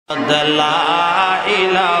লা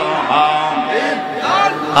ইলাহা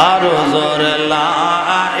আরো জোরে লা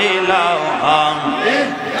ইলাহা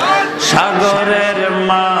সাগরের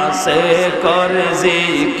মাছে করে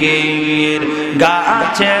জিকির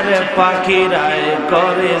গাছের পাখিরায়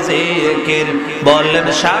করে জিকির বলেন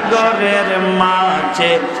সাগরের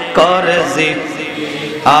মাছে করে জিকির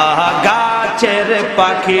গাছের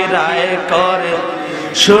পাখিরায় করে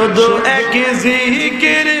শুধু এক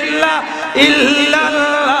জিকির লা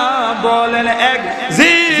ইল্লাল্লাহ বলেন এক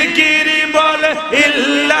জিকির বলে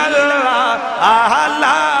ইল্লাল্লাহ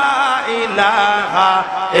লা ইলাহা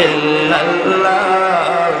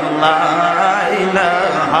ইল্লাল্লাহ লা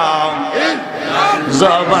ইলাহা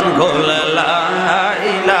জবান খোলে লা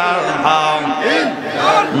ইলাহা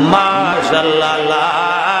মাশাআল্লাহ লা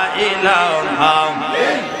ইলাহা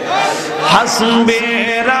হাসবি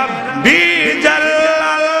রাব্বি জাল্লাল্লাহ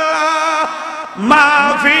মা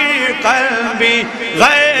ফি কলবি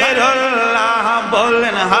গায়রুল্লাহ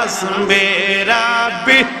বলেন হাসবি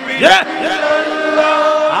রাব্বি জাল্লাল্লাহ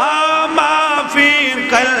মা ফি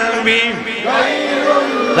কলবি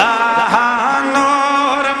গায়রুল্লাহ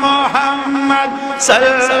নূর মুহাম্মদ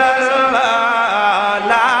সাল্লাল্লাহু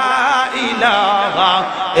লা ইলাহা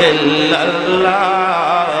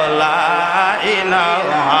ইল্লাল্লাহ লা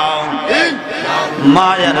ইলাহা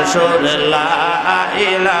মায়ার সুর লা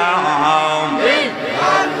ইলাহা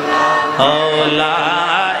লা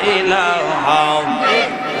ইলাহা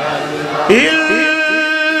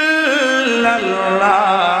ইল্লাল্লাহ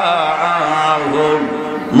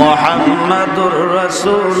মুহাম্মাদুর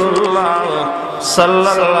রাসূলুল্লাহ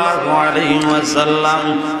সাল্লাল্লাহু আলাইহি ওয়াসাল্লাম।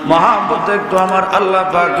 মহব্বত একটু আমার আল্লাহ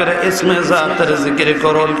পাকের ইসমে জাতের জিকির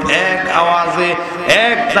করুন এক আওয়াজে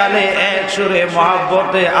এক তালে এক সুরে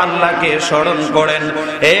মহব্বতে আল্লাহকে স্মরণ করেন।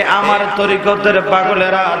 এই আমার তরিকতের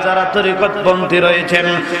পাগলেরা যারা তরিকতপন্থী রয়েছেন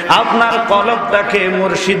আপনার কলবটাকে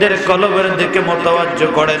মুর্শিদের কলবের দিকে মোতাওয়াজ্জো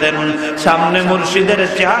করে দেন। সামনে মুর্শিদের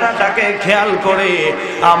চেহারাটাকে খেয়াল করে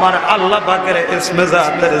আমার আল্লাহ পাকের ইসমে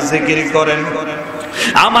জাতের জিকির করেন।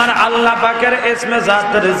 আমার আল্লাহ পাকের ইসমে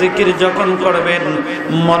জাতের জিকির যখন করবেন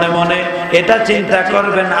মনে মনে এটা চিন্তা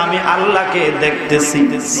করবেন আমি আল্লাহকে দেখতেছি।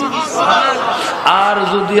 আর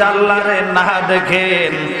যদি আল্লাহরে না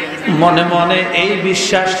দেখেন মনে মনে এই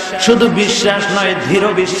বিশ্বাস, শুধু বিশ্বাস নয় দৃঢ়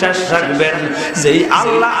বিশ্বাস রাখবেন যে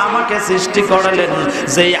আল্লাহ আমাকে সৃষ্টি করলেন,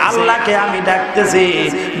 যে আল্লাহকে আমি ডাকতেছি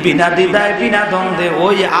বিনা দ্বিধায় বিনা দ্বন্দ্বে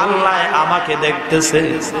ওই আল্লাহ আমাকে দেখতেছে।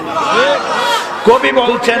 কবি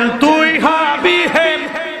বলছেন তুই হাবি হে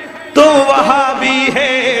তো ওয়াহাবি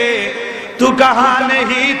হে তু কাহা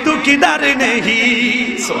নেহি তু কিদার নেহি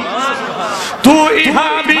তু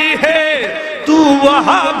ইহাবি হে তু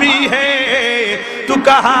ওয়াহাবি হে तू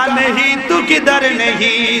कहा नहीं तू किधर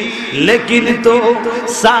नहीं लेकिन तू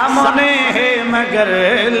सामने है मगर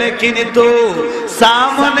लेकिन तू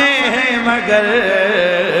सामने है मगर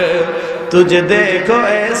तुझे देखो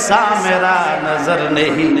ऐसा मेरा नजर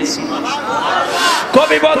नहीं।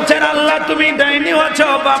 কবি বলছেন আল্লাহ তুমি ডাইনি আছো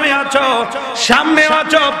বামে আছো সামনে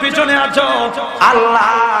আছো পিছনে আছো। আল্লাহ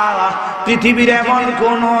পৃথিবীর এমন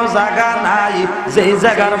কোন জায়গা নাই যে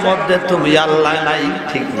জায়গার মধ্যে তুমি আল্লাহ নাই।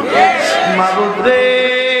 ঠিক মাবুদ রে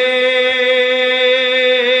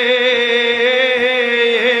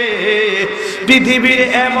পৃথিবীর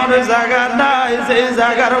এমন জায়গা নাই যে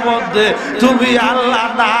জায়গার মধ্যে তুমি আল্লাহ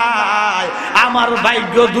নাই। আমার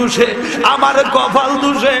ভাগ্য দোষে আমার কপাল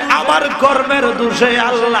দোষে আমার কর্মের দোষে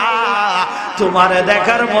আল্লাহ তোমারে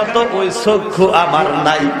দেখার মতো ওই চক্ষু আমার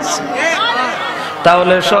নাই।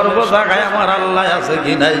 তাহলে সর্ব জায়গায় আমার আল্লাহ আছে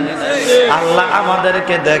কি নাই? আল্লাহ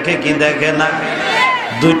আমাদেরকে দেখে কি দেখে না?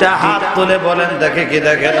 দুইটা হাত তুলে বলেন দেখে কি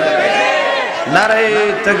দেখে না? নারে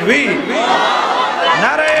তাকবীর,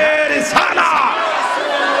 নারে রিসালাত,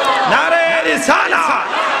 নারে রিসালাত।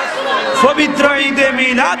 পবিত্র ঈদে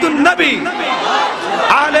মিলাদুন্নবী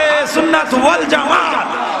আহলে সুন্নাত ওয়াল জামাত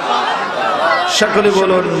সকলে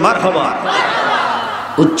বলুন মারহাবা।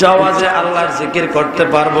 উচ্চ আওয়াজে আল্লাহর জিকির করতে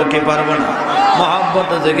পারবো কি পারবো না?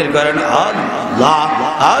 মহব্বতে জিকির করেন আল্লাহ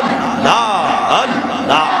আল্লাহ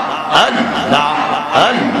আল্লাহ আল্লাহ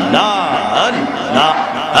আল্লাহ আল্লাহ আল্লাহ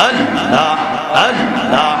আল্লাহ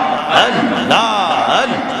আল্লাহ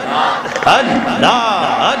আল্লাহ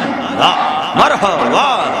আল্লাহ মারহাবা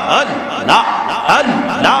আল্লাহ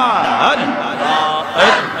আল্লাহ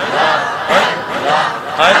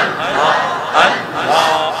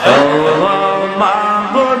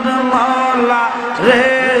মাবুদ মাওলা রে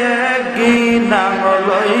কি নাম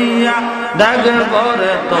লইয়া ডাকবর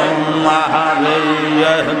তোমারে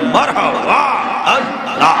মারহাবা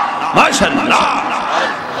আল্লাহ মাশাআল্লাহ।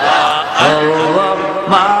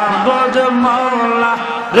 মাবুদ মাওলা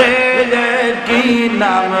রে কি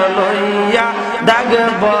নাম লইয়া ডাক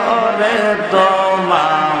দেখব রে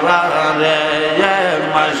তোমারে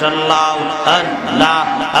মাশাআল্লাহ আল্লাহ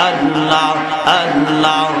আল্লাহ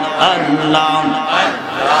আল্লাহ আল্লাহ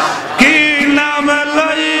কি নাম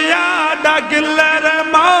লইয়া ডাকলে রে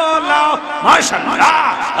মাওলা মাশাআল্লাহ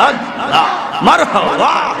আল্লাহ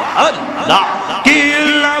মারহাবা আল্লাহ কি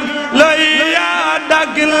নাম লইয়া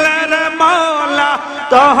ডাকলে রে মাওলা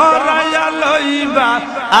তোহরা লইবা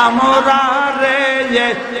আমরা রে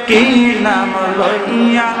কি নাম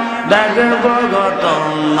লইয়া দেখব গো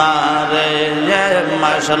তোমারে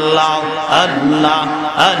মাশাআল্লাহ আল্লাহ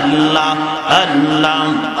আল্লাহ আল্লাহ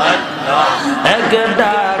এক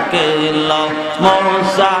ডাকে লো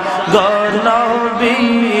মৌসা গো নবী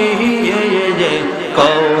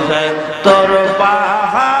কোহে তোর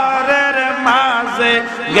পাহাড়ের মাঝে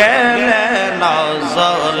গেলে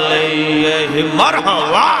নজলে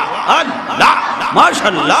মারহাবা আল্লাহ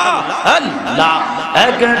মাশাআল্লাহ আল্লাহ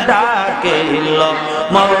এক ডাকে লো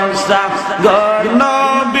মৌসা গো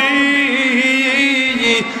নবী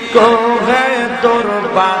কোহে তোর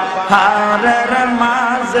পাহাড়ের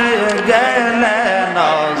মাঝে গেলে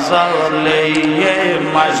নজলে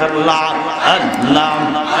মাশাআল্লাহ আল্লাহ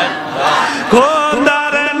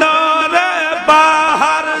খোদার নরে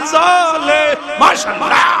পাহাড় জলে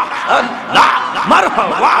মাশাআল্লাহ আল্লাহ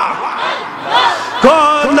মারহাবা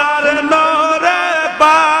খোদার নরে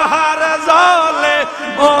পাহাড় জলে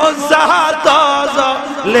ও সাত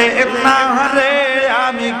জলে না রে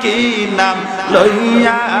আমি কি নাম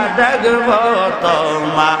লইয়া ডাকব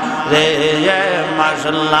তোমারে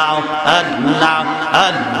মাশাআল্লাহ আল্লাহ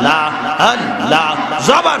আল্লাহ আল্লাহ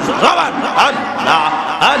জবান জবান আল্লাহ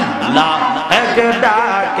আল্লাহ এক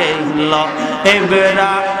ডাকে লো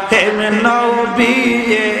ইব্রাহিম নবী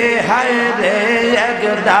হায় রে এক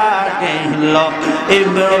ডাকে লো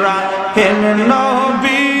ইব্রাহিম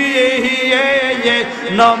নবী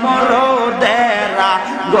নমরুদেরা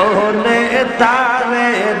গোলে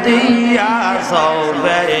তারে দিয়া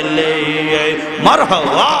সবেলে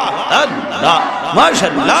মারহাবা আল্লাহ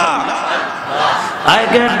মাশাআল্লাহ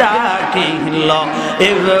এক ডাকিলো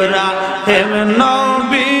ইব্রাহিম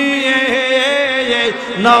নবী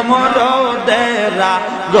নমরুদেরা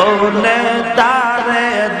গোলে তারে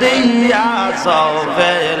দিয়া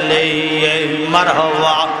সবেলে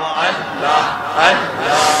মারহাবা আল্লাহ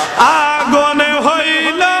আল্লাহ আগুন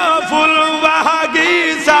হইল ফুল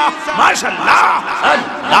বাগিচা মাশাআল্লাহ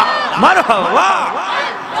আল্লাহ মারহাবা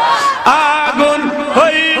আগুন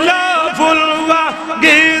হইল ফুল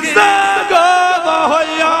বাগিচা গো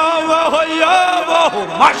হইয়া হইয়া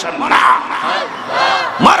মাশাআল্লাহ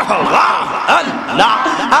মারহাবা আল্লাহ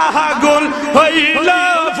আগুন হইল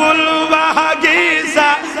ফুল বাগিচা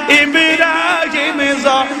ইব্রাহিম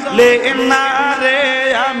জলে নারে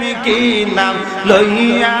আমি কি নাম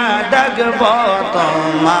লইয়া ডাকব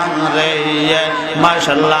তোমারে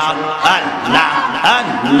মাশাআল্লাহ আল্লাহ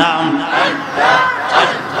আল্লাহ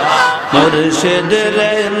মুর্শিদ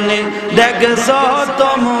রে দেখছো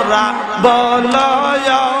তোমরা বলো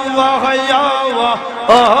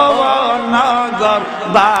ও নগর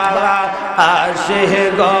বাবা আসে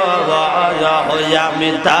গো আমি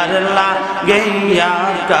তার লাগিয়া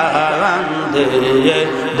কান্দে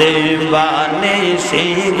দেবানে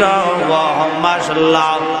শিগ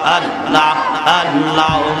মাশাআল্লাহ আল্লাহ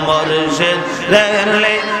আল্লাহ মুর্শিদ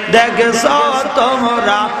রে দেখছো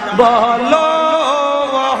তোমরা বলো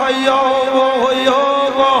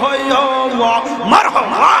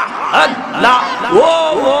মারহাবা আল্লাহ ও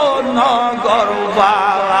নগর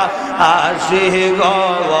বাবা আসে গো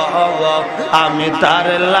আমি তার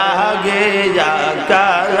লাগে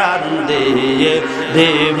কান্দে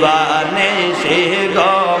দেবানে সে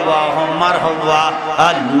গো মারহাবা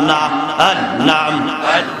আল্লাহ আল্লাহ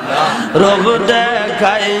রব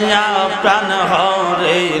দেখাইয়া প্রাণ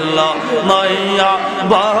হরিল ময়া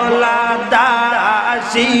বহলা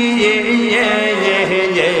দাসী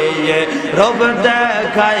রব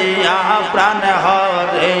দেখাইয়া প্রাণ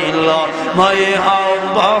হরিল মই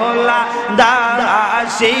বহলা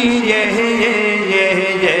দাসী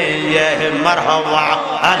মারহাবা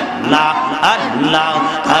আল্লাহ আল্লাহ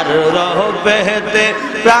আর রবেতে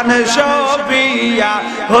প্রাণ সবিয়া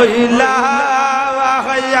হইলা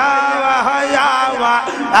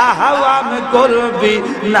আহওয়াম করবি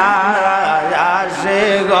না আসে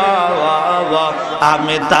গো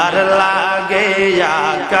আমি তার লাগে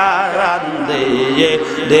কান্দে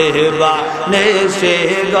দেবা নে সে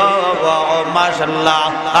গো মাশাআল্লাহ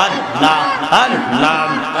আল্লাহ আল্লাহ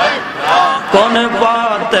কোন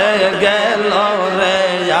পথে গেল রে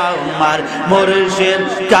আমার মুর্শিদ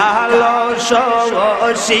কালো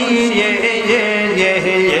সবশিয়ে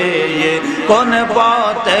কোন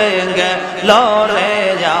পথে গেল রে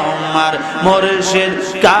আমার মুর্শিদ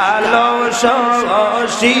কালো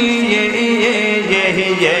সবশিয়ে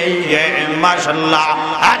মাশাআল্লাহ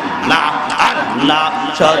আল্লাহ আল্লাহ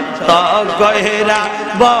সত্য কইরা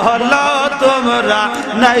বলো তোমরা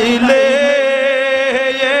নাইলে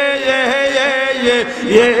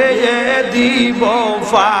দিব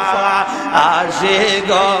আসে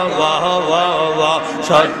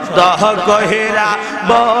সত্য কহিরা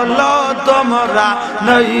বলো তোমরা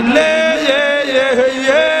নইলে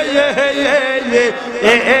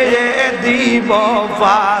দিব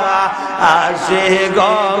আসে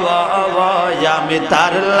আমি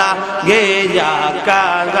তার লাগে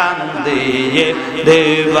কাগান দিয়ে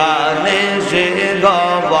দেবানে সে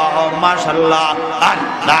গব মাশাআল্লাহ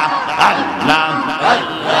আল্লাহ আল্লাহ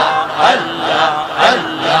আল্লাহ আল্লাহ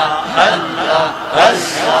আল্লাহ আল্লাহ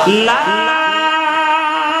লা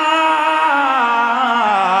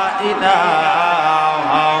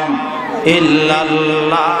ইলাহা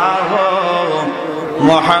ইল্লাল্লাহ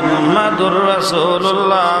মুহাম্মাদুর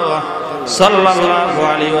রাসূলুল্লাহ সাল্লাল্লাহু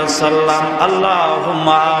আলাইহি ওয়াসাল্লাম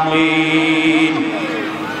আল্লাহুম্মা আমিন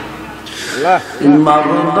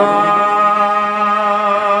মাগদা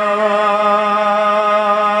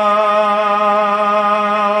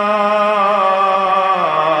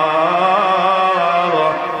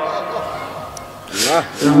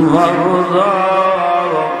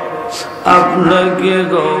আপনাকে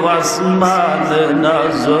গো আসমান না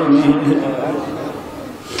জমিন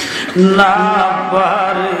না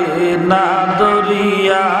পারে না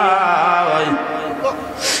দরিয়া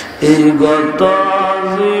এই গত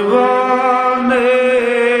জীবনে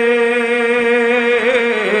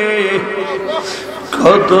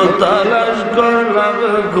কত তালাশ করলাম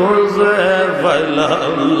খুঁজে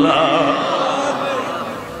পাইলাম না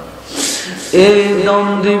এই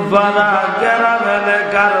নন্দীপাড়া গ্রাম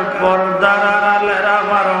এলাকার পর্দার আড়ালের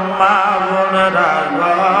আমার মা বোনেরা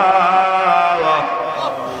মা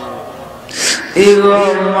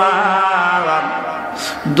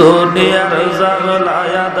দুনিয়ার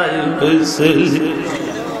ঝামেলায় আদায় হয়েছে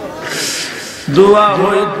দোয়া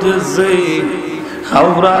হইতেছে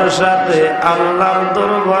আমরার সাথে আল্লাহর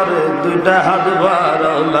দরবারে দুইটা হাত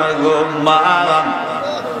বাড়াও লাগো মা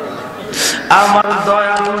আমার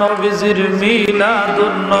দয়াল নবীজির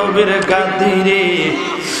মিলাদুন নবীর খাতিরে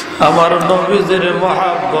আমার নবীজির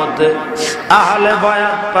মহব্বতে আহলে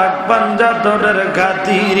বায়াত পাক পাঞ্জাতনের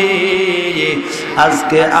খাতিরে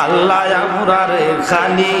আজকে আল্লাহ আমরারে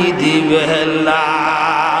খালি দিবে না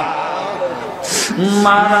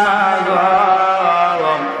মারা গো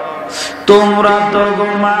তোমরা তো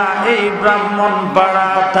মা এই ব্রাহ্মণপাড়া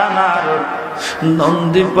থানার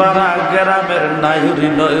নন্দীপাড়া গ্রামের নাইরি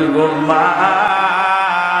নয় গো মা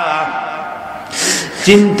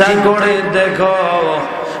চিন্তা করে দেখো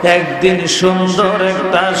একদিন সুন্দর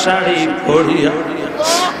একটা শাড়ি পরিয়া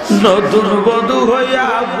নতুন বধূ হইয়া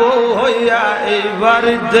বউ হইয়া এই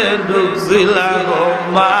বাড়িতে ঢুকছিলা গো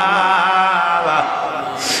মা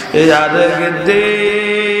আর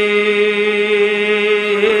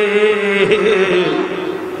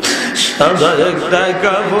সাদা একটা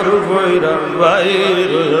কাপড় পয়রা বাইরে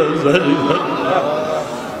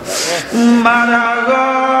মারা গো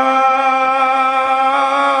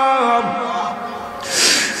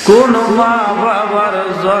কোন মা বাবার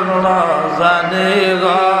জন্য জানে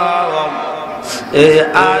গো এই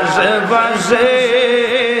আশেপাশে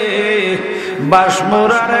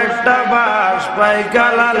বাসমুরার একটা বাস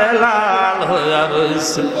পাইকালা লাল হইয়া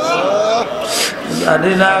রয়েছে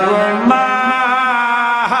জানি না গো মা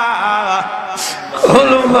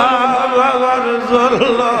কোন মা বাবার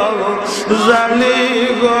জন্য জানি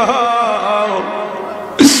গো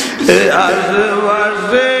এই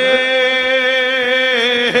আশেপাশে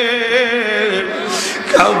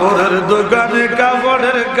কাপড়ের দোকানে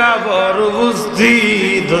কাপড়ের কাপড়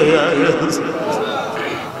উপস্থিত হইয়া গেছে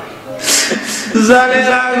জানি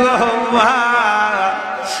না গো মা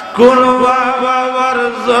কোন বাবার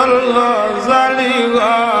জন্য জানি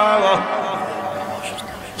গো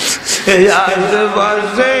এই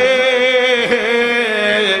আশেপাশে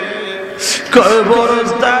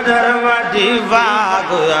কবরস্থানের মাটি ভাগ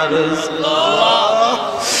হইয়া গেছে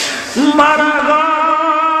মারা গো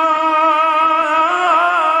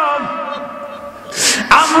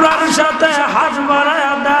আমরার সাথে হাত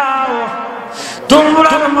বাড়ায়া দাও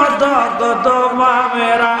তোমরার মতো কত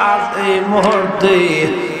মামেরা এই মুহূর্তে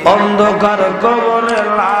অন্ধকার কবরে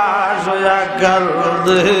লাশ হইয়া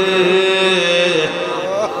কাঁদে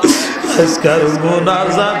আজকাল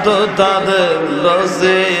মুনাজাত তাদের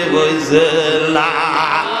লসে বইছে লা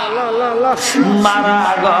মারা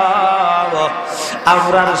গো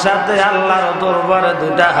আমরার সাথে আল্লাহর দরবারে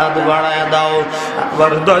দুটা হাত বাড়ায় দাও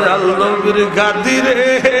আবার দয়াল নবীর খাতিরে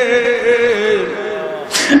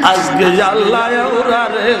আজকে আল্লাহ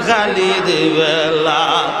ওরারে খালি দিবে না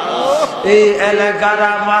এই এলাকার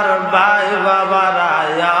আমার ভাই বাবারা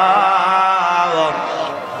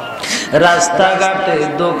রাস্তাঘাটে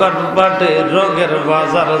দোকানপাটে রোগের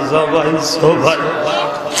বাজার সবাই সবাই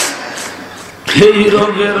এই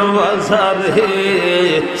রোগের বাজারে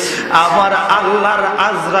আমার আল্লাহর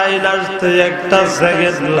আজরাইল আসতে একটা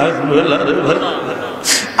সেকেন্ড লাগবে না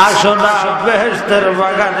আসনা বেহেশতের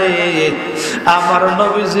বাগানে আমার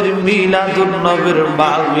নবীজির মিলাদুন নবীর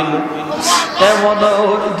মাহফিল এমন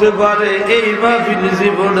হইতে পারে এই মাহফিল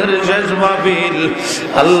জীবনের শেষ মাহফিল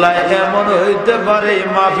আল্লাহ এমন হইতে পারে এই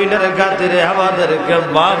মাহফিলের খাতিরে আমাদেরকে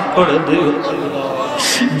মাফ করে দিও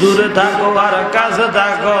দূরে থাকো আর কাছে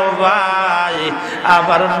থাকো ভাই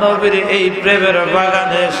আমার নবীর এই প্রেমের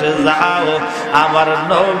বাগানে এসে যাও আমার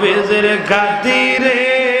নবীজির খাতিরে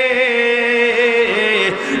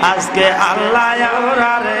আজকে আল্লাহ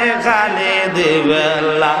ওরারে খালি দিবে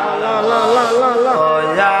না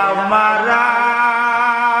মারা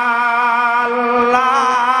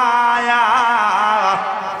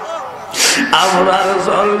আমরার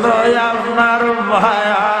জন্য আপনার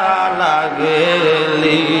মায়া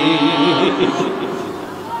লাগেলি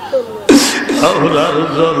আমরার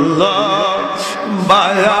জন্য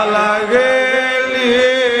মায়া লাগেলি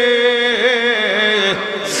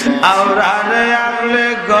আমরারে আপনি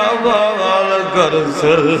গবল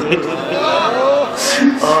করছে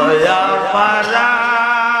ওয়া মারা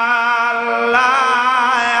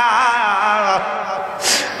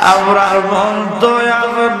আমরার মন তো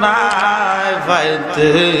আপনার পাইতে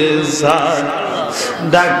চায়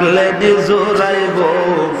ডাকলে নিজরাইব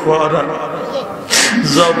পরা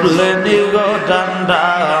জবলে নিগ ঠান্ডা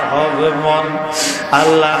হবে মন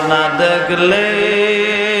আল্লাহ না দেখলে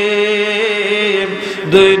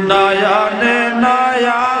দুই নয়নে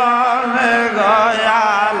নয়নে গয়া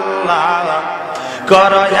আল্লাহ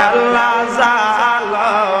কর আল্লাহ জাল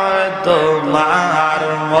তোমার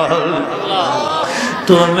মল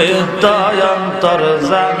তুমি তো অন্তর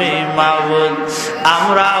জামি মাবুদ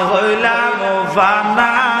আমরা হইলাম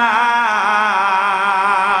ফানা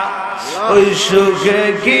ওই সুখে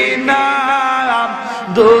কি নাম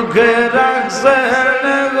দুঃখে রাখছেন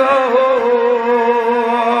গো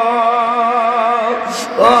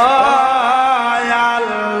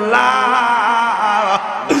আল্লাহ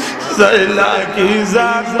চাইলা কি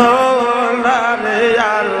জানো না রে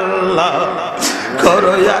আল্লাহ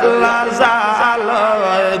করো আল্লাহ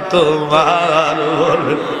তোমার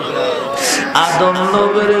আদম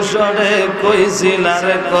নবীর সরে কইছিলার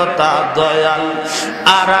কথা দয়াল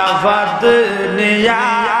আরাফাত নিয়া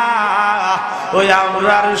ওই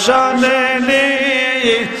আমরার সনে নি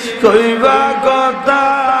কইবা কথা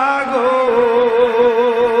গো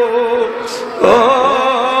ও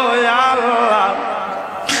আল্লাহ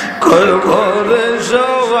কই করে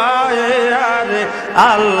সবাই আরে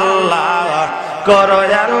আল্লাহ করো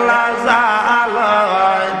আল্লাহ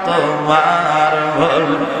তোমার ভোল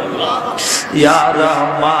ইয়া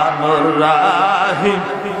রহমানুর রাহিম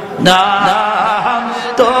নাম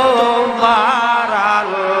তোমার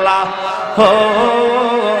আল্লাহ হো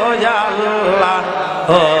আল্লাহ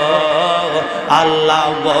হো আল্লাহ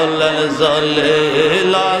বলেন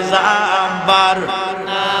জলিল জাম্বার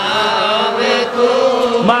নামে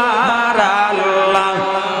তোমার আল্লাহ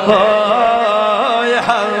হো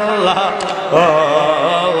আল্লাহ হো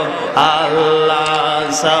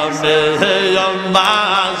সামনে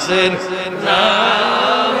মাসের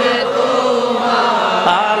নামে তোমার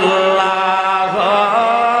আল্লাহ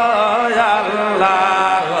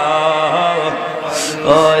আল্লাহ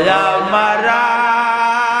ও আমার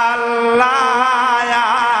আল্লাহ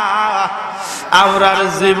আমরার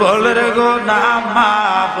জীবনের গুনাহ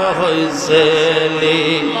মাফ হইছে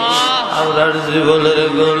আমরার জীবনের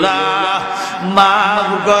গুনাহ মাফ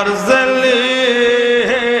করছেন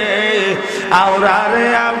আওরারে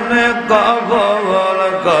আপনি কবল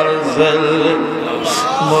করছেন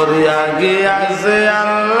মরিয়া গিয়াছে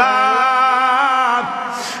আল্লাহ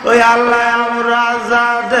ওই আল্লাহ আমরা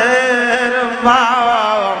যাদের মা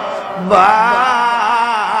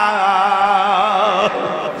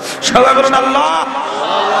সবাই বলুন আল্লাহ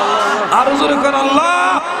আরো জোরে করেন আল্লাহ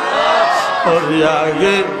মরিয়া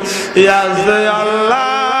গিয়াছে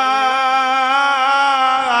আল্লাহ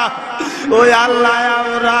ওই আল্লাহ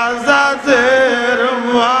আমরা যাদের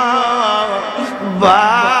মা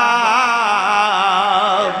বাপ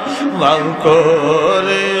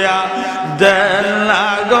করিয়া দেন না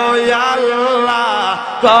গো আল্লাহ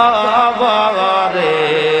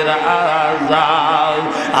কবরের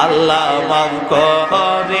আল্লাহ মাফ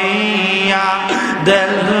করিয়া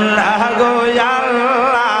দেন গো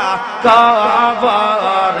আল্লাহ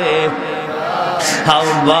কবরে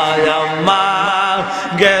আব্বা আম্মা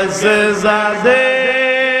গেছে যাদে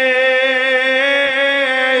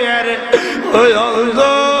ওই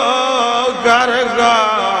অন্ধকার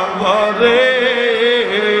কবরে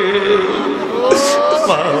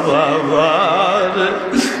বাবার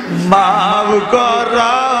মাফ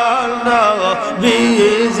করানো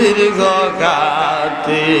বিজির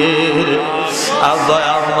খাতির আব্বা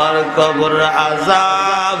আমার কবর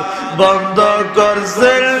আযাব বন্ধ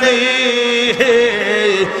করছেন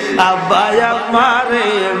আব্বা আমারে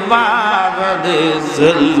মাফ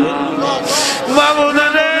দিয়েছেন মামুন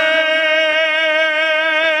রে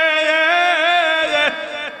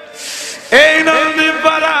এই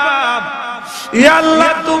নদীপাড়া ইয়া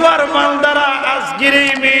আল্লাহ তোমার বান্দারা আজকের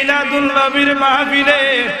এই মিলাদুল নবীর মাহফিলে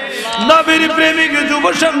নবীর প্রেমিক যুব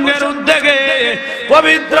সংঘের উদ্যোগে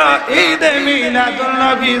পবিত্র ঈদে মিলাদুন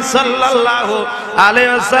নবী সাল্লাল্লাহু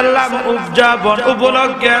আলাইহি ওয়াসাল্লাম উদযাপন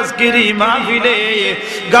উপলক্ষে আজকের এই মাহফিলে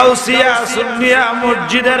গাউসিয়া সুন্নিয়া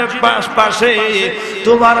মসজিদের পাশে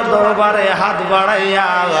তোমার দরবারে হাত বাড়াইয়া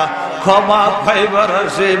ক্ষমা পাইবার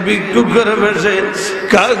আসে ভিক্ষুকের বেশে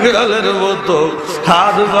কাকরালের মতো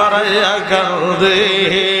হাত বাড়াইয়া কাঁদে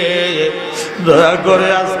দয়া করে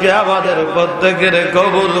আজকে আমাদের প্রত্যেকের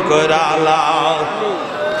কবুল করে আল্লাহ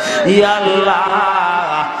ইয়া আল্লাহ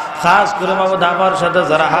খাস করে মাহমুদ আমার সাথে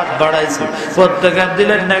যারা হাত বাড়াইছে প্রত্যেকের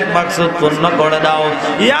দিলের নেক মাকসুদ পূর্ণ করে দাও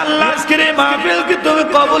ইয়া আল্লাহ আজকের এই মাহফিলকে তুমি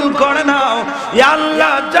কবুল করে নাও ইয়া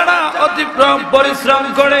আল্লাহ যারা অতি পরিশ্রম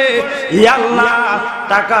করে ইয়া আল্লাহ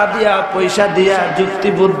টাকা দিয়া পয়সা দিয়া যুক্তি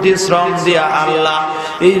বুদ্ধি শ্রম দিয়া আল্লাহ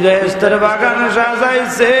এই বেহেশতের বাগান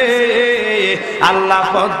সাজাইছে আল্লাহ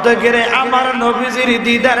প্রত্যেকের আমার নবীজির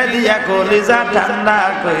দিদারে দিয়া কলিজা ঠান্ডা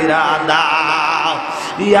কইরা দাও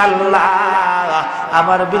ইয়া আল্লাহ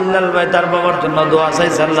আমার বিল্লাল ভাই তার বাবার জন্য দোয়া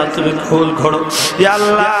চাইছে আল্লাহ তুমি খুল করো ইয়া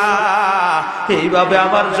আল্লাহ এইভাবে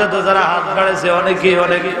আমার সাথে যারা হাত বাড়াইছে অনেকে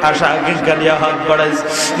অনেক আশা আকাঙ্ক্ষা নিয়ে হাত বাড়াইছে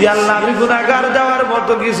ইয়া আল্লাহ আমি গুনাহগার যাওয়ার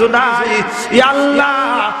মতো কিছু নাই ইয়া আল্লাহ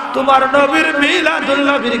তোমার নবীর মিলাদুল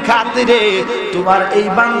নবীর খাতিরে তোমার এই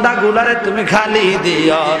বান্দাগুলারে তুমি খালি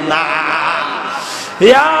দিও না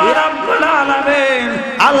ইয়া রাব্বুল আলামিন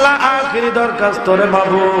আল্লাহ আখিরি দরখাস্ত রে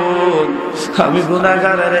মাবুদ আমি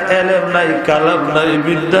গুনাহগারের ইলম নাই কালাম নাই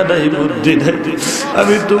বিদ্যা নাই বুদ্ধি নাই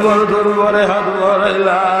আমি তোমার দরবারে হাত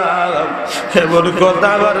বাড়াইলাম এমন কথা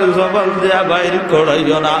আমার জবান দিয়া বাইর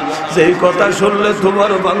করাইও না যেই কথা শুনলে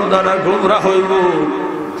তোমার বান্দারা গোমরাহ হইব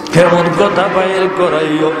এমন কথা বাইর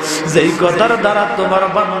করাইও যেই কথার দ্বারা তোমার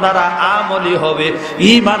বান্দারা আমলি হবে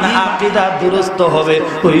ঈমান আকীদা দুরুস্ত হবে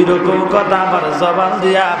ওই রকম কথা আমার জবান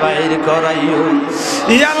দিয়া বাইর করাইও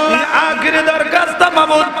ইয়া আল্লাহ আখিরি দরখাস্ত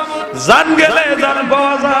মাবুদ জান গেলে জান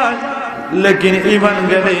পাওয়া যায় লেকিন ঈমান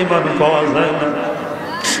গেলে ঈমান পাওয়া যায় না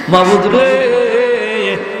মাবুদ রে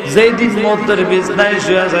যেই দিন মতের বিছনায়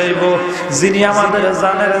শুয়ে যাইব যিনি আমাদের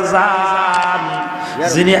জানের জান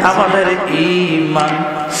যিনি আমাদের ঈমান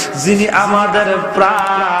যিনি আমাদের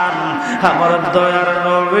প্রাণ আমার দয়ার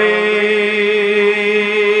নবী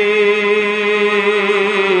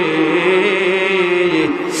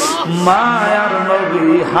মায়ার নবী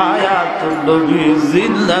হায়াতুন নবী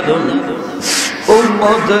জিন্দাতুন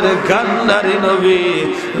উম্মতের কান্নারি নবী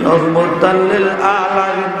রহমাতাল লিল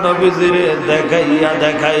আলামিন নবীজিরে দেখাইয়া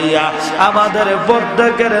দেখাইয়া আমাদের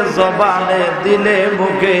প্রত্যেকের জবানে দিলে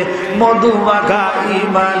মুখে মধু মাখা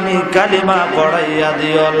ঈমানি কালিমা পড়াইয়া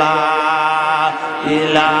দিও লা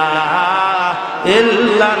ইলাহা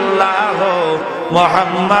ইল্লাল্লাহ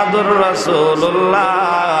মুহাম্মাদুর রাসূলুল্লাহ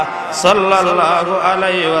সাল্লাল্লাহু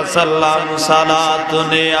আলাইহি ওয়াসাল্লাম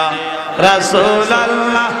সালাতুন ইয়া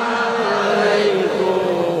রাসূলুল্লাহ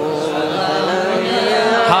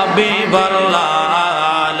হাবিবাল্লাহ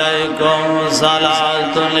আলাইকুম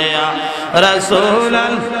সালাতুন ইয়া রাসূলুল্লাহ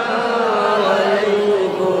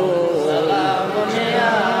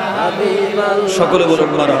সকলে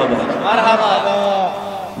বলুন মারহাবা মারহাবা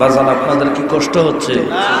বাজান আপনাদের কি কষ্ট হচ্ছে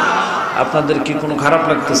আপনাদের কি কোনো খারাপ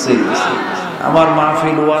লাগতেছে আমার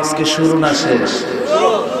মাহফিল ওয়াজ কি শুরু না শেষ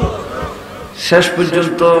শেষ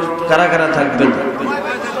পর্যন্ত কারা কারা থাকবেন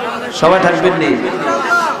সবাই থাকবেন নি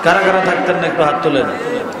কারা কারা থাকতেন না একটু হাত তোলেন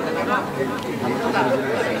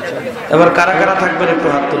এবার কারা কারা থাকবেন একটু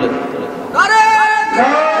হাত তোলেন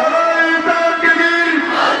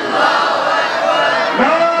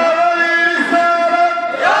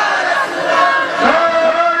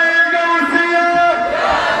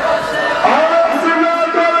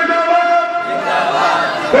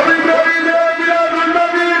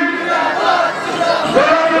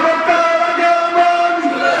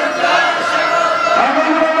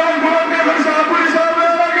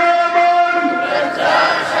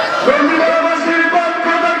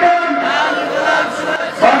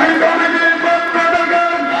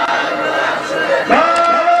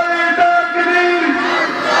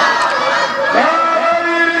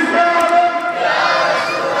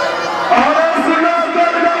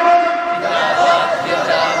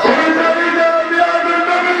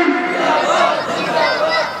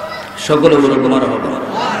সকলে বলে মারহাবা,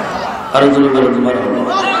 আরো জোরে বলে মারহাবা।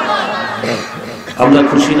 আমরা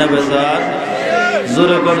খুশি না বেজার?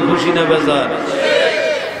 জোরে কোন খুশি না বেজার?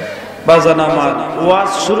 বাজান আমার, ওয়াজ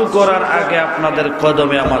শুরু করার আগে আপনাদের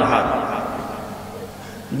কদমে আমার হাত,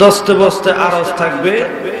 দস্তে বস্তে আরজ থাকবে,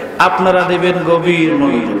 আপনারা দেবেন গভীর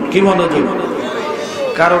মনোযোগ। কি মনোযোগ?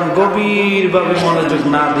 কারণ গভীর ভাবে মনোযোগ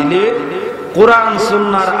না দিলে কোরআন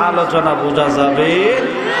সুন্নাহর আলোচনা বোঝা যাবে।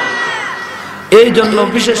 এই জন্য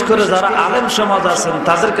বিশেষ করে যারা আলেম সমাজ আছেন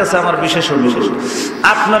তাদের কাছে আমার বিশেষ অনুরোধ,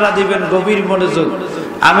 আপনারা দিবেন গভীর মনোযোগ।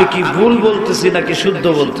 আমি কি ভুল বলতেছি নাকি শুদ্ধ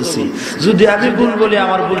বলতেছি? যদি আমি ভুল বলি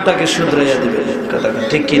আমার ভুলটাকে শুধরাইয়া দিবেন,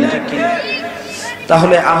 ঠিক কিনা?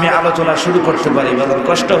 তাহলে আমি আলোচনা শুরু করতে পারি,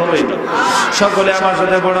 কষ্ট হবে। সকলে আমার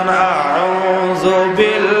সাথে বলুন, আউযু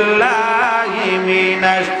বিল্লাহি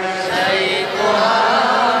মিনাশ শাইতানির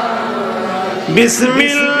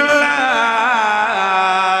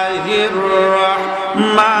বিসমিল্লাহির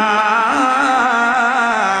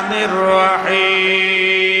রাহমানির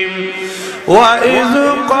রাহিম। ওয়া ইয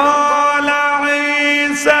ক্বালা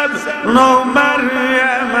ঈসা ইবনু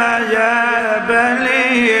মারইয়াম ইয়া বানি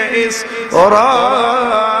ইসরাঈল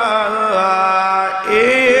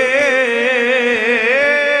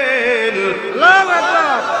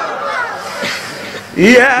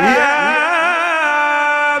ইয়া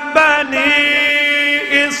বানি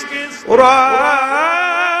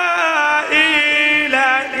ইসরাঈল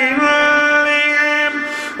ইন্নী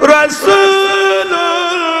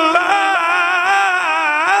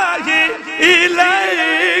রাসূলুল্লাহি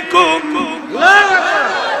ইলাইকুম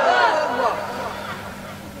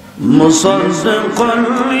মুসাদ্দিকান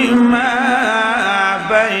লিমা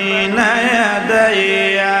বাইনা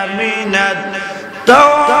ইয়াদাইয়া মিনাত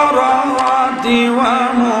তাওরাতি ওয়া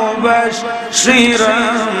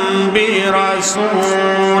মুবাশশিরান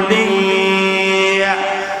বিরাসূলিন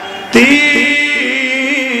ইয়াতি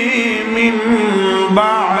মিন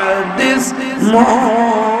বা'দি ইসমিহি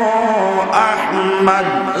আহমদ।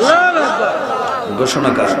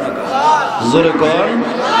 ঘোষণা কর, জোরে কর।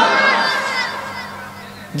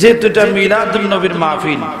 যেহেতু এটা মিলাদুন নবীর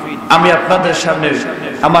মাহফিল, আমি আপনাদের সামনে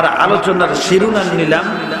আমার আলোচনার শিরোনাম নিলাম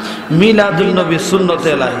মিলাদুন নবী সুন্নতে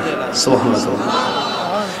ইলাহি। সুবহানাল্লাহ।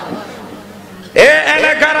 এ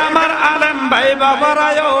এলাকার আমার আলেম ভাই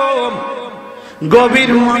বাবারাও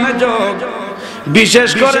গভীর মনোযোগ, বিশেষ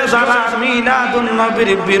করে যারা মিলাদুন নবীর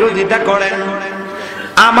বিরোধিতা করেন,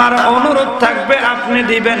 আমার অনুরোধ থাকবে আপনি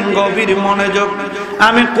দিবেন গভীর মনোযোগ।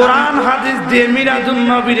 আমি কোরআন হাদিস দিয়ে মিলাদুন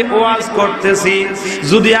নবীর ওয়াজ করতেছি,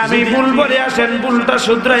 যদি আমি ভুল বলে আসেন ভুলটা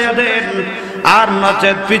শুধরাইয়া দেন, আর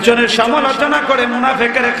নচেত পিছনে সমালোচনা করে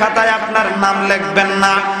মুনাফিকের খাতায় আপনার নাম লিখবেন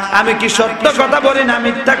না। আমি কি সত্য কথা বলি না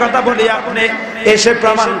মিথ্যা কথা বলি আপনি এসে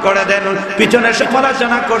প্রমাণ করে দেন, পিছনে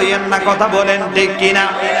সমালোচনা করিয়েন না, কথা বলেন ঠিক কিনা?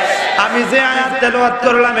 আমি যে আয়াত তেলাওয়াত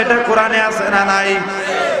করলাম এটা কোরআনে আছে না নাই?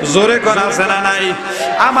 জোরে করা আছে না নাই?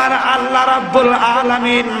 আমার আল্লাহ রাব্বুল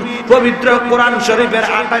আলামিন পবিত্র কোরআন শরীফের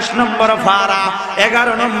 28 নম্বর পারা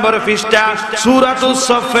 11 নম্বর পৃষ্ঠা সূরাতুস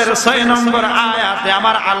সফের 6 নম্বর আয়াতে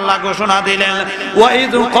আমার আল্লাহ ঘোষণা দিলেন, ওয়া ইয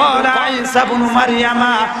ক্বালা ঈসা ইবনু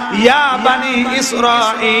মারইয়ামা ইয়া বানি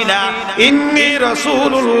ইসরাঈলা ইন্নী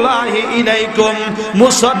রাসূলুল্লাহি ইলাইকুম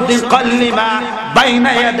মুসাদ্দিকান লিমা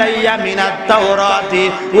বাইনা ইয়াদাইয়া মিনাত তাওরাতি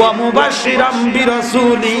ওয়া মুবাশশিরান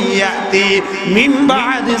বিরাসূলিন ইয়াতি মিন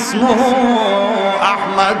বা'দি ইসমিহি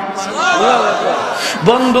আহমদ।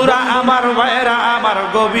 বন্ধুরা আমার, ভাইরা আমার,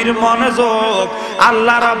 গভীর মনোযোগ।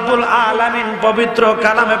 আল্লাহ রাব্বুল আলামিন পবিত্র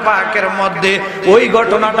কালামে পাকের মধ্যে ওই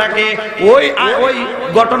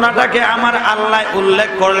ঘটনাটাকে আমার আল্লাহ উল্লেখ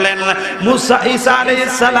করলেন। মুসা ঈসা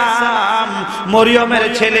আলাইহিস সালাম মরিয়মের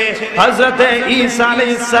ছেলে হযরতে ঈসা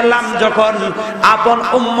আলাইহিস সালাম যখন আপন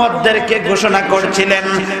উম্মতদেরকে ঘোষণা করছিলেন,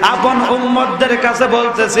 আপন উম্মতদের কাছে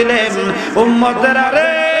বলতেছিলেন, উম্মতেরা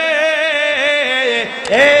রে,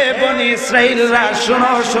 এ বনি ইসরাঈলরা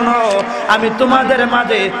শুনো শুনো, আমি তোমাদের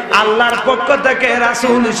মাঝে আল্লাহর পক্ষ থেকে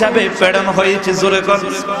রাসূল হিসাবে প্রেরণ হয়েছি। জোরে কর।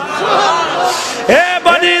 এ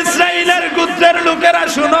বনি ইসরাঈলের গোত্রের লোকেরা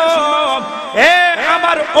শুনো, এ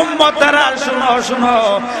আমার উম্মতেরা শুনো শুনো,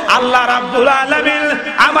 আল্লাহ রাব্বুল আলামিন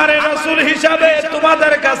আমার রাসূল হিসাবে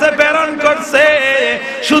তোমাদের কাছে প্রেরণ করছে।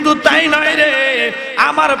 শুধু তাই নয় রে,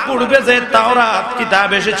 আমার পূর্বে যে তাওরাত কিতাব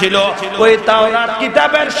এসেছিল ওই তাওরাত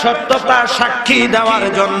কিতাবের সত্যতা সাক্ষী দেওয়ার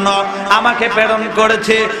জন্য আমাকে প্রেরণ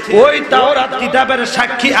করেছে। ওই তাওরাত কিতাবের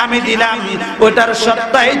সাক্ষী আমি দিলাম, ওটার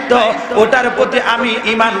সত্যায়িত, ওটার প্রতি আমি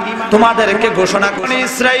ঈমান তোমাদেরকে ঘোষণা করি।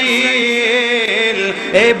 ইসরাঈল ইসরাইল,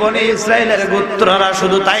 এই বনি ইসরাইলের গোত্ররা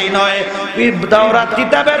শুধু তাই নয়, তাওরাত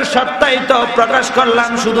কিতাবের সত্যায়িত প্রকাশ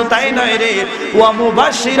করলাম শুধু তাই নয় রে, ওয়া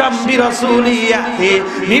মুবাশশিরাম বিরাসূলি ইয়াতি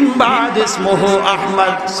মিন বাদ ইসমুহু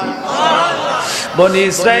আহমদ। বনি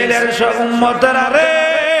ইসরাইলের উম্মতরা রে,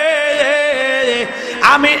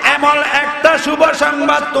 আমি এমন একটা শুভ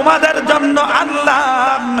সংবাদ তোমাদের জন্য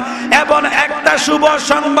আনলাম, এমন একটা শুভ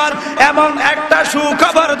সংবাদ, এমন একটা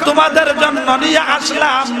সুখবর তোমাদের জন্য নিয়ে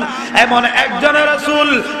আসলাম। এমন একজন রাসূল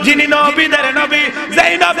যিনি নবীদের নবী,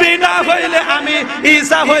 যেই নবী না হইলে আমি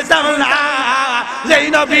ঈসা হইতাম না, যেই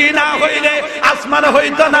নবী না হইলে আসমান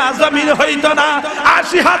হইতো না, জমিন হইতো না,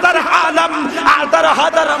 ৮০,০০০ আলম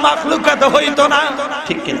 ১৮,০০০ মাখলুকাত হইতো না,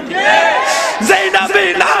 ঠিক কি না? যেই নবী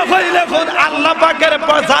না হইলে খুদ আল্লাহ পাকের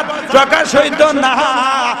প্রসাদ প্রকাশ হইতো না,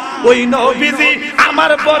 ওই নবীজি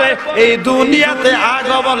আমার পরে এই দুনিয়াতে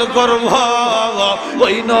আগমন করব,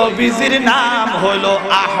 ওই নবীজির নাম হলো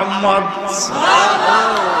আহমদ।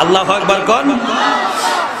 আল্লাহু আকবার কোন।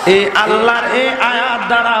 এই আল্লাহর এই আয়াত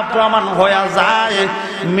দ্বারা প্রমাণ হয়ে যায়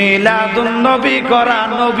মিলাদুন নবী করা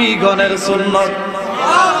নবীগণের সুন্নাত।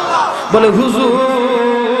 বলে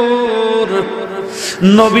হুজুর,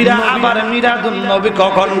 নবীরা আবার মিলাদুন নবী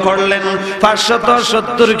কখন করলেন?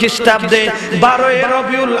 ৫৭০ খ্রিস্টাব্দে ১২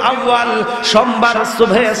 রবিউল আউয়াল সোমবার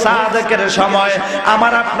সুবহে সাদেকের সময়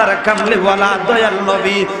আমার আপনার কামলিওয়ালা দয়াল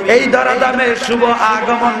নবী এই দরদামে শুভ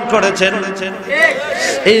আগমন করেছেন।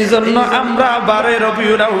 এই জন্য আমরা ১২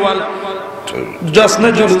 রবিউল আউয়াল জশ্নে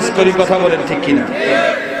জুলুস করি, কথা বলেন ঠিক কিনা?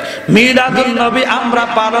 মিলাদুন নবী আমরা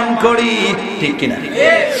পালন করি, ঠিক কিনা?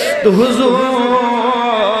 তো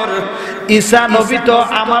হুজুর, ঈসা নবী তো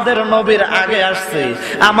আমাদের নবীর আগে আসছে,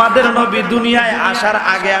 আমাদের নবী দুনিয়ায় আসার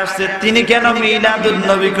আগে আসছে, তিনি কেন মিলাদুন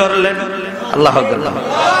নবী করলেন? আল্লাহু আকবার।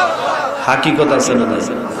 হাকিকত আছে না?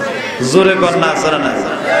 জোরে কর না, আছে না?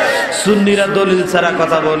 সুন্নিরা দলিল ছাড়া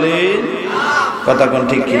কথা বলে, কথা কোন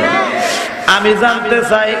ঠিক কি? আমি জানতে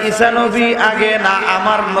চাই ঈসা নবী আগে না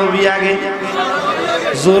আমার নবী আগে?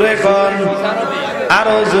 জোরে কর,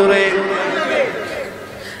 আরো জোরে।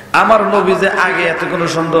 আমার নবী যে আগে, এত কোনো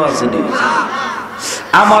সন্দেহ আছে নি?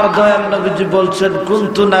 আমার দয়াল নবীজি বলছেন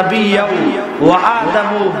কুনতু নাবিয়্যাও ওয়া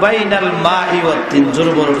আদামু বাইনাল মাই ওয়াত তিন,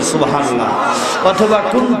 জোরে বলুন সুবহানাল্লাহ। অথবা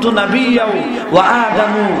কুনতু নাবিয়্যাও ওয়া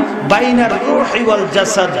আদামু বাইনার রূহি ওয়াল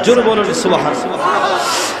জাসাদ, জোরে বলুন সুবহানাল্লাহ।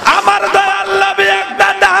 আমার দয়াল নবী একটা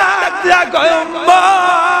ডাক দিয়া কয়,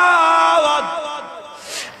 উম্মত,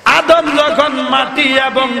 আদম যখন মাটি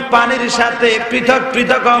এবং পানির সাথে পৃথক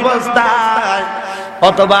পৃথক অবস্থায়,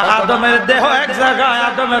 অথবা আদমের দেহ এক জায়গায়,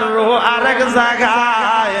 আদমের রূহ আরেক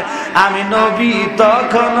জায়গায়, আমি নবী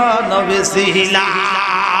তখন নবী ছিলাম।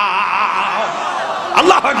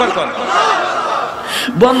 আল্লাহু আকবার।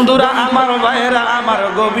 বন্ধুরা আমার, ভাইয়েরা আমার,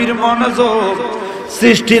 গভীর মনোযোগ,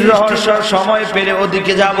 সৃষ্টির রহস্য সময় পেলে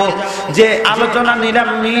ওদিকে যাব। যে আলোচনা নিলাম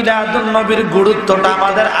মিলাদুন নবীর গুরুত্বটা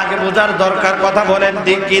আমাদের আগে বোঝার দরকার, কথা বলেন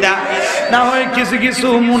ঠিক কিনা? না হয় কিছু কিছু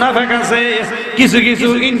মুনাফিক আছে, কিছু কিছু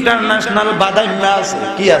ইন্টারন্যাশনাল বাদাইম্য আছে।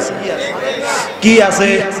 কি আছে? কি আছে?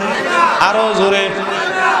 আরো জোরে।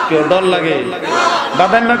 কেউ ডর লাগে?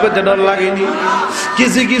 বাদাইম্য করতে ডর লাগেনি?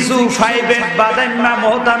 কিছু কিছু ফাইভেট বাদাইম্য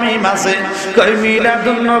মুহতামিম আছে, কই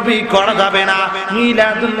মিলাদুন নবী করা যাবে না,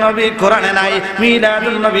 মিলাদুন নবী কোরআনে নাই,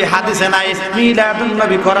 মিলাদুন নবী হাদিসে নাই, মিলাদুন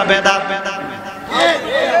নবী করা বেদাত।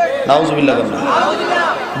 নাউজুবিল্লাহ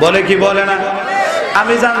বলে কি বলে না?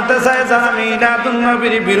 আমি জানতে চাই যারা মিলাদুন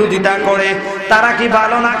নবীর বিরোধিতা করে তারা কি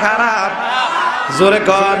ভালো না খারাপ? জোরে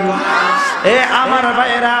কর। এ আমার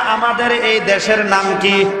ভাইয়েরা, আমাদের এই দেশের নাম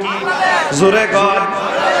কি? জোরে কর,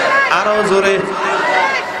 আরো জোরে।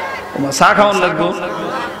 চা খাওয়ান লাগবো।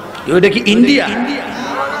 ওইটা কি ইন্ডিয়া?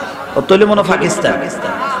 ও তৈলে মনে পাকিস্তান।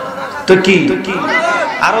 তো কি?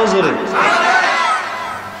 আরো জোরে।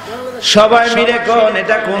 সবাই মিলে কোন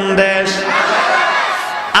এটা কোন দেশ?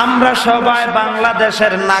 আমরা সবাই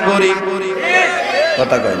বাংলাদেশের নাগরিক,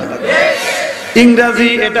 কথা কয় না? ইংরেজি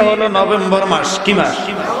এটা হলো নভেম্বর মাস। কি মাস?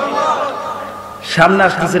 সামনে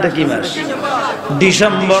আসতেছে, এটা কি মাস?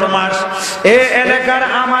 ডিসেম্বর মাস। এ এলাকার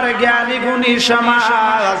আমার জ্ঞানী গুণী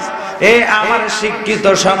সমাজ, এ আমার শিক্ষিত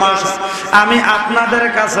সমাজ, আমি আপনাদের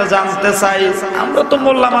কাছে জানতে চাই, আমরা তো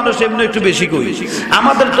মোল্লা মানুষ এমনি একটু বেশি কই,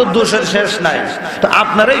 আমাদের তো দোষের শেষ নাই, তো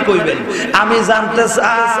আপনারাই কইবেন। আমি জানতে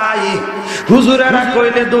চাই, হুজুরেরা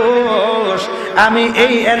কইলে দোষ, আমি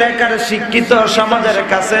এই এলাকার শিক্ষিত সমাজের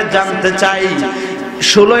কাছে জানতে চাই,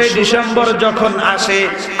 16 ডিসেম্বর যখন আসে,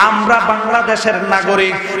 আমরা বাংলাদেশের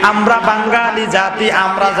নাগরিক, আমরা বাঙালি জাতি,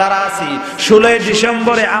 আমরা যারা আছি, 16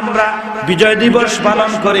 ডিসেম্বরে আমরা বিজয় দিবস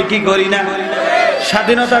পালন করি কি করি না?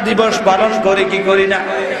 স্বাধীনতা দিবস পালন করি কি করি না?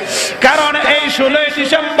 কারণ এই 16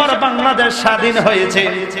 ডিসেম্বর বাংলাদেশ স্বাধীন হয়েছে।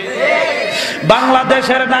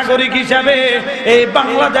 বাংলাদেশের নাগরিক হিসাবে এই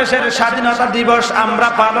বাংলাদেশের স্বাধীনতা দিবস আমরা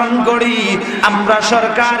পালন করি। আমরা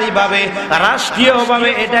সরকারিভাবে, রাষ্ট্রীয়ভাবে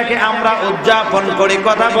এটাকে আমরা উদযাপন করি।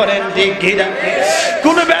 কথা বলেন ঠিক কিনা?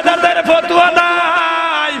 কোন বেদাতের ফতোয়া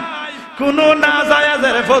নাই, কোন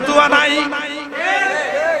নাজায়েজের ফতোয়া নাই।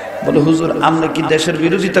 বলে হুজুর আমরা কি দেশের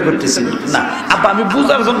বিরোধিতা করতেছি? না আপা, আমি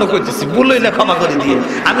বুঝার জন্য কইতেছি, ভুল হইলে ক্ষমা করে দিয়ে।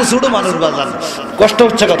 আমি ছোট মানুষ, বাজান কষ্ট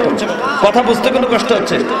হচ্ছে, কথা বুঝতে কোনো কষ্ট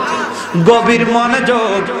হচ্ছে। গভীর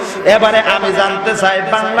মনোযোগ। এবারে আমি জানতে চাই,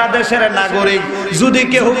 বাংলাদেশের নাগরিক যদি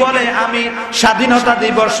কেউ বলে আমি স্বাধীনতা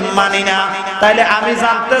দিবস মানি না, তাহলে আমি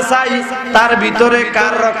জানতে চাই তার ভিতরে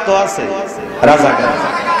কার রক্ত আছে? রাজাকার।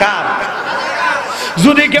 কার?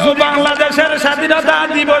 যদি কেউ বাংলাদেশের স্বাধীনতা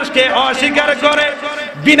দিবসকে অস্বীকার করে,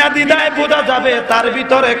 বিনা দ্বিধায় বোঝা যাবে তার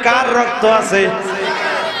ভিতরে কার রক্ত আছে।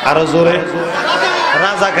 আরো জোরে।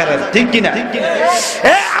 রাজাকারের। ঠিক কিনা?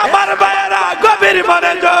 এ আমার ভাইয়েরা, গভীর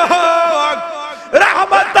মনোযোগ।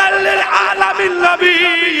 রাহমাতাল লিল আলামিন নবী,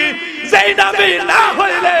 যেই নবী না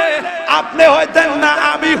হইলে আপনি হইতেন না,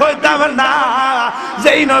 আমি হইতাম না।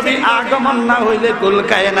 যেই নবী আগমন না হইলে কুল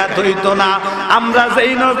কায়নাত হইতো না। আমরা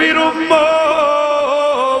যেই নবীর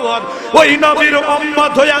উম্মত, ওই নবীর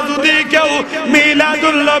উম্মত হইয়া যদি কেউ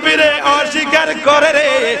মিলাদুল নবীরে অস্বীকার করে রে,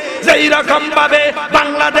 যেই রকম ভাবে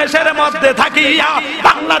বাংলাদেশের মধ্যে থাকিয়া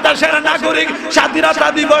বাংলাদেশের নাগরিক স্বাধীনতা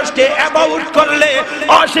দিবসকে অ্যাবাউট করলে,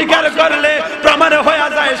 অস্বীকার করলে প্রমাণ হয়ে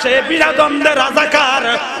যায় সে বিনাদ্বন্দ্বের রাজাকার।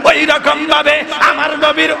 ওই রকম ভাবে আমার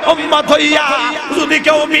নবীর উম্মত হইয়া যদি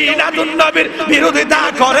কেউ মিলাদুন নবীর বিরোধিতা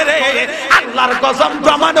করে রে, আল্লাহর কসম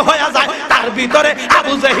প্রমাণ হয়ে যায় তার ভিতরে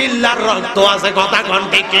আবু জাহিল্লার রক্ত আছে। কথা কোন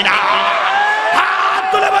ঠিক কিনা? হাত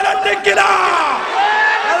তুলে বলেন ঠিক কিনা?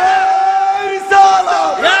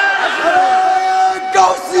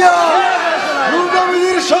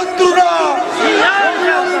 শত্রুরা,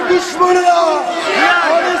 দুশ্মনেরা,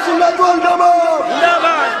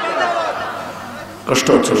 কষ্ট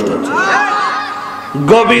হচ্ছে।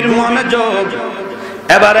 গভীর মনোযোগ।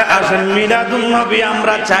 এবারে আসেন, মিলাদুন নবী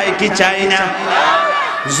আমরা চাই কি চাই না?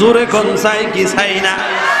 জোরে কোন চাই কি চাই না?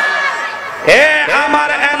 এ আমার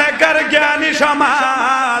এলাকার জ্ঞানী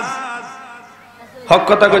সমাজ, হক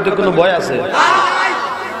কথা কইতে কোনো ভয় আছে?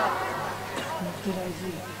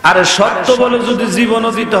 আরে সত্য বলে যদি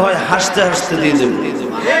জীবনও দিতে হয়, হাসতে হাসতে দিয়ে দেব।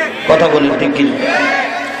 কথা বলেন ঠিক কিনা?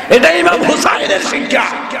 এটা ইমাম হুসাইনের শিক্ষা।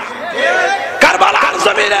 কারবালার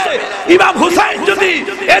জমিনে ইমাম হুসাইন যদি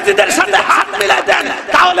এজিদের সাথে হাত মিলাই দেন,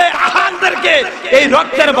 তাহলে আহানদেরকে এই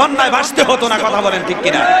রক্তের বন্যায় ভাসতে হতো না। কথা বলেন ঠিক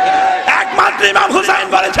কিনা? একমাত্র ইমাম হুসাইন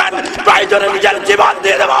বলেছেন, প্রয়োজনে নিজের জীবন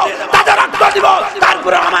দিয়ে দেব, তাদের রক্ত দিব,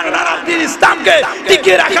 তারপরে আমার নানা দিন ইসলামকে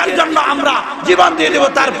টিকিয়ে রাখার জন্য আমরা জীবন দিয়ে দেব।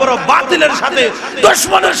 তারপরও বাতিলের সাথে,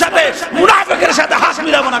 দুশমনের সাথে, মুনাফিকের সাথে হাত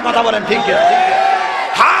মিলাবো না। কথা বলেন ঠিক কিনা?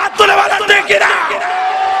 হাত তুলে বলেন ঠিক কিনা?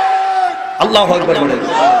 আল্লাহু আকবার বলেন।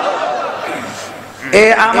 এ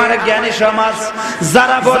আমার জ্ঞানী সমাজ,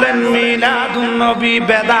 যারা বলেন মিলাদুন নবী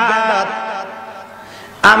বেদাত,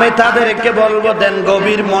 আমি তাদেরকে বলবো দেন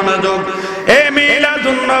গভীর মনোযোগ। এ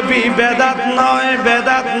মিলাদুন নবী বেদাত নয়,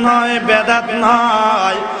 বেদাত নয়, বেদাত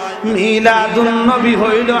নয়। মিলাদুন নবী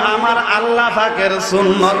হইল আমার আল্লাহ পাকের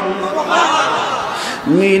সুন্নাত।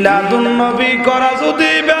 মিলাদুন নবী করা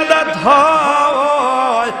যদি বেদাত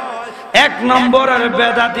হয়, এক নম্বরের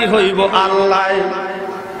বেদাতি হইব আল্লাহ।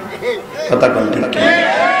 কথা কোন ঠিক?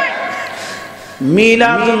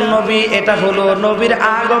 মিলাদুন নবী এটা হলো নবীর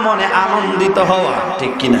আগমনে আনন্দিত হওয়া।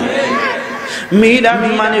 ঠিক কিনা? মিলাদ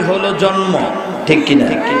মানে হলো জন্ম। ঠিক কিনা?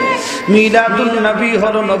 মিলাদুন নবী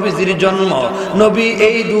হলো নবীজির জন্ম। নবী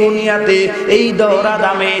এই দুনিয়াতে এই দৌরা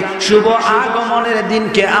দামে শুভ আগমনের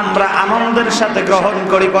দিনকে আমরা আনন্দের সাথে গ্রহণ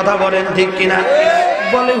করি। কথা বলেন ঠিক কিনা?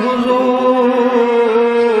 বলে হুজুর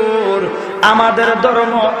আমাদের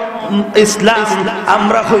ধর্ম ইসলাম,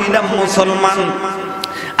 আমরা হইলাম মুসলমান।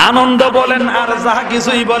 আনন্দ বলেন আর যাহা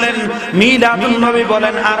কিছুই বলেন, মিলাদুন নবী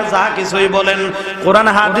বলেন আর যাহা কিছুই বলেন, কোরআন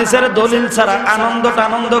হাদিসের দলিল ছাড়া আনন্দ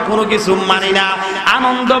টানন্দ কোনো কিছু মানি না।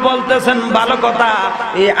 আনন্দ বলতেছেন ভালো কথা,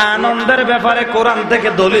 এই আনন্দের ব্যাপারে কোরআন থেকে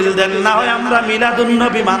দলিল দেন, না হয় আমরা মিলাদুন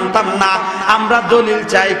নবী মানতাম না। আমরা দলিল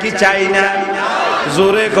চাই কি চাই না?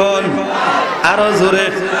 জোরে কোন, আরো জোরে।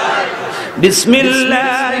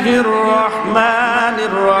 বিসমিল্লাহির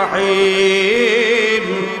রহমানির রহিম।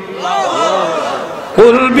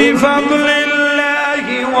 قل بفضل الله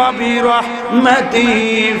وبرحمته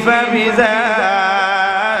فبذلك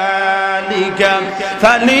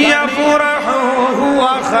فليفرحوا هو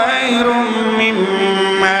خير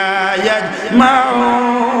مما يجمعون।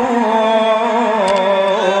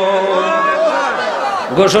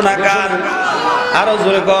 ঘোষণাকার, আরো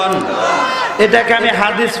জোরে কোন। এটাকে আমি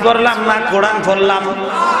হাদিস পড়লাম না কোরআন পড়লাম?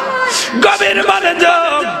 গভীর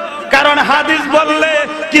মনোযোগ, কারণ হাদিস বললে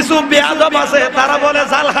কিছু বেয়াদব আছে তারা বলে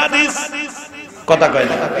জাল হাদিস, কথা কয়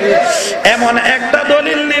না। এমন একটা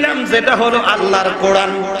দলিল নিলাম যেটা হলো আল্লাহর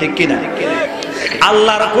কোরআন, ঠিক কিনা?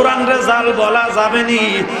 আল্লাহর কোরআন রে জাল বলা যাবে নি।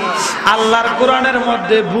 আল্লাহর কোরআনের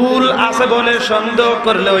মধ্যে ভুল আছে বলে সন্দেহ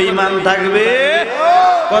করলে ঈমান থাকবে,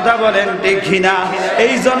 কথা বলেন ঠিক কিনা?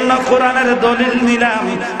 এই জন্য কোরআনের দলিল নিলাম,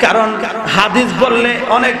 কারণ হাদিস বললে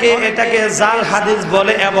অনেকে এটাকে জাল হাদিস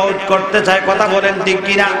বলে অ্যাভয়েড করতে চায়, কথা বলেন ঠিক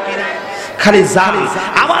কিনা? খালি জাল,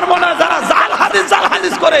 আমার মনে হয় যারা জাল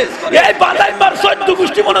হাদিস করে এই বাদাইমার 14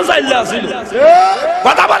 গোষ্ঠী মনে জাইল্লা ছিল,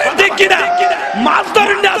 কথা বলেন ঠিক কিনা? মাছ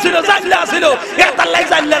ধরে নিয়ে আসিল, জাইল্লা ছিল, এটার লাই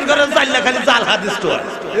জাইল্লার করে জাইল্লা খালি জাল হাদিস তো,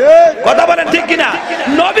 কথা বলেন ঠিক কিনা?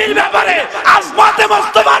 নবীর ব্যাপারে, আসমাতে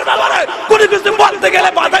মুস্তাফার ব্যাপারে কোন কিছু বলতে গেলে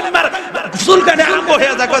বাদাইমার চুলকানে আম্ব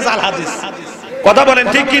হয়ে যায় জাল হাদিস, কথা বলেন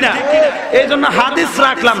ঠিক কিনা? এই জন্য হাদিস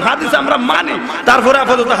রাখলাম, হাদিস আমরা মানি, তারপরে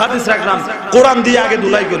আপাতত হাদিস রাখলাম। কোরআন দিয়ে আগে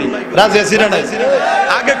দুলাই করি, রাজি আছি না নাই?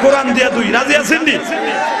 আগে কোরআন দিয়ে দুই, রাজি আছেন নি?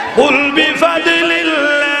 কুল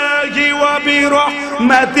বিফাদলিল্লাহি ওয়া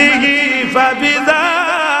বিরহমাতিহি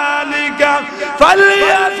ফাবিযালিকা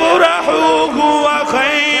ফালইফরাহু হুয়া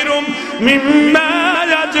খায়রুম মিম্মা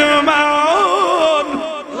ইয়াজমাউন।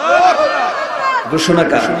 ঘোষণা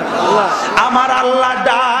কার? আমার আল্লাহ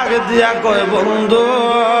ডাক দিয়া কয়, বন্ধু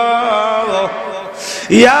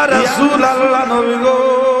ইয়া রাসূলুল্লাহ, নবী গো,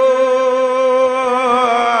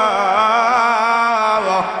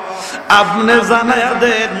 আপনি জানায়া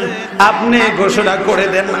দেন, আপনি ঘোষণা করে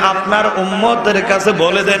দেন, আপনার উম্মতের কাছে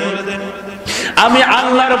বলে দেন, আমি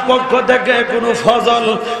আল্লাহর পক্ষ থেকে কোন ফজল,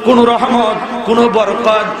 কোন রহমত, কোন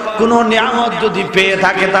বরকত, কোন নিয়ামত যদি পেয়ে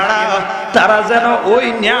থাকে তারা যেন ওই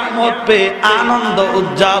নিয়ামত পেয়ে আনন্দ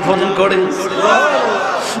উদযাপন করে।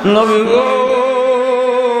 নবী গো,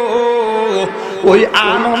 ওই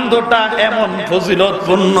আনন্দটা এমন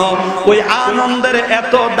ফজিলতপূর্ণ, ওই আনন্দের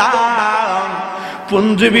এত দাম,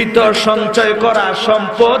 পুঞ্জীবিত সঞ্চয় করা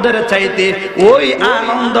সম্পদের চাইতে ওই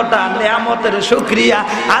আনন্দটা, নিয়ামতের শুকরিয়া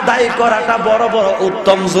আদায় করাটা বড় বড়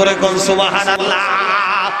উত্তম। জোরে কোন সুবহানাল্লাহ।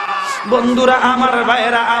 বন্ধুরা আমার,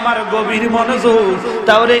 ভাইরা আমার, গভীর মনোযোগ।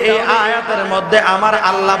 তাহলে এই আয়াতের মধ্যে আমার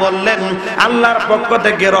আল্লাহ বললেন, আল্লাহর পক্ষ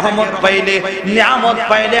থেকে রহমত পাইলে, নিয়ামত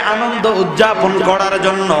পাইলে আনন্দ উদযাপন করার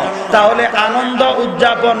জন্য। তাহলে আনন্দ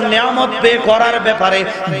উদযাপন, নিয়ামত পেয়ে করার ব্যাপারে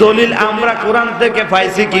দলিল আমরা কোরআন থেকে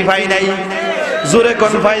পাইছি কি পাই নাই? জোরে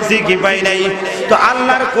কোন পাইছি কি পাই নাই? তো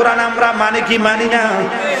আল্লাহর কোরআন আমরা মানি কি মানি না?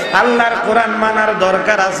 আল্লাহর কোরআন মানার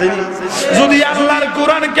দরকার আছে। যদি আল্লাহর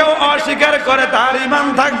কোরআন কেউ অস্বীকার করে তার ঈমান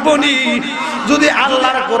থাকবো নি। যদি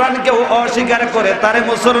আল্লাহর কোরআন কেউ অস্বীকার করে তারে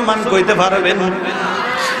মুসলমান কইতে পারবেন?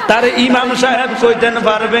 তার ইমাম সাহেব কইতেন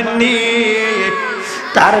পারবেন নি?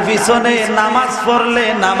 তার পিছনে নামাজ পড়লে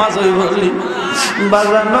নামাজ হইব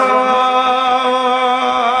বাজানো।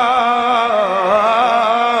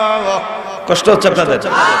 কষ্ট হচ্ছে আপনাদের?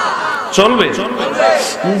 চলবে?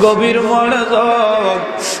 গভীর মনোযোগ।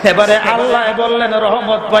 এবারে আল্লাহ বললেন,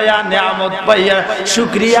 রহমত পাইয়া, নিয়ামত পাইয়া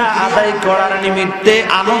শুকরিয়া আদায় করার নিমিত্তে,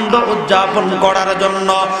 আনন্দ উদযাপন করার জন্য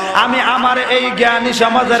আমি আমার এই জ্ঞানী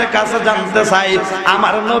সমাজের কাছে জানতে চাই,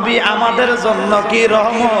 আমার নবী আমাদের জন্য কি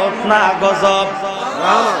রহমত না গজব?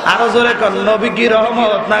 আরো জোরে কোন, নবী কি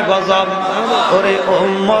রহমত না গজব? ওরে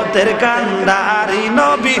উম্মতের কান্ডারি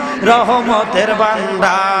নবী, রহমতের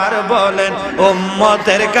ভান্ডার, বলেন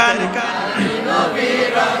উম্মতের কান্ডার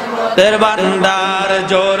ভান্ডার,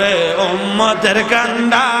 জোরে উম্মতের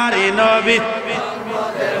কান্ডারি নবী,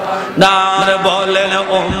 দার বলেন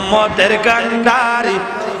উম্মতের কান্ডারি।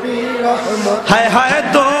 হায় হায়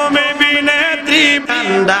তুমি বিনেত্রী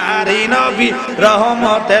কান্ডারি নবী,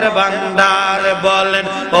 রহমতের ভান্ডার, বলেন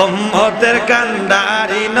উম্মতের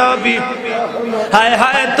কান্ডারি নবী। হায়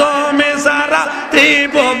হায় তুমি সারা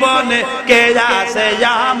ত্রিভুবনে কে আছে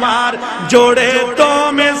আমার, জোড়ে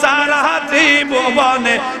তুমি সারা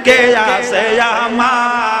ত্রিভুবনে কে আছে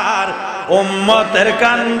আমার, উম্মতের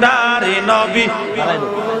কান্ডারি নবী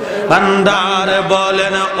ভান্ডার,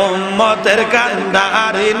 বলেন উম্মতের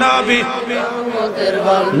কান্ডারি নবী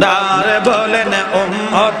ভান্ডার, বলেন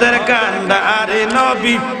উম্মতের কান্ডারি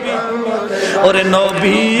নবী। ওরে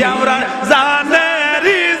নবী আমরা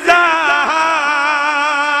জানেরি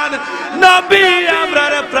জান, নবী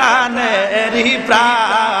আমরার প্রাণেরই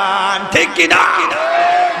প্রাণ, ঠিক কিনা?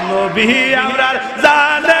 নবী আমরার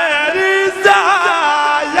জানেরি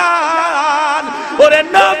জান, ওরে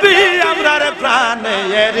নবী আমরার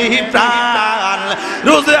প্রাণেরই প্রাণ।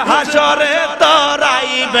 রোজ হাসরে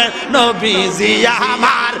তোরাইবে নবীজি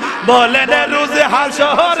আমার, বলেন রোজ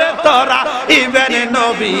হাসরে তোরাইবেন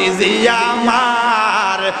নবীজি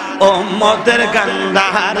আমার, উম্মতের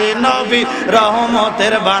কান্ডারি নবী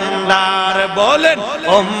রহমতের ভান্ডার বলেন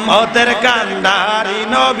উম্মতের কান্ডারি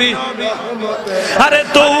নবী আরে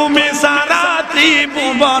তুমি সারা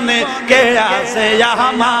ত্রিভুবনে কে আছে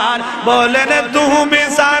আমার বলেন তুমি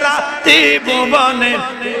সারা ত্রিভুবনে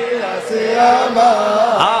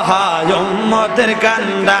আহা উম্মতের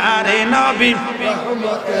কান্ডারি নবী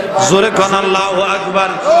জোরে কোন আল্লাহু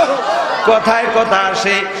আকবার কথায় কথা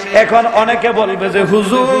আসে এখন অনেকে বলবে যে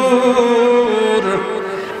হুজুর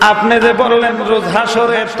আপনি যে বললেন রোজ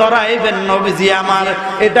হাসরে তরাইবেন নবীজি আমার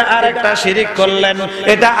এটা আরেকটা শিরিক করলেন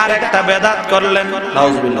এটা আরেকটা বেদাত করলেন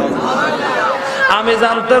নাউজুবিল্লাহ আমি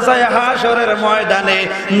জানতে চাই হাসরের ময়দানে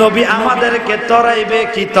নবী আমাদেরকে তরাইবে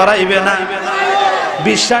কি তরাইবে না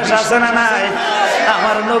বিশ্বাস আছে না নাই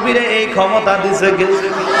আমার নবীরে এই ক্ষমতা দিছে কে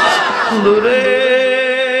দূরে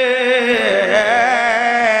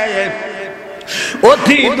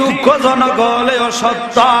অতি দুঃখজনক হলেও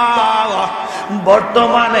সত্য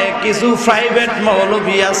বর্তমানে কিছু প্রাইভেট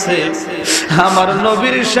মৌলবী আছে আমার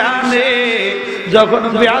নবীর শানে যখন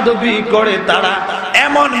বেয়াদবি করে তারা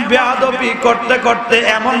এমন বেয়াদবি করতে করতে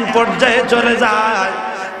এমন পর্যায়ে চলে যায়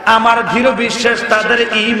আমার দৃঢ় বিশ্বাস তাদের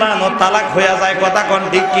ঈমান ও তালাক হয়ে যায় কথা কোন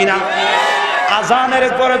ঠিক কিনা আযানের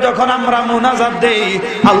পরে যখন আমরা মুনাজাত দেই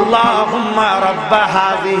আল্লাহুম্মা রাব্ব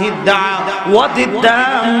হাযিহিদ দাওয়াতিদ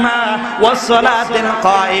তাম্মা ওয়াস সালাতিল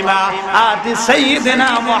কায়িমা আতি সাইয়্যিদিনা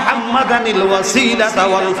মুহাম্মাদানিল ওয়াসিলাতা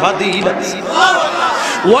ওয়াল ফাদিলাতা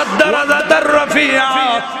ওয়াদ দারাজাতার রাফিআ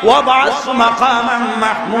ওয়াবআস মাকামান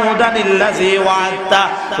মাহমুদানিল্লাযী ওয়া'আদতা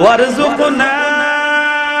ওয়ারযুকনা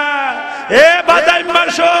এ বাদাই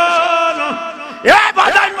মাশন এ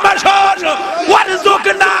বাদাই মাশন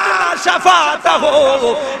ওয়ারযুকনা শাফাতাহু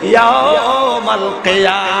ইয়াউমাল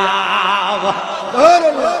কিয়ামাহ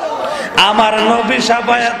আমার নবী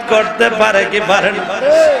শাফায়াত করতে পারে কি পারে না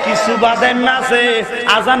কিছু বাদাম আছে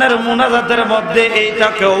আজানের মুনাজাতের মধ্যে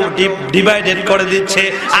এইটাকেও ডিভাইডেড করে দিচ্ছে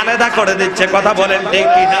আলাদা করে দিচ্ছে কথা বলেন ঠিক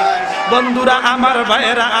কি না বন্ধুরা আমার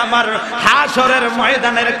ভাইয়েরা আমার হাসরের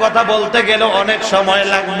ময়দানের কথা বলতে গেলে অনেক সময়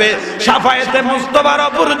লাগবে শাফায়াতে মুস্তাফার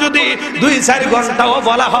উপর যদি 2-4 ঘন্টাও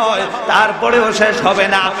বলা হয় তারপরেও শেষ হবে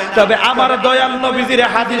না তবে আমার দয়াল নবীজির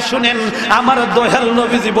হাদিস শুনেন আমার দয়াল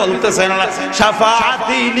নবীজি বলতেছেন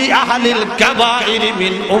শাফাআতি লি আহলিল কাবাইর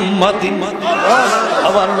মিন উম্মতি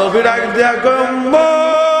আমার নবী ডাক দিয়া কয়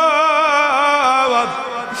উম্মত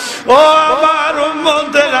ও আমার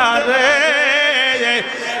উম্মতেরা রে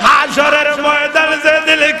হাসরের ময়দানে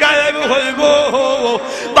যেদিন কায়েম হইব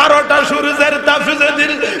 12টা সূর্যের তাপ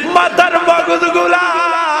যেদিন মাথার মগজগুলা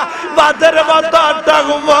বাতের মতো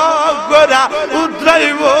টাকমক করে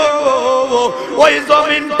উতরাইব ওই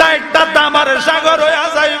জমিনটা একটা তামার সাগর হইয়া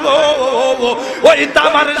যাইব ওই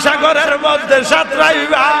তামার সাগরের মধ্যে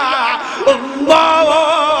সাঁতরাইবা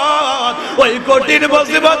ওই কঠিন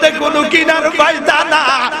মুসিবতে কোনো কিনার পাইতা না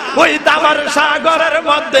ওই তামার সাগরের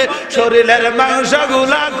মধ্যে শরীরের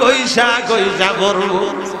মাংসগুলা কইসা কইসা করব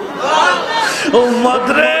উম্মত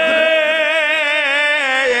রে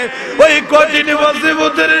ওই কঠিন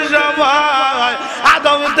মুসিবতের সময়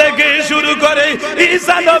আদম থেকে শুরু করে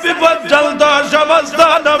ঈসা নবী পর্যন্ত সমস্ত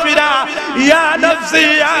নবীরা ইয়া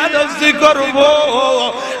নফসি করব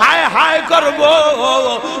হায় হায় করব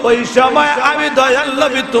ওই সময় আমি দয়াল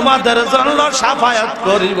নবী তোমাদের জন্য শাফায়াত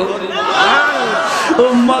করিব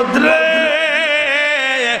উম্মত রে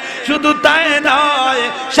শুধু তাই নয়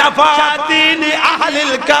শাফাআতি লি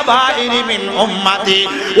আহলিল কাবাইর মিন উম্মতি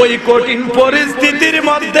ওই কঠিন পরিস্থিতির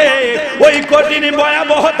মধ্যে ওই কঠিন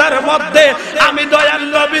ভয়াবহতার মধ্যে আমি দয়াল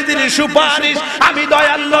নবীজির সুপারিশ আমি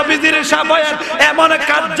দয়াল নবীজির শাফায়াত এমন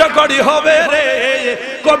কার্যকরী হবে রে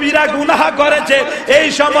কবিরা গুনাহ করেছে এই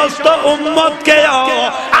সমস্ত উম্মতকে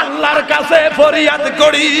আল্লাহর কাছে ফরিয়াদ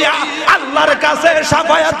করিয়া আল্লাহর কাছে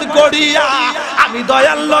শাফায়াত করিয়া আমি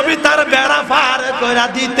দয়াল নবী তার বেড়া পার করে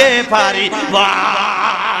দিতে পারি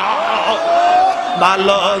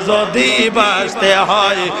ভালো যদি বাসতে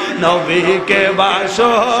হয় নবীকে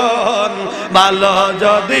বাসন ভালো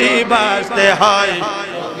যদি বাসতে হয়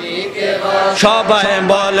সবাই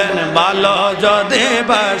বলেন ভালো যদি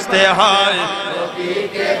বাসতে হয়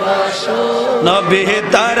নবী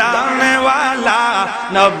তরানে ওয়ালা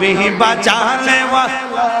নবী বাঁচানে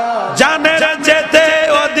ওয়ালা জানের যেতে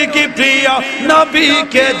অধিক প্রিয়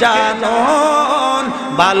নবীকে জানুন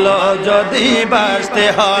ভালো যদি বাসতে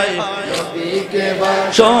হয়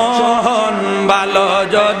শোন ভালো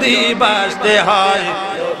যদি বাসতে হয়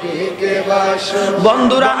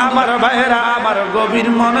বন্ধুরা আমার ভাইয়েরা আমার গভীর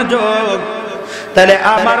মনোযোগ তাহলে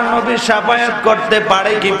আমার নবী শাফায়াত করতে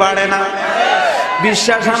পারে কি পারে না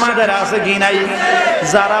বিশ্বাস আমাদের আছে কি নাই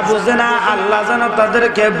যারা বুঝে না আল্লাহ যেন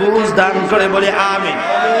তাদেরকে বুঝ দান করে বলে আমিন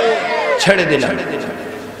ছেড়ে দিলাম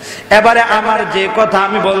এবারে আমার যে কথা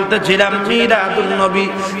আমি বলতেছিলাম, মিলাদুন নবী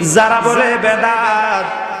যারা বলে বেদাত,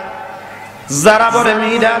 যারা বলে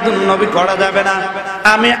মিলাদুন নবী করা যাবে না,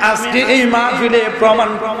 আমি আজকে এই মাহফিলে প্রমাণ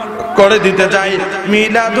করে দিতে চাই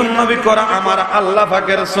মিলাদুন নবী করা আমার আল্লাহ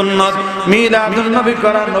পাকের সুন্নাত, মিলাদুন নবী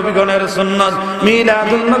করা নবীগণের সুন্নাত,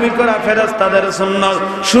 মিলাদুন নবী করা ফেরেশতাদের সুন্নাত।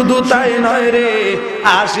 শুধু তাই নয় রে,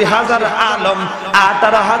 ৮০,০০০ আলম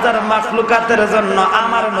 ১৮,০০০ মাখলুকাতের জন্য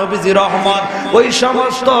আমার নবীজি রহমত। ওই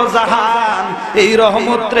সমস্ত জাহান এই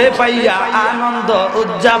রহমত রে পাইয়া আনন্দ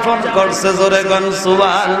উদযাপন করছে। জোরে গণ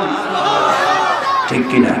সুবহানাল্লাহ। ঠিক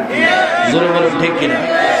কিনা? জোরে বলুন ঠিক কিনা?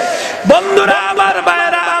 বন্ধুরা আমার,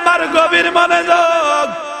 ভাইরা আমার, গভীর মনোযোগ।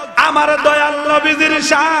 আমার দয়াল নবীজির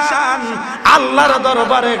শান আল্লাহর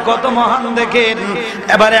দরবারে কত মহান দেখেন।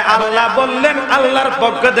 এবারে আল্লাহ বললেন, আল্লাহর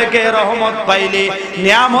পক্ষ থেকে রহমত পাইলে,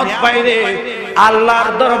 নিয়ামত পাইলে আল্লাহর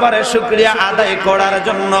দরবারে শুকরিয়া আদায় করার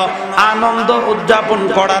জন্য, আনন্দ উদযাপন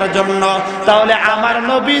করার জন্য। তাহলে আমার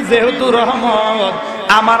নবী যেহেতু রহমত,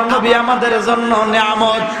 আমার নবী আমাদের জন্য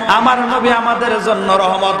নিয়ামত, আমার নবী আমাদের জন্য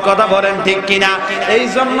রহমত। কথা বলেন ঠিক কিনা? এই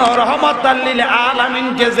জন্য রহমাতাল লিল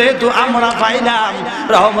আলামিনকে যেহেতু আমরা পাইলাম,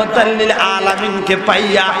 রহমাতাল লিল আলামিনকে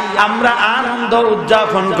পাইয়া আমরা আনন্দ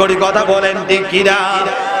উদযাপন করি। কথা বলেন ঠিক কিনা?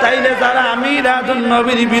 তাইলে যারা মিলাদুন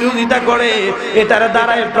নবীর বিরোধিতা করে, এটার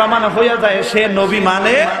দ্বারাই প্রমাণ হয়ে যায় সে নবী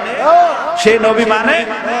মানে, সে নবী মানে।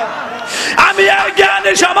 আমি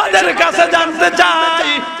জ্ঞানী সমাজের কাছে জানতে চাই,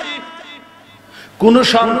 কোন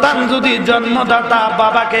সন্তান যদি জন্মদাতা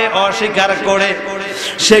বাবাকে অস্বীকার করে,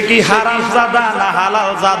 সে কি হারামজাদা না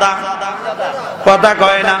হালাল জাদা? কথা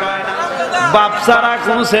কয় না। বাপ ছাড়া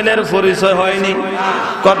কোন ছেলের পরিচয় হয়নি।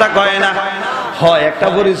 কথা কয় না। হয় একটা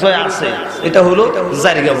পরিচয় আছে, এটা হলো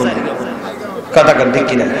জারিগা ফুলা। কথা কন ঠিক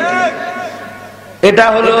কিনা? এটা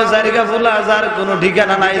হলো জারিগা ফুলা, যার কোনো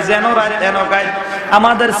ঠিকানা নাই, যেন রাত তেন খায়।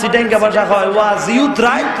 আমাদের সিটাঙ্গা ভাষা হয় ওয়াজ ইউথ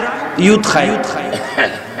রাইট ইউথ খাই।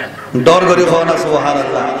 ডর করি হও না,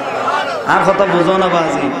 সুবহানাল্লাহ। আর কথা বুঝো না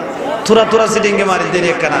বাজি, থুরা থুরা সিটিংকে মারি দেরি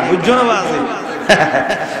একখানা, বুঝছো না বাজি?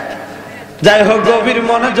 যাই হোক, গভীর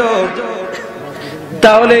মনোযোগ।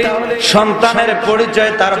 তাহলে সন্তানের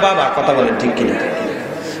পরিচয় তার বাবা। কথা বলেন ঠিক কিনা?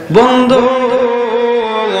 বন্ধু,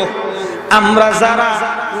 আমরা যারা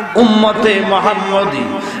উম্মতে মুহাম্মদী,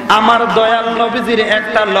 আমার দয়াল নবীজির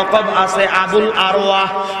একটা লকব আছে, আবুল আরওয়াহ।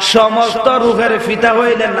 সমস্ত রূহের ফিতা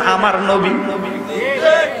হইলেন আমার নবী।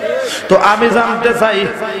 তো আমি জানতে চাই,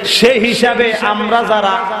 সেই হিসাবে আমরা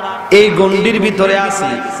যারা এই গণ্ডির ভিতরে আছি,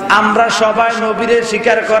 আমরা সবাই নবীরে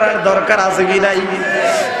স্বীকার করার দরকার আছে কি নাই?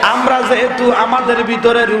 আমরা যেহেতু আমাদের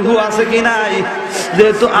ভিতরে রুহু আছে কি নাই?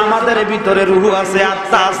 যেহেতু আমাদের ভিতরে রুহু আছে,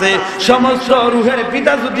 আত্মা আছে, সমস্ত রুহের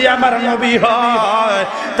পিতা যদি আমার নবী হয়,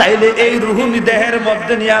 তাইলে এই রুহু দেহের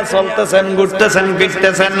মধ্যে নিয়ে চলতেছেন, ঘুরতেছেন,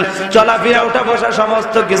 ফিরতেছেন, চলাফেরা, ওঠা বসা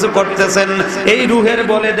সমস্ত কিছু করতেছেন। এই রুহের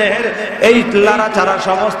বলে দেহের এই লাড়াচাড়া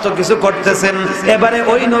সমস্ত কিছু করতেছেন। এবারে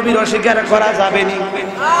ওই নবীর অস্বীকার করা যাবে না।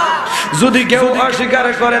 যদি কেউ অস্বীকার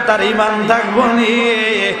করে তার ঈমান থাকবে না।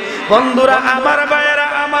 বন্ধুরা আমার, ভাইয়েরা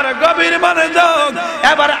আমার, গভীর মনোযোগ।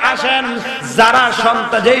 এবার আসেন, যারা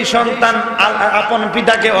সন্তান, যেই সন্তান আপন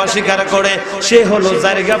পিতাকে অস্বীকার করে, সে হলো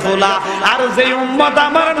জারিগা ফুলা। আর যেই উম্মত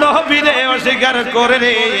আমার নবীরে অস্বীকার করে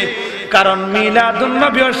রে, কারণ মিলাদুন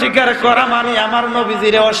নবী অস্বীকার করা মানে আমার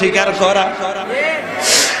নবীজিরে অস্বীকার করা।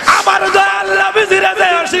 আমার দয়াল নবীজিরে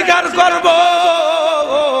অস্বীকার করব,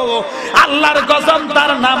 আল্লাহর কসম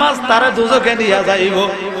তার নামাজ তার দুজকে নিয়ে যাইব।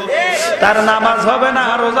 তার নামাজ হবে না,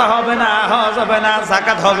 রোজা হবে না, হজ হবে না,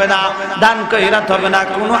 যাকাত হবে না, দান খয়রাত হবে না,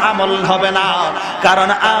 কোনো আমল হবে না। কারণ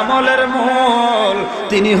আমলের মূল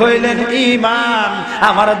তিনি হইলেন ঈমান,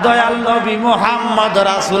 আমার দয়াল নবী মুহাম্মদ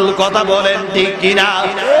রাসূল। কথা বলেন ঠিক কিনা?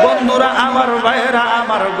 বন্ধুরা আমার, ভাইয়েরা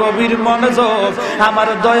আমার, গভীর মনোযোগ। আমার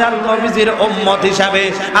দয়াল নবীজির উম্মত হিসাবে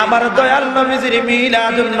আমার দয়াল নবীজির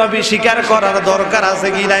মিলাদুন নবী স্বীকার করার দরকার আছে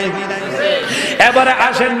কি নাই? এবারে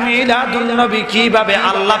আসেন, মিলাদুন নবী কিভাবে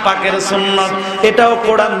আল্লাহ পাকের সুন্নাত, এটাও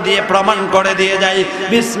কোরআন দিয়ে প্রমাণ করে দিয়ে যায়।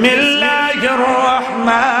 বিসমিল্লাহির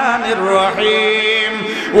রহমানির রহিম।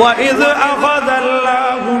 ওয়া ইয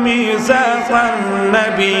আখাযাল্লাহু মিসাকান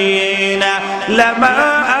নাবিয়িনা লামা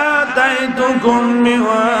আতাইতুকুম মিন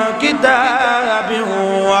কিতাবিন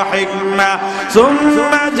ওয়া হিকমা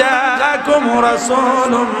সুম্মা জাআকুম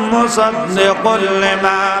রাসূলুম মুসাদ্দিকুন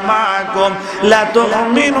লিমা মা'akum লা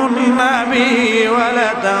তু'মিনুন্না বিহি ওয়া লা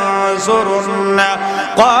তানসুরুন্না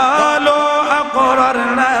ক্বালু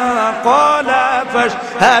আقررنا قال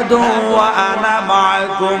فاشهدوا وأنا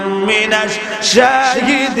معكم من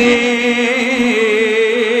الشاهدين।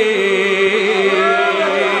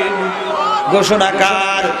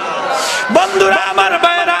 ঘোষণাকার। বন্ধুরা আমার,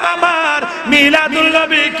 ভাইরা আমার, মিলাদুন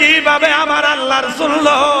নবী কিভাবে আমার আল্লাহর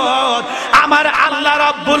সুন্নাত, আমার আল্লাহ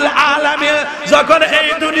রাব্বুল আলামিন যখন এই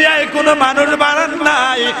দুনিয়ায় কোনো মানুষ বানান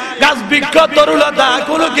নাই, গাছ বৃক্ষ তরুলতা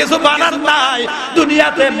কোনো কিছু বানান নাই,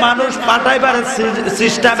 দুনিয়াতে মানুষ পাঠাইবার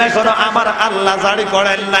সিস্টেম এখনো আমার আল্লাহ জারি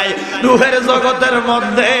করেন নাই। রূহের জগতের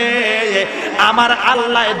মধ্যে আমার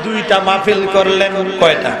আল্লাহ দুইটা মাহফিল করলেন।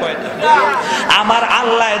 কয়টা? আমার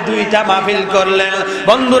আল্লাহ দুইটা মাহফিল করলেন।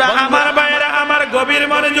 বন্ধুরা আমার বাইরে আমার গভীর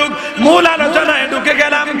মনোযোগ, মূল আলোচনায় ঢুকে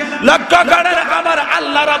গেলাম। লক্ষ্য করেন আমার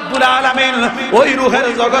আল্লাহ রাব্বুল আলামিন ওই রূহের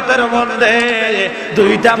জগতের মধ্যে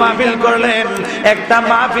দুইটা মাহফিল করলেন। একটা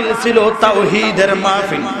মাহফিল ছিল তাওহীদের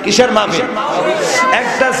মাহফিল। কিসের মাহফিল?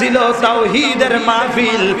 একটা ছিল তাওহীদের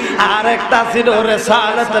মাহফিল, আর একটা ছিল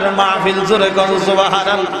রিসালাতের মাহফিল। জোরে বলো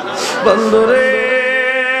সুবহানাল্লাহ। বন্ধুরে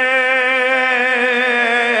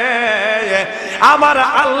আমার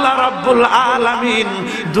আল্লাহ রাব্বুল আলামিন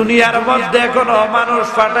দুনিয়ার মধ্যে কোনো মানুষ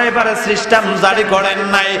পাঠাইবার সিস্টেম জারি করেন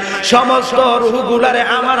নাই। সমস্ত রূহগুলারে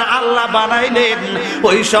আমার আল্লাহ বানাইলেন।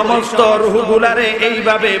 ওই সমস্ত রূহগুলারে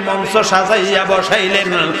এইভাবে মঞ্চ সাজাইয়া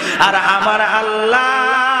বসাইলেন। আর আমার আল্লাহ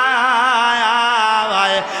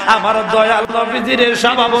আমার দয়াল নবীজির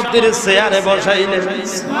সভাপতির চেয়ারে বসাইলেন।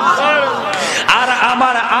 আর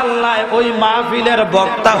আমার আল্লাহ ওই মাহফিলের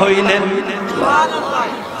বক্তা হইলেন।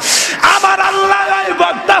 আমার আল্লাহ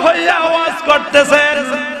বক্তা হইয়া আওয়াজ করতেছেন,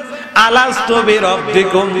 আলাস্তু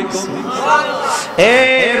বিরাব্বিকুম, এ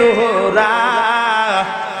রূহরা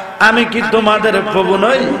আমি কি তোমাদের প্রভু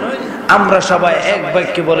নই? আমরা সবাই এক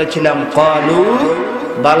বাক্যে বলেছিলাম ক্বালু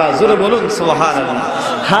বালা। জোরে বলুন সুবহানাল্লাহ।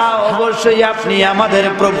 হ্যাঁ অবশ্যই আপনি আমাদের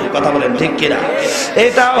প্রভু। কথা বলেন ঠিক কিনা?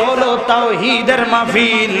 এটা হলো তাওহীদের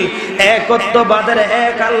মাহফিল, একত্ববাদের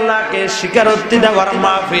এক আল্লাহকে স্বীকারোক্তি দেওয়ার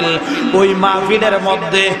মাহফিল। ওই মাহফিলের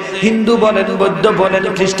মধ্যে হিন্দু বলেন, বৌদ্ধ বলেন,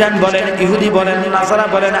 খ্রিস্টান বলেন, ইহুদি বলেন, নাসারা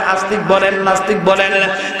বলেন, আস্তিক বলেন, নাস্তিক বলেন,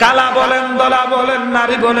 কালা বলেন, দলা বলেন,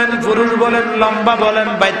 নারী বলেন, পুরুষ বলেন, লম্বা বলেন,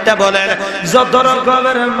 বাইত্যা বলেন, যত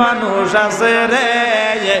রকমের মানুষ আছে রে,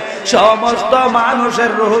 সমস্ত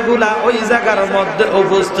মানুষের রূহগুলা ওই জায়গার মধ্যে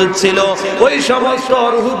উপস্থিত ছিল। ওই সমস্ত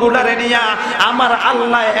রূহগুলারে নিয়ে আমার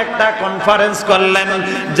আল্লাহ একটা কনফারেন্স করলেন,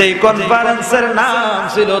 যেই কনফারেন্সের নাম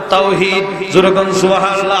ছিল তাওহীদ। জোরে বলুন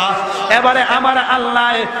সুবহানাল্লাহ। এবারে আমার আল্লাহ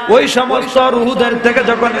ওই সমস্ত রূহদের থেকে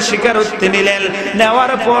যখন স্বীকারোক্তি নিলেন,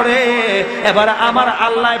 নেওয়ার পরে এবার আমার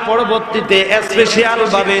আল্লাহ পরবর্তীতে স্পেশাল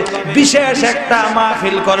ভাবে বিশেষ একটা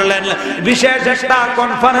মাহফিল করলেন, বিশেষ একটা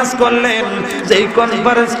কনফারেন্স করলেন। যেই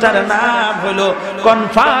কনফারেন্সটার নাম হলো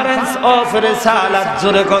কনফারেন্স অফ রিসালাত।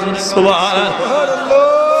 জোরে বলুন সুবহানাল্লাহ।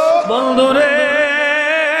 বন্ধুরে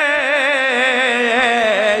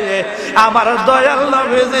আমার দয়াল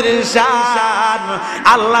নবীজির শান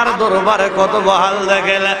আল্লাহর দরবারে কত বহাল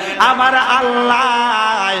দেখেন। আমার আল্লাহ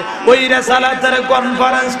ওই রিসালাতের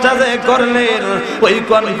কনফারেন্সটা যে করলেন, ওই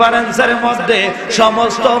কনফারেন্সের মধ্যে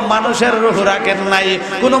সমস্ত মানুষের রূহ রাখেন নাই,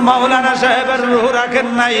 কোন মাওলানা সাহেবের রূহ রাখেন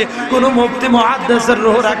নাই, কোন মুফতি মুহাদ্দিসের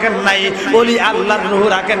রূহ রাখেন নাই, ওলি আল্লাহর রূহ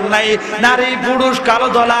রাখেন নাই, নারী পুরুষ কালো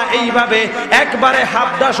দলা এইভাবে একবারে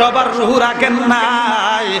হাবদা সবার রূহ রাখেন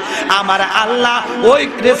নাই। আমার আল্লাহ ওই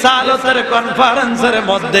রিসালাতের কনফারেন্সের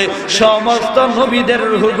মধ্যে সমস্ত নবীদের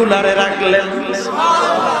রূহগুলারে রাখলেন।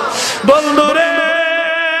 বন্ধুরে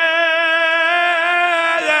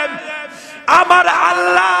আমার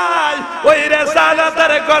আল্লাহ ওই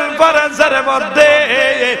রিসালাতের কনফারেন্সের মধ্যে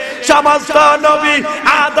সমস্ত নবী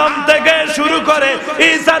আদম থেকে শুরু করে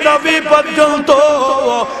ঈসা নবী পর্যন্ত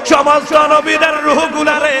সমস্ত নবীদের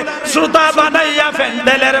রূহগুলারে শ্রোতা বানাইয়া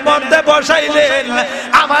প্যান্ডেলের মধ্যে বসাইলেন।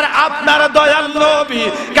 আমার আপনার দয়াল নবী,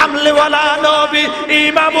 কামলিওয়ালা নবী,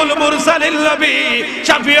 ইমামুল মুরসালিন নবী,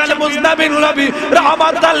 শাফিউল মুজনাবিন নবী,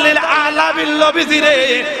 রাহমাতাল লিল আলামিন নবী জিরে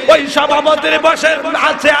ওই সভাপতির বসে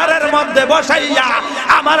চেয়ারের মধ্যে বসাইয়া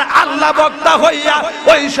আমার আল্লাহ বক্তা হইয়া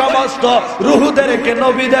ওই সমস্ত রূহদেরকে,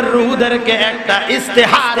 নবীদের রূহদেরকে একটা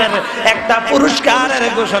ইস্তেহারের, একটা পুরস্কারের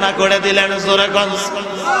ঘোষণা করে দিলেন। জোরে বলুন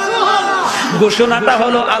সুবহানাল্লাহ। ঘোষণাটা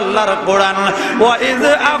হলো আল্লাহর কোরআন। ওয়া ইয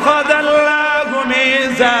আখাযাল্লাহু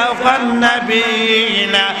মিযাকান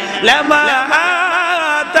নাবিয়িনা লামা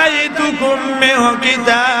آتيتكم من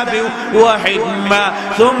كتاب وحكمة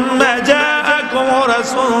ثم جاءكم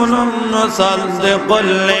رسول مصدق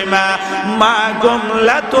لما معكم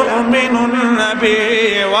لتؤمنن به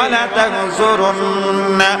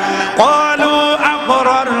ولتنصرن قالوا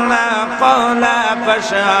أقررنا قال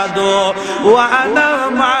فاشهدوا وأنا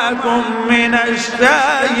معكم من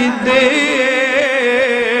الشاهدين।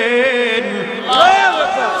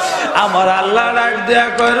 আমার আল্লাহ ডাক দেয়া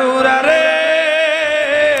করুরা রে,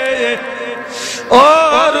 ও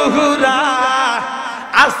রূহরা,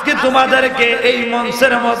 আজকে তোমাদেরকে এই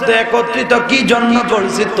মঞ্চের মধ্যে একত্রিত কি জন্য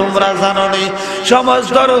করছি তোমরা জানো নি?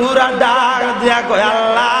 সমস্ত রূহরা ডাক দেয়া কয়,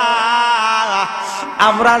 আল্লাহ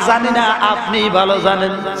আমরা জানি না, আপনি ভালো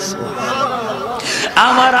জানেন।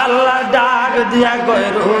 আমার আল্লাহ ডাক দিয়া কয়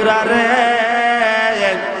রুহুরা রে,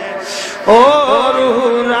 ও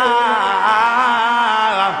রুহুরা,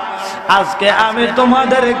 আজকে আমি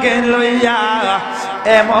তোমাদেরকে লইয়া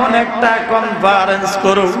এমন একটা কনফারেন্স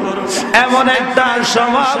করব, এমন একটা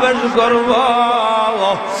সমাবেশ করব,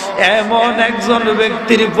 এমন একজন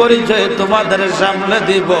ব্যক্তির পরিচয় তোমাদের সামনে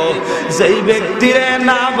দিব, যেই ব্যক্তিরে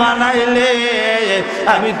না বানাইলে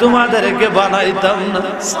আমি তোমাদেরকে বানাইতাম না।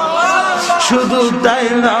 শুধু তাই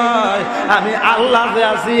নয়, আমি আল্লাহ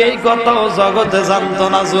আছি এই কথা জগতে জানতো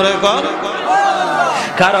না। জোরে কর।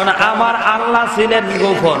 কারণ আমার আল্লাহ ছিলেন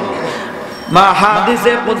গোপন। মা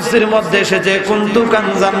হাদিসে কুদসির মধ্যে এসেছে, কুনতু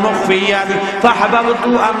কানজান মুখফিয়ান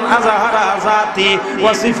ফাহবাবতু আন আযহারা যাতি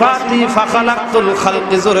ওয়া সিফাতি ফাখালাকতুল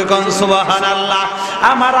খালকি। জোরে কোন সুবহানাল্লাহ।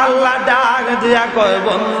 আমার আল্লাহ ডাক দিয়া কয়,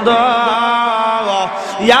 বন্দা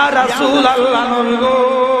ইয়া রাসূলুল্লাহ, নবী গো,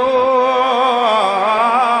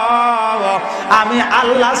 আমি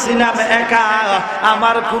আল্লাহ ছিলাম একা,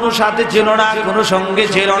 আমার কোনো সাথী ছিল না, কোনো সঙ্গী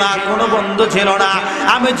ছিল না, কোনো বন্ধু ছিল না।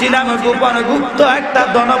 আমি ছিলাম গোপন গুপ্ত একটা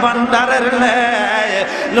ধনভাণ্ডারের ন্যায়।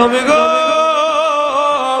 নবী গো,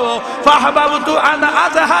 ফাহবাবতু আন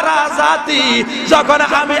আযহারা যাতি, যখন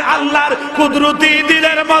আমি আল্লাহর কুদরতি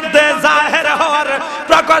দিলের মধ্যে জাহের হওয়ার,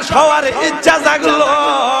 প্রকাশ হওয়ার ইচ্ছা জাগলো,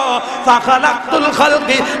 ফাখালাকতুল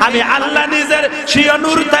খালকি, আমি আল্লাহ নিজের স্বীয়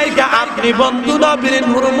নূর থেকে আপনি বন্ধু নবীর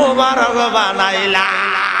নূর মুবারক বানাইলাম।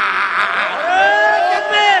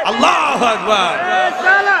 আল্লাহু আকবার।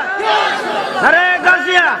 আরে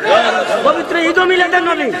গাছিয়া পবিত্র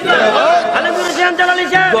ঈদ-ই-মিলাদুন্নবী আলমগীর শেখ জালালি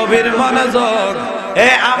সাহেব, গভীর মনোযোগ। এ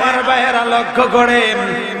আমার ভাইয়েরা লক্ষ্য করেন,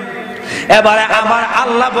 এবারে আমার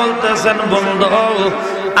আল্লাহ বলতেছেন, বন্ধু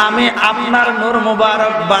আমি আপনার নূর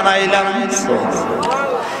মুবারক বানাইলাম।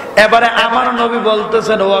 এবারে আমার নবী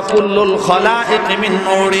বলতেছেন, ওয়া কুল্লুল খলাইকি মিন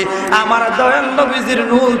নূরি, আমার দয়াল নবীজির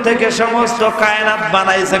নূর থেকে সমস্ত কায়নাত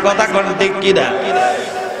বানাইছে। কথা কোন ঠিক কিনা?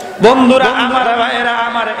 বন্ধুরা আমার ভাইরা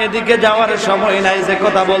আমার, এদিকে যাওয়ার সময় নাই, যে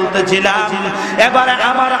কথা বলতেছিলাম। এবারে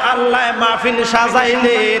আমার আল্লাহ মাহফিল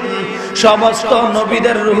সাজাইলেন, সমস্ত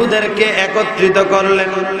নবীদের রূহদেরকে একত্রিত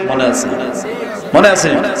করলেন। মনে আছে? মনে আছে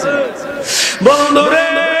বন্ধুরে?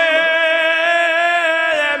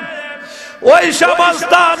 ওই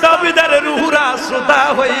সমস্ত নবীদের রূহরা শ্রোতা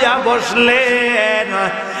হইয়া বসলেন,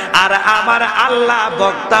 আর আমার আল্লাহ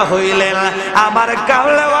বক্তা হইলেন। আমার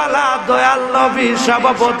কামলেওয়ালা দয়াল নবী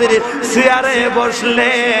সভাপতির চেয়ারে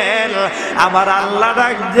বসলেন। আমার আল্লাহ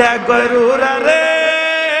ডাক দিয়া কয়, রূহরা রে,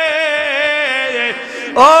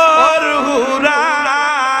 ও রূহরা,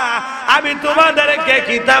 আমি তোমাদেরকে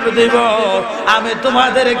কিতাব দিব, আমি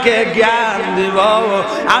তোমাদেরকে জ্ঞান দিব,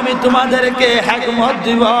 আমি তোমাদেরকে হিকমত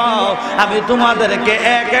দিব, আমি তোমাদেরকে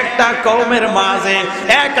এক একটা কওমের মাঝে,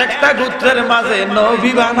 এক একটা গোত্রের মাঝে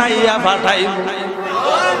নবী বানাইয়া পাঠাইব।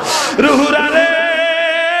 রূহরা রে,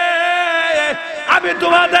 আমি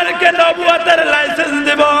তোমাদেরকে নবুয়তের লাইসেন্স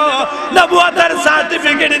দিব, নবুয়তের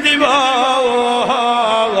সার্টিফিকেট দিব,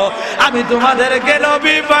 আমি তোমাদেরকে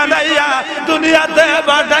নবী বানাইয়া দুনিয়াতে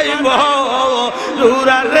পাঠাইব।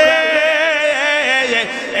 রূহরা রে,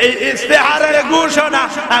 এই ইস্তেহারের ঘোষণা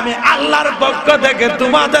আমি আল্লাহর পক্ষ থেকে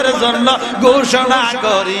তোমাদের জন্য ঘোষণা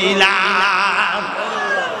করিলাম।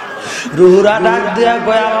 রূহরা ডাক দিয়া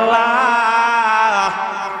কয়, আল্লাহ,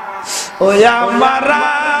 ওই আমার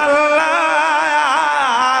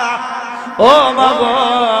ও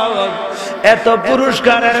মাবুদ, এত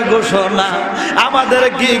পুরস্কারের ঘোষণা,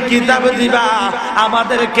 আমাদেরকে কিতাব দিবা,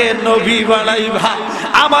 আমাদেরকে নবী বানাইবা,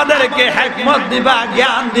 আমাদেরকে হিকমত দিবা,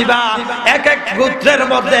 জ্ঞান দিবা, এক এক গোত্রের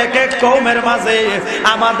মধ্যে, এক এক কওমের মাঝে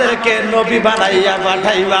আমাদেরকে নবী বানাইয়া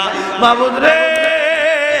পাঠাইবা। মাবুদ রে,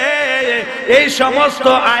 এই সমস্ত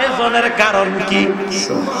আয়োজনের কারণ কি?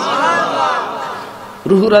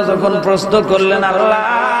 রূহরা যখন প্রশ্ন করলেন, আল্লাহ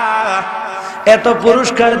এত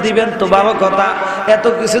পুরস্কার দিবেন তো ভালো কথা, এত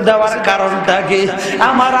কিছু দেওয়ার কারণটা কি?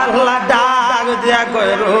 আমার আল্লাহ ডাক দিয়া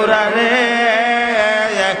কয়, রূহরা রে,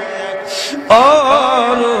 ও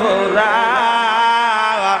রূহরা,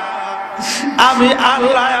 আমি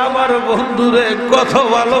আল্লাহ আমার বন্ধুরে কত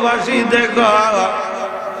ভালোবাসি দেখো।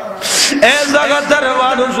 এ জগতের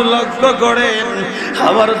মানুষ লক্ষ্য করেন,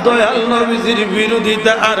 আমার দয়াল নবীজির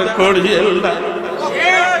বিরোধিতা আর করিয়েন না।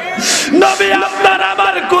 নবী আপনার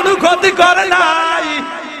আমার কোনো ক্ষতি করে নাই,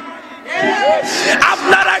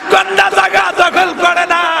 আপনার এক গন্ডা জায়গা দখল করে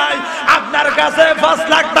নাই, আপনার কাছে 5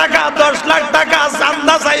 লাখ টাকা 10 লাখ টাকা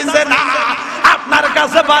চান্দা চাইছে না, আপনার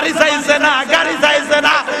কাছে বাড়ি চাইছে না, গাড়ি চাইছে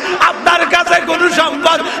না, আপনার কাছে কোনো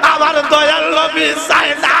সম্পদ আমার দয়াল নবী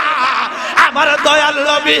চায় না। আমার দয়াল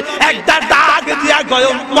নবী একটা ডাক দিয়া কয়,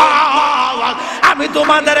 আমি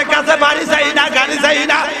তোমাদের কাছে বাড়ি চাই না, গাড়ি চাই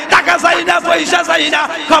না, টাকা চাই না, পয়সা চাই না,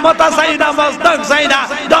 ক্ষমতা চাই না, মস্তক চাই না,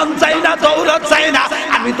 ধন চাই না, দৌলত চাই না।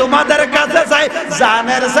 আমি তোমাদের কাছে চাই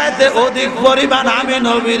জানের চাইতে অধিক পরিমাণ আমি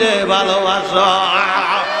নবীরে ভালোবাসো।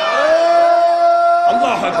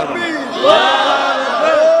 আল্লাহু আকবার।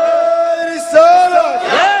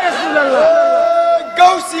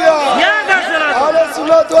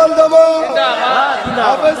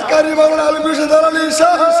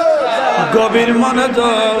 গভীর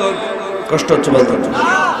মনোযোগ, কষ্ট হচ্ছে বলতে,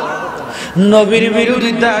 নবীর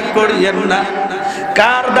বিরোধিতা করিয়েন না।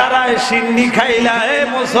 কার দ্বারায় সিন্নি খাইলা হে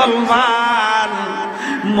মুসলমান,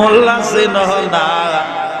 মোল্লা চিন না।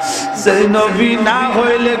 সেই নবী না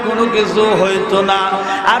হইলে কোনো কিছু হইতো না।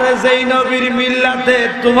 আরে যেই নবীর মিল্লাতে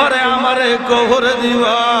তোমারে আমারে কবরে দিব,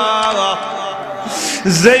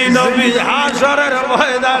 যেই নবী হাসরের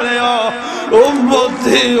ময়দানে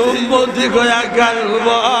উম্মতি উম্মতি কয়া কালব,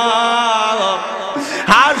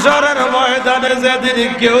 হাসরের ময়দানে যেদিন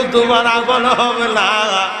কেউ তোমার আপন হবে না,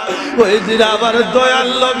 ওই দিন আমার দয়াল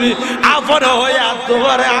নবী আপন হইয়া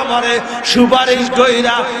তোমারে আমারে সুপারিশ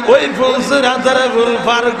কইরা ওই ফুলসিরাতের ফুল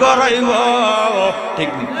পার করাইব।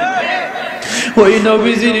 ঠিক না? ওই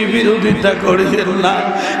নবীজির বিরোধিতা করিলেন না।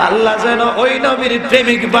 আল্লাহ যেন ওই নবীর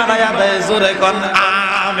প্রেমিক বানায়া দেয়। জোরে কোন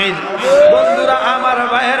আমিন। বন্ধুরা আমার,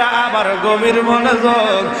 ভাইয়েরা আমার, গভীর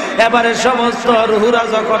মনোযোগ। এবারে সমস্ত রুহুরা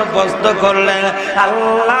যখন প্রশ্ন করলেন,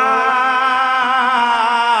 আল্লাহ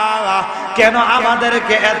কেন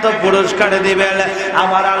আমাদেরকে এত পুরস্কার দিবেন?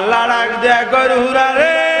 আমার আল্লাহ ডাক দেয়া কই, রুহুরা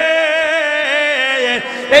রে,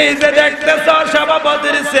 এই যে দেখতেছ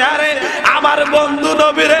সভাপতির চেয়ারে আমার বন্ধু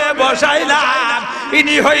নবীরে বসাইলাম,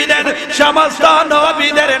 ইনি হইলেন সমস্ত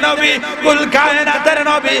নবীদের নবী, কুল কায়নাতের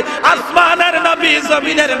নবী, আসমানের নবী,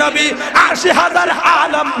 জমিনের নবী, ৮০,০০০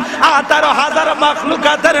 আলম ১৮,০০০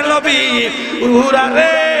 মাখলুকাতের নবী। উরা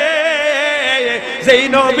রে, যেই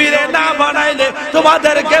নবীরে না বানাইলে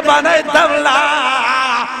তোমাদেরকে বানাইতাম না।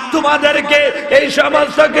 তোমাদেরকে এই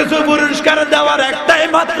সমস্ত কিছু পুরস্কার দেওয়ার একটাই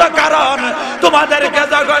মাত্র কারণ, তোমাদেরকে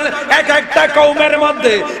যখন এক একটা কওমের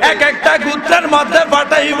মধ্যে, এক একটা গোত্রের মধ্যে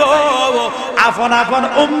পাঠাইব, আপন আপন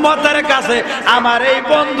উম্মতের কাছে আমার এই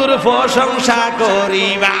বন্ধুর প্রশংসা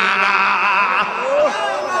করিবা।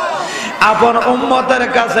 আপন উম্মতের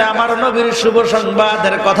কাছে আমার নবীর শুভ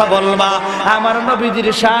সংবাদের কথা বলবা, আমার নবীজির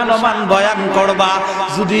শান ও মান বয়ান করবা।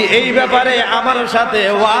 যদি এই ব্যাপারে আমার সাথে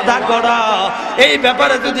ওয়াদা করো, এই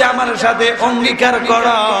ব্যাপারে যদি আমার সাথে অঙ্গীকার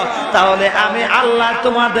করো, তাহলে আমি আল্লাহ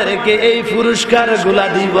তোমাদেরকে এই পুরস্কার গুলা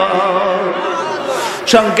দিব।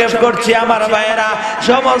 সংক্ষেপ করছি আমার ভাইয়েরা,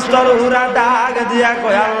 সমস্ত রুহুরা ডাক দিয়া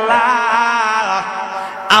কয়, আল্লাহ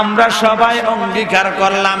আমরা সবাই অঙ্গীকার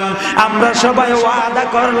করলাম, আমরা সবাই ওয়াদা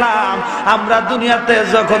করলাম, আমরা দুনিয়াতে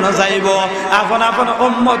যখন যাইব আপন আপন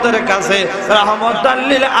উম্মতের কাছে রাহমাতাল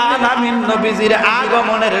লিল আলামিন নবীজির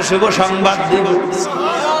আগমনের শুভ সংবাদ দিব।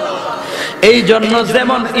 এই জন্য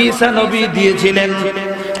যেমন ঈসা নবী দিয়েছিলেন,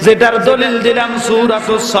 যেটার দলিল দিলাম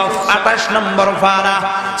সূরাতুস সফ ২৮ নম্বর পারা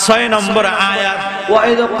 ৬ নম্বর আয়াত,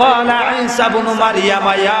 وَإِذْ قَالَ عِيسَى ابْنُ مَرْيَمَ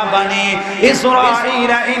يَا بَنِي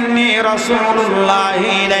إِسْرَائِيلَ إِنِّي رَسُولُ اللَّهِ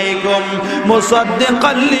إِلَيْكُمْ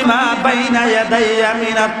مُصَدِّقًا لِمَا بَيْنَ يَدَيَّ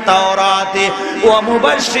مِنَ التَّوْرَاةِ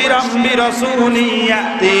وَمُبَشِّرًا بِرَسُولٍ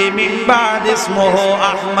يَأْتِي مِن بَعْدِي اسْمُهُ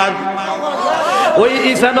أَحْمَدُ। ওই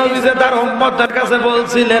ঈসা নবী যে তার উম্মতের কাছে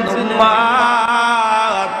বলছিলেন,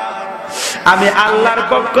 উম্মত আমি আল্লাহর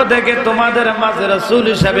পক্ষ থেকে তোমাদের মাঝে রাসূল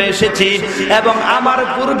হিসেবে এসেছি, এবং আমার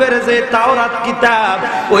পূর্বের যে তাওরাত কিতাব,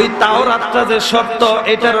 ওই তাওরাতটা যে সত্য,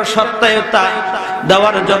 এটারও সত্যায়তা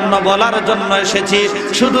দেওয়ার জন্য, বলার জন্য এসেছি।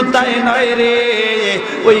 শুধু তাই নয় রে,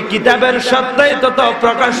 ওই কিতাবের সত্যায়িত তো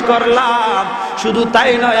প্রকাশ করলাম। শুধু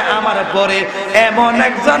তাই নয়, আমার পরে এমন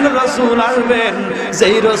একজন রাসূল আসবেন,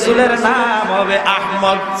 যেই রাসূলের নাম হবে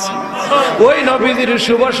আহমদ। ওই নবীজির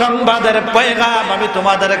শুভ সংবাদের পয়গাম আমি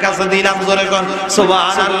তোমাদের কাছে দিলাম। জোরে কোন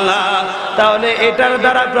সুবহানাল্লাহ। তাহলে এটার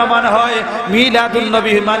দ্বারা প্রমাণ হয় মিলাদুন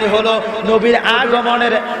নবী মানে হলো নবীর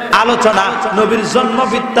আগমনের আলোচনা, নবীর জন্ম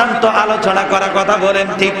বৃত্তান্ত আলোচনা করা। কথা বলেন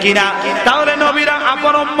ঠিক কিনা? তাহলে নবীরা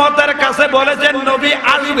আপন উম্মতের কাছে বলেছেন নবী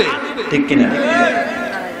আসবে, ঠিক কিনা?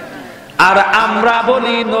 আর আমরা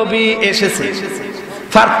বলি নবী এসেছে।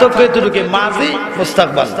 পার্থক্য এতটুকু, মাজি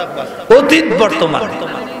মুস্তাকবাল, অতীত বর্তমান,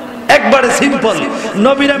 একবারে সিম্পল।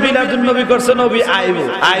 নবীরা মিলাদুন নবী করছে, নবী আইবো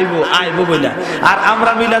আইবো আইবো বইলা, আর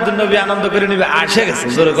আমরা মিলাদুন নবী আনন্দ করে নিবে আসে গেছে।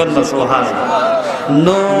 জোরে কোন সুবহানাল্লাহ।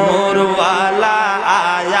 নূর ওয়ালা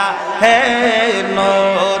আয়া হে,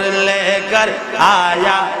 নূর লেকর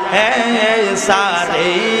আয়া হে, সারে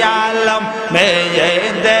आलम में ये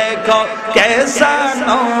देखो कैसा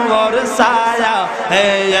नूर साया है,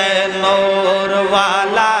 ये नूर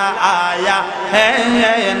वाला आया है,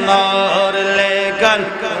 नूर ले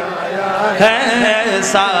कर है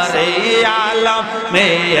सारे आलम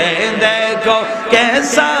में देखो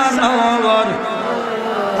कैसा नूर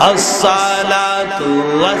अस्सलातु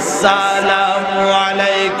वस्सलामु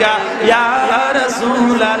अलैका या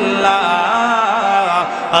रसूल अल्लाह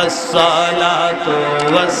अस्सलातु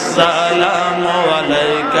वस्सलामु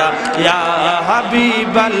अलैका या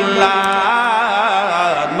हबीब अल्लाह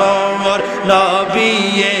नूर नबी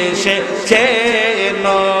এসেছে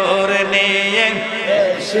নূর নিয়ে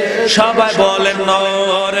সবাই বলেন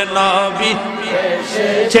নূর নবী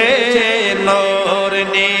এসেছে নূর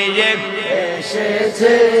নিয়ে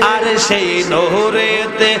আর সেই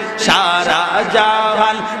নূরেতে সারা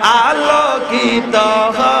জাহান আলোকিত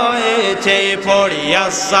হয়েছে পড়ি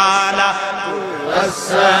আসসালামু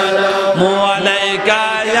আলাইকা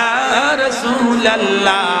ইয়া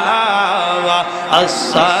রাসূলুল্লাহ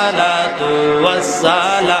আসসালাতু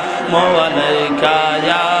ওয়াসসালামু আলাইকা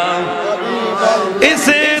ইয়া इस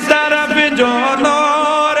तरफ जो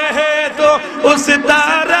नूर है तो उस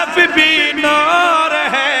तरफ भी नूर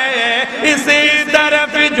है इसी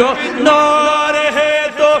तरफ जो नूर है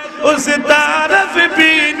तो उस तरफ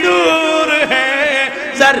भी नूर है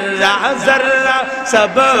जर्रा जर्रा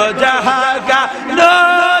सब जहां का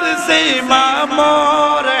नूर से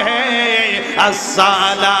मामूर है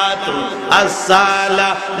अस्सलातु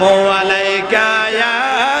अस्सलामु अलैका या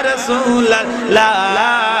रसूल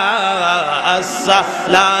अल्लाह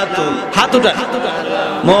अस्सलातु हाथ उठा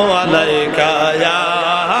मोलाइका या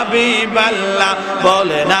हबीब अल्लाह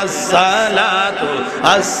बोले अस्सलातु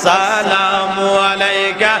अस्सलामु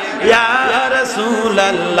अलैका या रसूल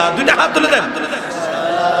अल्लाह दुनिया हाथ तुले दें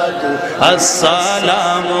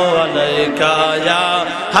अस्सलामु अलैका या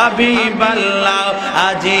हबीब अल्लाह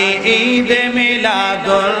आज ईद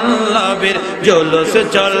मिलादुन्नबीर जुलूस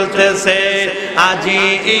चलतेছে आज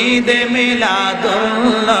ईद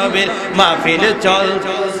मिलादुन्नबीर महफिल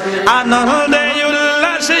चलतेছে আনন্দে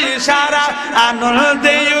উল্লাসে সারা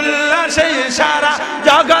আনন্দে উল্লাসে সারা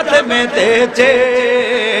জগৎ মেতেছে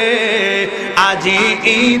आज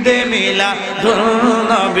ईद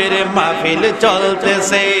मिलादुन्नबीर महफिल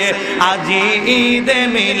चलतेছে आज ईद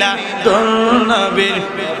मिलादुन्नबीर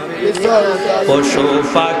পশু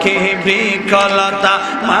পাখি বৃক্ষলতা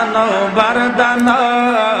মানবার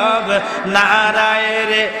দানব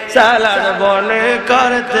নারায়ের সালাম বলে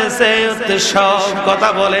করতেছে উৎসব কথা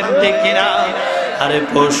বলেন ঠিক কিনা আরে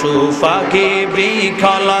পশু পাখি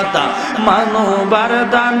বৃক্ষলতা মানবার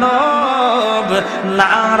দানব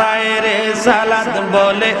নারায়ের সালাত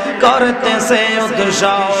বলে করতেছে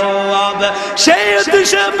উৎসব সেই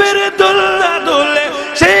উৎসবের দোলা দোলে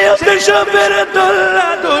সেই উৎসবের দোলা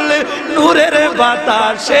দোলে নূরের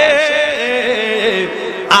বাতাসে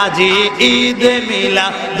आज ईद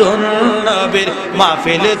मिलादुन्नबीर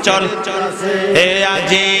महफिल चल हे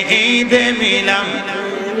आज ईद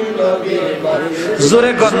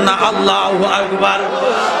জোরে কন্যা আল্লাহু আকবার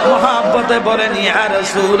মহব্বতে বলেন ইয়া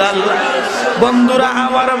রাসূলুল্লাহ বন্ধুরা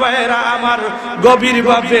আমার ভাইরা আমার গভীর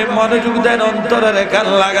ভাবে মনোযোগ দেন অন্তরের কান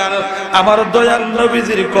লাগান আমার দয়াল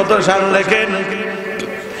নবীজির কত শান লেখেন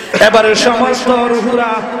এবারে সমস্ত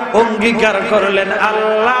রূহরা অঙ্গীকার করলেন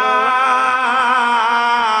আল্লাহ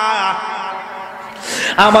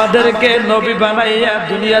আমাদেরকে নবী বানাইয়া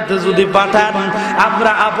দুনিয়াতে যদি পাঠান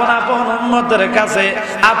আমরা আপন আপন উম্মতের কাছে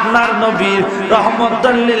আপনার নবী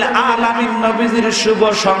রহমতুল লিল আলামিন নবীজির শুভ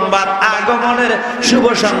সংবাদ আগমনের শুভ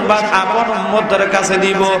সংবাদ আপন উম্মতের কাছে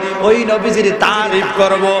দিব ওই নবীজির তারিফ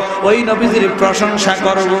করব ওই নবীজির প্রশংসা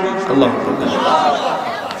করব আল্লাহু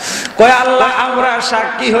কয় আল্লাহ আমরা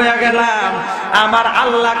সাক্ষী হয়ে গেলাম আমার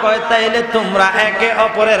আল্লাহ কয় তাইলে তোমরা একে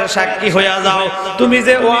অপরের সাক্ষী হয়ে যাও তুমি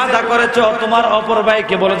যে ওয়াদা করেছো তোমার অপর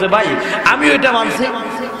ভাইকে বলে যে ভাই আমি ওইটা মানছি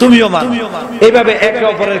তুমিও মানো এইভাবে একে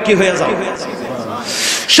অপরের কি হয়ে যাও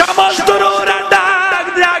সমস্ত রূহরা ডাক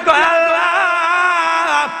দিয়া কয় আল্লাহ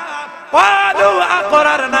قالوا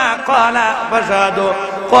أقررنا قال فشهدوا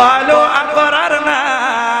قالوا أقررنا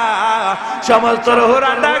সমস্ত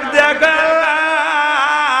রূহরা ডাক দিয়া কয়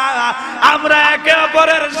আমরা একে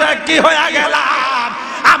অপরের সাক্ষী হয়ে গেলাম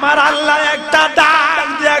আমার আল্লাহ একটা ডাক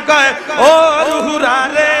দিয়ে কয় ও রূহরা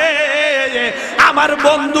রে আমার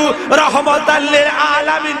বন্ধু রহমতুল লিল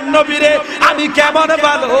আলামিন নবীরে আমি কেমন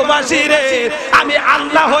ভালোবাসি রে আমি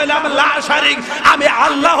আল্লাহ হইলাম লা শারিক আমি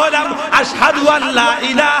আল্লাহ হইলাম আশহাদু আল্লা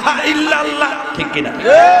ইলাহা ইল্লাল্লাহ ঠিক কি না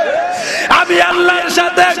আমি আল্লাহর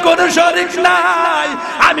সাথে কোনো শরীক নাই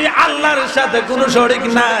আমি আল্লাহর সাথে কোনো শরীক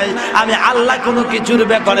নাই আমি আল্লাহ কোনো কিছুর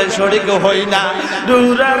ব্যাপারে শরীক হই না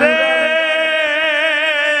রূহরা রে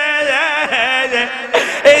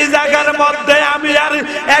এই জায়গার মধ্যে আমি আর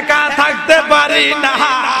একা থাকতে পারি না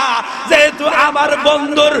যেহেতু আমার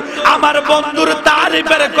বন্ধুর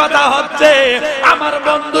তারিফের কথা হচ্ছে, আমার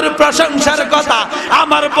বন্ধুর প্রশংসার কথা,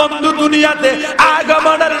 আমার বন্ধু দুনিয়াতে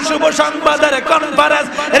আগমনের শুভ সংবাদের কনফারেন্স,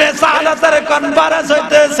 রিসালাতের কনফারেন্স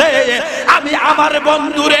হইতেছে, আমি আমার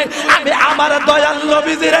বন্ধুরে, আমি আমার দয়াল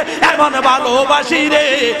নবীজিরে এমন ভালোবাসি রে,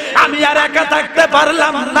 আমি আর একা থাকতে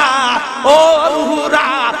পারলাম না। ও রুহুরা,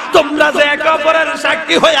 তোমরা যে একে অপরের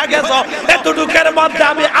সাক্ষী হয়ে গেছো, এতটুকের মধ্যে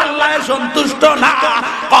আমি আল্লাহ সন্তুষ্ট না।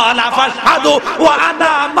 ক্বালা ফাশহাদু ওয়া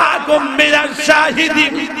আনা মাকুম মিনাশ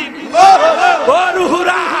শাহিদিন। ও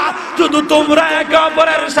রুহুরা, শুধু তোমরা একে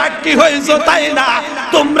অপরের সাক্ষী হইছো তাই না,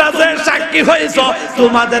 তোমরা যে সাক্ষী হইছো,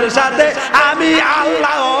 তোমাদের সাথে আমি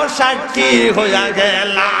আল্লাহ সাক্ষী হইয়া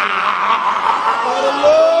গেলাম।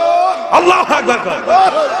 আল্লাহু আকবার।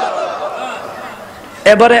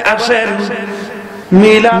 এবারে আসেন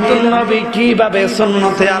মিলাদুন নবী কিভাবে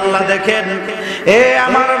সুন্নতে আল্লাহ দেখেন। এ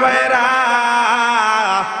আমার ভাইরা,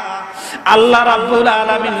 আল্লাহ রাব্বুল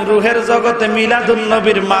আলামিন রূহের জগতে মিলাদুন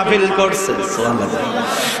নবীর মাহফিল করছে।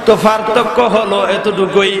 তো পার্থক্য হলো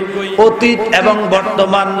এতটুকুই, অতীত এবং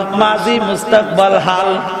বর্তমান, মাজি মুস্তাকবাল হাল।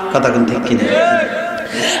 কথা কোন ঠিক কিনা?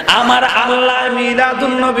 আমার আল্লাহ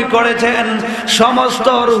মিলাদুন নবী করেছেন সমস্ত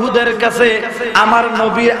রুহদের কাছে আমার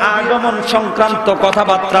নবীর আগমন সংক্রান্ত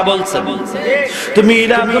কথাবার্তা বলছেন। তো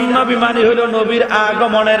মিলাদুন নবী মানে হলো নবীর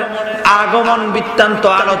আগমন বৃত্তান্ত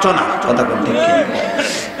আলোচনা। কথা কোন ঠিক কিনা?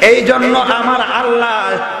 এই জন্য আমার আল্লাহ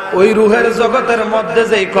ওই রুহের জগতের মধ্যে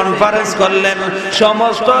যে কনফারেন্স করলেন,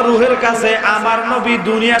 সমস্ত রুহের কাছে আমার নবী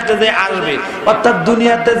দুনিয়াতে যে আসবে, অর্থাৎ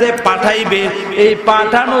দুনিয়াতে যে পাঠাইবে, এই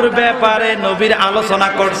পাঠানোর ব্যাপারে নবীর আলোচনা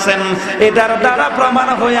করছেন। এটার দ্বারা প্রমাণ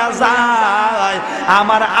হইয়া যায়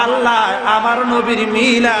আমার আল্লাহ আমার নবীর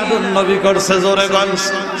মিলাদুন নবী করছে। জোরে গঞ্জ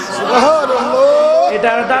সুবহানাল্লাহ।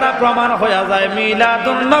 এটার দ্বারা প্রমাণ হইয়া যায়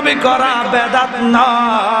মিলাদুন নবী করা বেদাত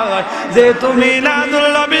নয়, যেহেতু মিলাদুন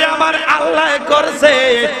নবী আমার আল্লাহ করছে।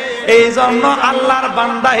 এই জন্য আল্লাহর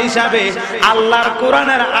বান্দা হিসাবে আল্লাহর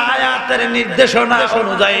কোরআনের আয়াতের নির্দেশনা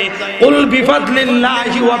অনুযায়ী কুল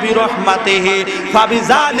বিফাদলিল্লাহি ওয়া বিরহমাতিহি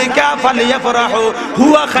ফাবিযালিকা ফালইফরাহু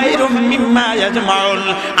হুয়া খায়রুম মিম্মা ইয়াজমাউন।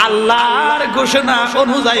 আল্লাহর ঘোষণা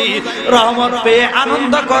অনুযায়ী রহমত পেয়ে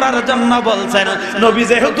আনন্দ করার জন্য বলছেন। নবী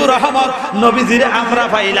যেহেতু রহমত, নবীজিরে আমরা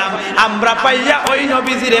পাইলাম, আমরা পাইয়া ওই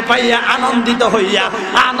নবীজিরে পাইয়া আনন্দিত হইয়া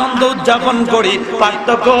আনন্দ উদযাপন করি।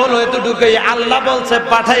 পার্থক্য হলো এতটুকুই, আল্লাহ বলছে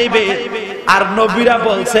পাঠাই আর নবীরা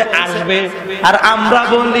বলছে আসবে, আর আমরা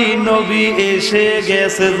বলি নবী এসে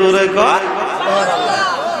গেছে। জোরে কর।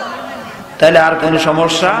 তাহলে আর কোন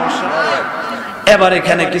সমস্যা? এবার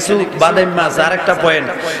এখানে কিছু বাদাম মাছ, আর একটা পয়েন্ট,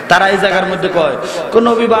 তারা এই জায়গার মধ্যে কয় কোন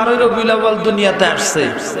নবী 12 রবিউল আউয়াল দুনিয়াতে আসছে,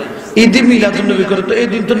 ঈদে মিলাদুন নবী করে, তো এই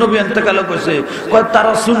দিন তো নবী ইন্তেকাল করেছে। কয়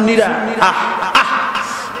তারা সুন্নিরা,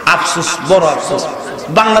 আফসোস, বড় আফসোস,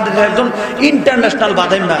 বাংলাদেশের একজন ইন্টারন্যাশনাল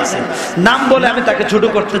বাদাইম্মা আছে, নাম বলে আমি তাকে ছোট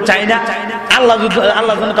করতে চাই না, আল্লাহ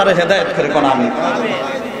যেন তারা হেদায়েত করে। কোন আমি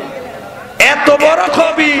এত বড়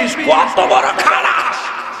খবিশ, কত বড় খারাপ,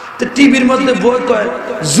 টিভির মধ্যে বই কয়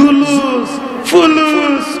জুলুস,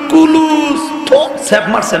 ফুলুস, কুলুস, সেফ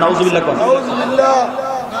মারছে। নাউজুবিল্লাহ। কোন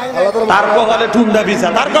তার কপালে ঠুন্ডা বিছা,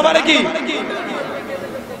 তার কপালে কি?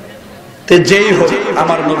 যেই হোক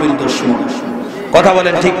আমার নবীর দুশমন। কথা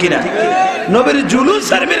বলেন ঠিক কিনা? নবীর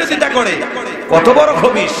জুলুসের বিরোধিতা করে, কত বড়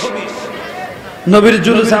খবিশ। নবীর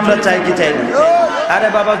জুলুস আমরা চাই কি চাই না? আরে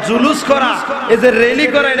বাবা, জুলুস করা, এই যে র্যালি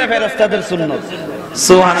করা, এটা ফেরেশতাদের সুন্নাত।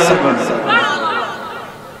 সুবহানাল্লাহ।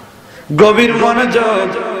 গভীর মনোযোগ।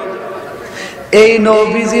 এই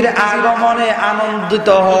নবীজির আগমনে আনন্দিত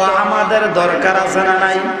হওয়া আমাদের দরকার আছে না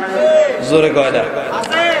নাই? জোরে কয় না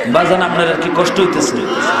বাজান। আপনার কি কষ্ট হইতেছে,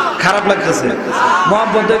 খারাপ লাগতেছে?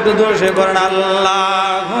 মুহাব্বত একটু জোরে সে করেন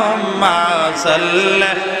আল্লাহুম্মা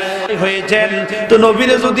সাল্লি হয়েছেন। তো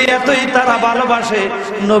নবীরে যদি এতই তারা ভালোবাসে,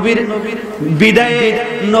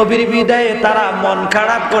 নবীর বিদায়ে তারা মন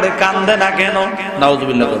খারাপ করে কান্দে না কেন?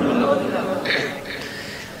 নাউজুবিল্লাহ।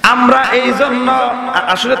 আমরা এই জন্য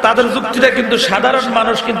আসলে তাদের যুক্তিটা কিন্তু সাধারণ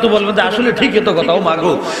মানুষ কিন্তু বলবে যে আসলে ঠিকই তো কথা। ও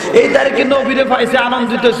মাগো, এই তারিখে নবীরে পাইছে,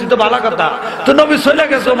 আনন্দিত হয়েছি, তো ভালো কথা। তো নবী চলে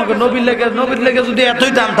গেছে, আমাকে নবীর লেগে যদি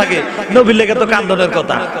এতই দাম থাকে, নবীর লেগে তো কান্দনের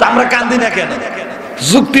কথা, তো আমরা কান্দি না কেন?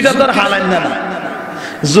 যুক্তিটা তো আর হালাইন না।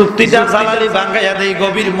 যুক্তিটা জালালি বাঙ্গাইয়া দেই।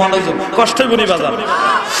 গভীর মনোযোগ, কষ্ট করি বাজার,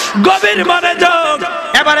 গভীর মনোযোগ।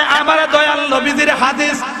 এবারে আমার দয়াল নবীজির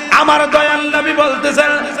হাদিস, আমার দয়াল নবী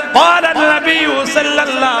বলতেছেন, ক্বালান নবী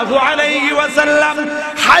সাল্লাল্লাহু আলাইহি ওয়াসাল্লাম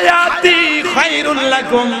হায়াতি খায়রুল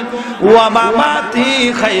লাকুম ওয়া মামাতি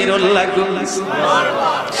খায়রুল লাকুম।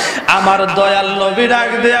 আমার দয়াল নবী ডাক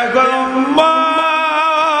দেয়া কয়,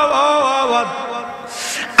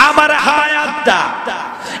 আমার হায়াতটা,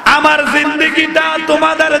 আমার জিন্দেগিটা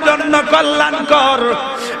তোমাদের জন্য কল্যাণকর,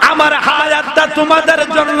 আমার হায়াতটা তোমাদের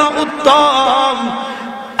জন্য উত্তম,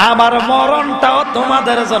 আমার মরণটাও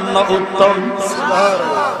তোমাদের জন্য উত্তম।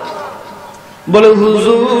 বলে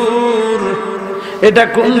হুজুর এটা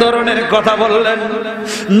কোন ধরনের কথা বললেন?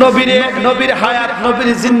 নবীর হায়াত, নবীর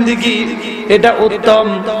জিন্দেগি এটা উত্তম,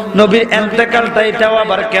 নবীর ইন্তেকালটা এটাও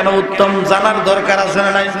আবার কেন উত্তম জানার দরকার আছে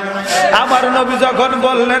না নাই? আমার নবী যখন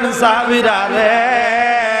বললেন সাহাবীরা রে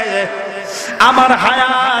আমার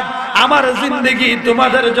হায়াত, আমার জিন্দেগি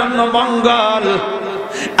তোমাদের জন্য মঙ্গল,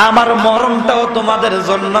 আমার মরণটাও তোমাদের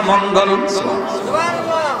জন্য মঙ্গল।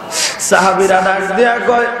 সাহাবীরা ডাক দিয়া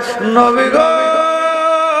কয় নবী গো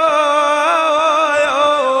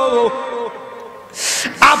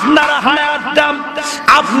আপনার হায়াতটা,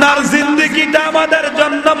 আপনার জিন্দেগিটা আমাদের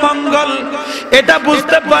জন্য মঙ্গল, এটা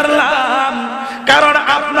বুঝতে পারলাম, কারণ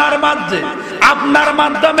আপনার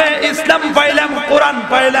মাধ্যমে ইসলাম পাইলাম, কোরআন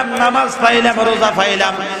পাইলাম, নামাজ পাইলাম, রোজা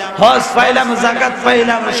পাইলাম, হজ পাইলাম, যাকাত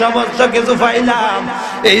পাইলাম, সমস্ত কিছু পাইলাম।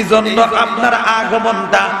 এই জন্য আপনার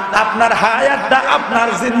আগমনটা, আপনার হায়াতটা, আপনার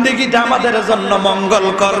জিন্দেগিটা আমাদের জন্য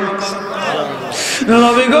মঙ্গলকর।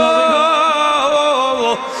 নবী গো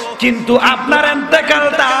কিন্তু আপনার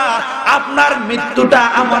ইন্তেকালটা, আপনার মৃত্যুটা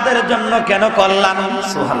আমাদের জন্য কেন কল্যাণ?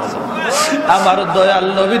 সুবহানাল্লাহ। আমার দয়াল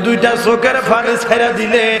নবী দুইটা চোখের পানি ছেড়ে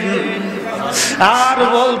দিলেন আর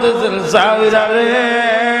বলতেছেন সাহাবীরা রে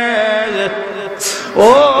ও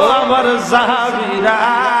আমার সাহাবীরা,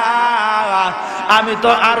 আমি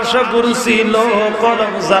তো আরশ কুরসি লৌহ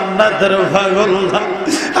কলম জান্নাতের পাগল,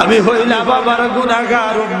 আমি হইলাম বাবার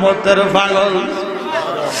গুনাহগার উম্মতের পাগল।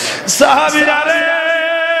 সাহাবীরা রে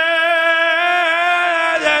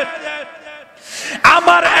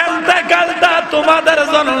আমার ইন্তেকালটা তোমাদের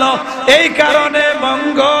জন্য এই কারণে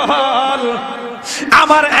মঙ্গল,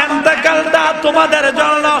 আমার ইন্তেকালটা তোমাদের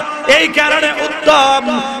জন্য এই কারণে উত্তম,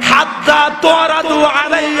 হাত্তা তুরাদু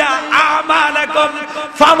আলাইয়া আমালাকুম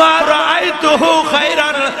ফামা রাআইতুহু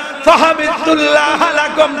খায়রান ফাহামিদুল্লাহ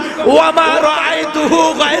লাকুম ওয়া মা রাআইতুহু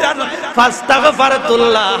গায়রান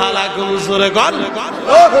ফাস্তাগফারতুল্লাহ লাকুম। সূরা কল।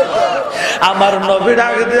 আমার নবী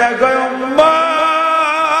ডাক দিয়া কয় উম্মত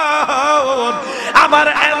আমার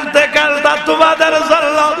ইন্তেকালটা তোমাদের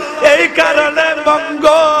জন্য এই কারণে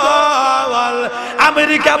মঙ্গল।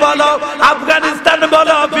 আমেরিকা বলো, আফগানিস্তান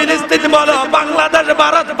বলো, ফিলিস্তিন বলো, বাংলাদেশ,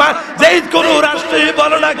 ভারত, যেই কোন রাষ্ট্রই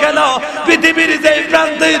বলো না কেন, পৃথিবীর যেই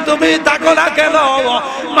প্রান্তে তুমি থাকো না কেন,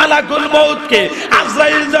 মালাকুল মউতকে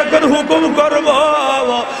আজরাইল যখন হুকুম করব,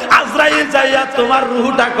 আজরাইল যাইয়া তোমার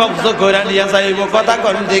রূহটা কবজ করে নিয়ে যাইব। কথা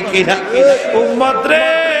কোন ঠিক কিনা উম্মত রে?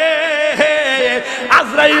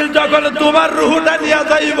 আজরাইল যখন তোমার রূহটা নিয়ে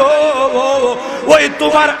যাইব, ওই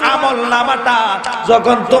তোমার আমল নামাটা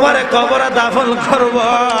যখন তোমার কবরে দাফন করব,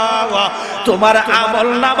 তোমার আমল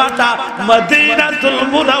নামাটা মদিনাতুল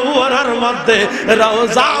মুনাওয়ারার মধ্যে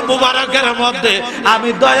রওজা মুবারকের মধ্যে আমি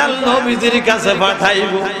দয়াল নবীজির কাছে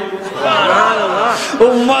পাঠাইব। সুবহানাল্লাহ।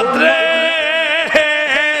 উম্মত রে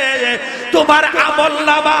তোমার আমল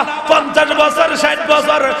নামা 50 বছর, 60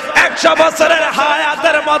 বছর, 100 বছরের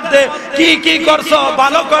হায়াতের মধ্যে কি কি করছো,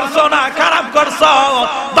 ভালো করছো না খারাপ করছো,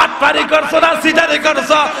 বাটপারি করছো না সিটারি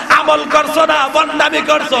করছো, আমল করছো না বন্ডামি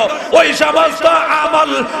করছো, ওই সমস্ত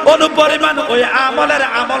আমল অনুপরিমাণ ওই আমলের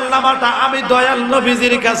আমল নামাটা আমি দয়াল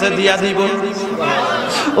নবীজির কাছে দিয়া দিব।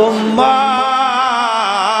 উম্মত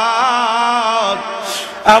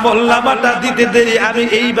আমল নামাটা দিতে দেরি আমি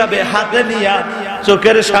এইভাবে হাতে নিয়া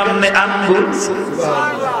চোখের সামনে আনবো।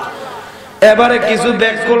 এবারে কিছু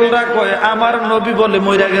ব্যাকুলরা কয় আমার নবী বলে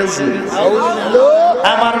মইরা গেছে।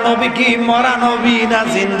 আমার নবী কি মরা নবী না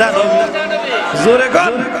জিন্দা নবী? জোরে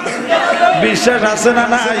কন, বিশ্বাস আছে না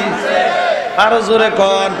নাই? আরো জোরে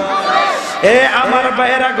কন। এ আমার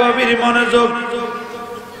ভাইয়েরা গভীর মনোযোগ,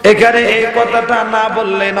 এখানে এই কথাটা না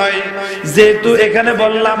বললে নয়। যেহেতু এখানে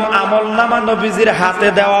বললাম আমল নামা নবীজির হাতে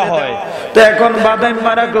দেওয়া হয়, তো এখন বাদাম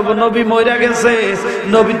মারা কব নবী মইরা গেছে,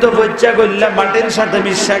 নবী তো বচ্চা করলে মাটির সাথে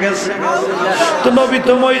মিশা গেছে, তো নবী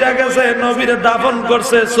তো মইরা গেছে, নবীর দাফন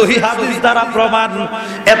করছে সহিহ হাদিস দ্বারা প্রমাণ।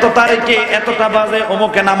 এত তারিখে এতটা বাজে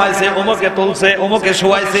অমুকে নামাইছে, অমুকে তুলছে, অমুকে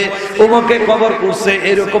শোয়াইছে, অমুকে কবর করছে,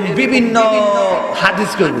 এরকম বিভিন্ন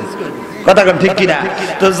হাদিস করবে। কথা কোন ঠিক কিনা?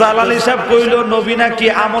 তো জালালি সাহেব কইল নবী নাকি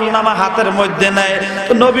আমল নামা হাতের মধ্যে নেয়,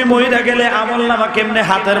 তো নবী মইরা গেলে আমল নামা কেমনে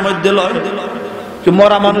হাতের মধ্যে লয়? কি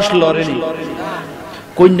মরা মানুষ লড়েনি?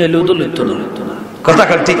 কইনা লুতো লইতো না। কথা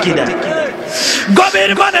কোন ঠিক কিনা?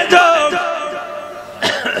 গভীর মনোযোগ।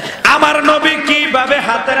 আমার নবী কিভাবে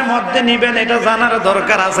হাতের মধ্যে নিবেন এটা জানার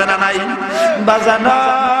দরকার আছে না নাই? বাজানো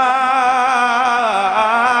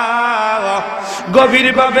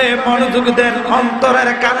গভীরভাবে মনোযোগ দেন, অন্তরের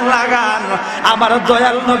কান লাগান। আমার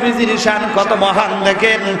দয়াল নবীজির শান কত মহান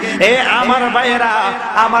দেখেন। এ আমার ভাইয়েরা,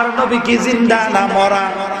 আমার নবী কি জিন্দা না মরা?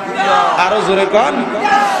 আরো জোরে কোন।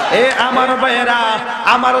 এ আমার ভাইয়েরা,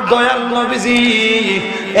 আমার দয়াল নবীজি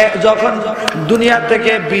যখন দুনিয়া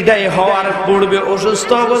থেকে বিদায় হওয়ার পূর্বে অসুস্থ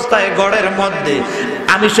অবস্থায় গড়ের মধ্যে,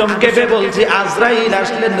 আমি সংক্ষেপে বলছি, আজরাইল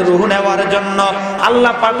আসলেন রূহ নেওয়ার জন্য।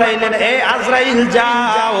 আল্লাহ পাঠাইলেন, এ আজরাইল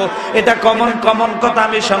যাও। এটা কমন কথা,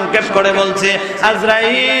 আমি সংক্ষেপ করে বলছি।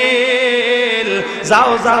 আজরাইল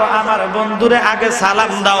যাও যাও, আমার বন্ধুরে আগে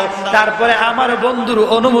সালাম দাও, তারপরে আমার বন্ধুর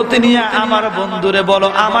অনুমতি নিয়ে আমার বন্ধুরে বলো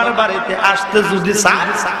আমার বাড়িতে আসতে যদি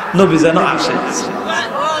চায় নবী যেন আসে।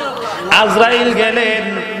 আজরাইল গেলেন,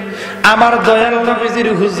 আমার দয়াল নবীজির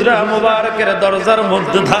হুজরা মুবারকের দরজার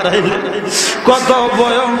মধ্যে দাঁড়াইলেন। কত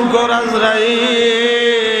ভয়ঙ্কর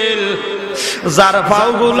আজরাইল, যার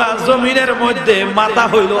পাগুলা জমিনের মধ্যে, মাথা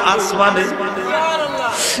হইল আসমানে।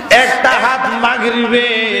 একটা হাত মাগরিবে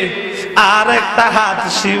আর একটা হাত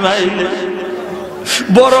শিমাইলে,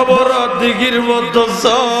 বড় বড় দিঘির মধ্যে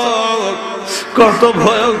চোখ। কত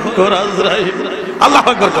ভয়ঙ্কর আজরাইল। আল্লাহু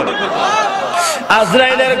আকবার।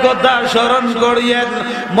 আজরাইলের কথা স্মরণ করিয়েন,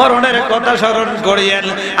 মরণের কথা স্মরণ করিয়েন,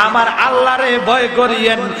 আমার আল্লাহরে ভয়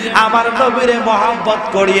করিয়েন, আমার নবীরে মহব্বত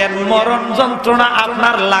করিয়েন। মরণ যন্ত্রণা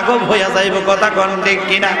আপনার লাঘব হইয়া যাইব, কথা কোন ঠিক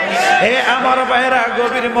কিনা? হে আমার ভাইরা,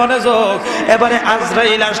 গভীর মনোযোগ। এবারে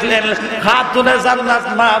আজরাইল আসলেন, খাতুনে জান্নাত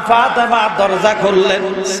মা ফাতেমা দরজা খুললেন।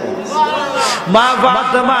 মা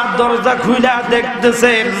ফাতেমা দরজা খুইলা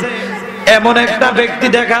দেখতেছেন, এমন একটা ব্যক্তি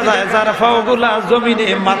দেখা যায় যার পাগুলা জমিনে,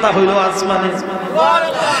 মাথা হইল আসমানে।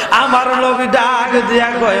 আমার নবী ডাক দিয়া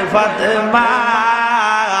কয়, ফাতেমা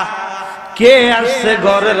কে আসছে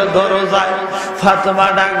ঘরের দরজায়? ফাতেমা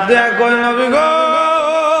ডাক দিয়া কয়, নবী গো,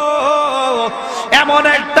 এমন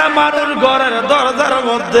একটা মানুষ ঘরের দরজার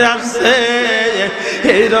মধ্যে আসছে,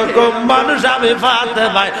 এইরকম মানুষ আমি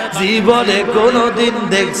ফাতেমা জীবনে কোনোদিন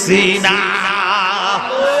দেখছি না।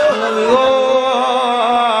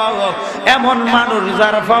 এমন মানুষ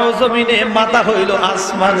যার পাও জমিনে, মাথা হইল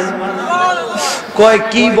আসমানে। কয়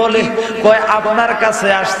কি বলে? কয় আপনার কাছে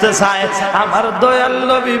আসতে চায়। আমার দয়াল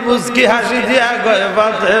নবী মুস্কি হাসি দিয়া কয়,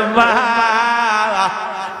 ফাতেমা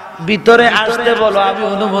ভিতরে আসতে বলো, আমি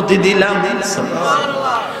অনুমতি দিলাম।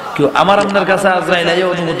 কেউ আমার আপনার কাছে আজরাইল আইয়া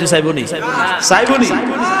অনুমতি চাইবনি? চাইবনি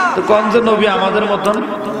তো কোন যে নবী আমাদের মতন?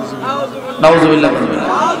 নাউজুবিল্লাহ।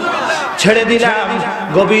 ছেড়ে দিলাম।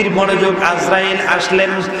 গভীর মনোযোগ। আজরাইল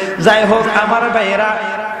আসলেন। যাই হোক আমার ভাইয়েরা,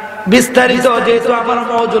 বিস্তারিত যেহেতু আমার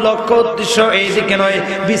মৌজু লক্ষ্য উদ্দেশ্য এইদিকে নয়,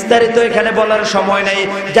 বিস্তারিত এখানে বলার সময় নেই।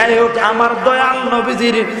 যাই হোক, আমার দয়াল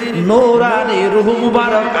নবীজির নূরানি রূহ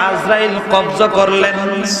মুবারক আজরাইল কবজা করলেন।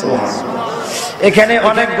 এখানে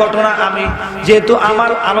অনেক ঘটনা, আমি যেহেতু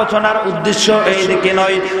আমার আলোচনার উদ্দেশ্য এইদিকে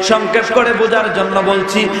নয়, সংক্ষেপ করে বোঝার জন্য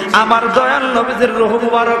বলছি। আমার দয়াল নবীজির রূহ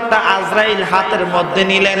মুবারকটা আজরাইল হাতের মধ্যে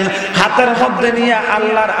নিলেন। হাতের মধ্যে নিয়ে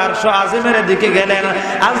আল্লাহর আরশ আজিমের দিকে গেলেন।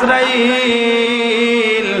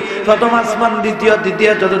 আজরাইল প্রথম আসমান, দ্বিতীয়,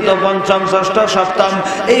 তৃতীয়, চতুর্থ, পঞ্চম, ষষ্ঠ, সপ্তম,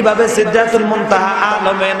 এইভাবে সিদরাতুল মুনতাহা,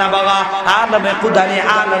 আলমে নাবাগা, আলমে কুদানি,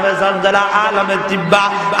 আলমে জালজালা, আলমে তিব্বা,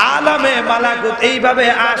 আলমে মালাকুত, এইভাবে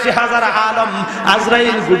 ৮০,০০০ আলম।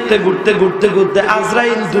 আজরাইল ঘুরতে ঘুরতে ঘুরতে ঘুরতে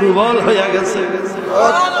আজরাইল দুর্বল হয়ে গেছে।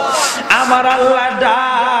 আমার আল্লাহ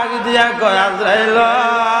ডাক দিয়া কয়, আজরাইল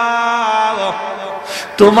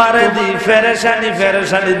তোমারে দি ফেরেশানি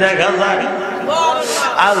ফেরেশানি দেখা যায়।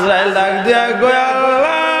 আজরাইল ডাক দিয়া কয়,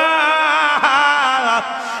 আল্লাহ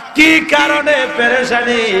কি কারণে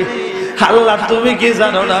পেরেশানি? আল্লাহ তুমি কি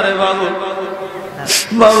জানো না রে বাবু?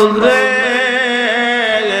 বাবু রে,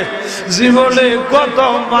 জীবনে কত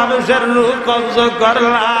মানুষের রূহ কবজা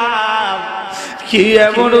করলাম, কি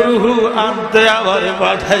এমন রূহ আনতে আমার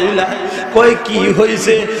পাঠাইলা? কই কি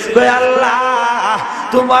হইছে? কই আল্লাহ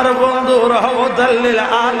তোমার বন্ধু রহমতুল লিল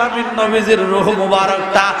আলামিন নবীজির রূহ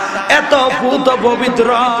মুবারকটা এত পুত পবিত্র,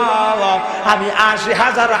 আমি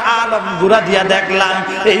 ৮০,০০০ আলম ঘুরা দিয়া দেখলাম,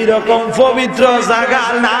 এইরকম পবিত্র জায়গা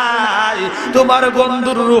নাই। তোমার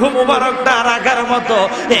বন্ধুর রূহ মুবারকটা রাখার মতো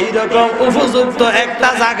এইরকম উপযুক্ত একটা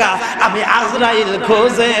জায়গা আমি আজরাইল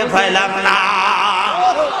খুঁজে পাইলাম না।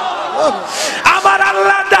 আমার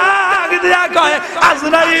আল্লাহ ডাক দিয়া কয়,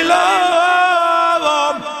 আজরাইল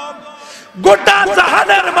গোটা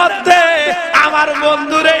জাহানের মধ্যে আমার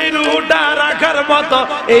বন্ধুর এই রূহটা রাখার মতো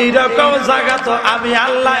এইরকম জায়গা তো আমি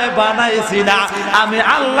আল্লাহ বানাইছি না। আমি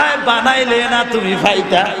আল্লাহ বানাইলে না তুমি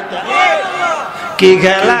ভাইটা কি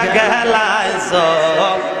খেলা খেলাইছ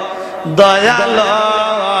দয়াল,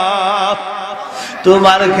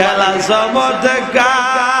 তোমার খেলা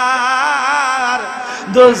চমৎকার,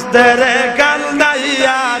 দোস্তের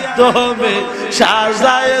কান্দাইয়া তুমি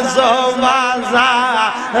সাজাইছো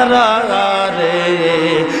মাজার রে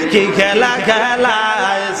কি খেলা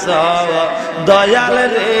খেলাইছো দয়াল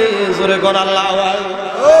রে জোরে কোন আল্লাহু আকবার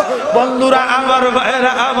বন্ধুরা আমার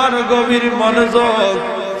ভাইরা আমার গভীর মনোযোগ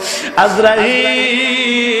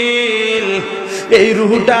আজরাইল এই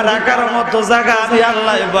রূহটা রাখার মতো জায়গা আমি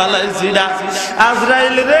আল্লাহ বানাইছি না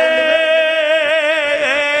আজরাইল রে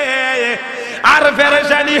আর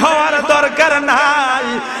পেরেশানি হওয়ার দরকার নাই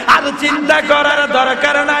আর চিন্তা করার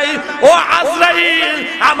দরকার নাই ও আজরাইল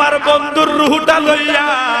আমার বন্ধুর রূহটা লইয়া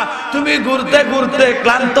তুমি ঘুরতে ঘুরতে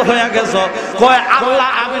ক্লান্ত হয়ে গেছো কয় আল্লাহ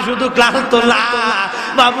আমি শুধু ক্লান্ত না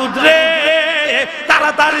মাবুদ রে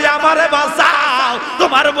তাড়াতাড়ি আমারে বাঁচাও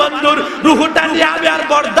তোমার বন্ধুর রূহটা নিয়ে আমি আর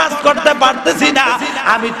বরদাস্ত করতে পারতেছি না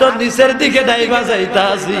আমি তো নিচের দিকে ডাইবা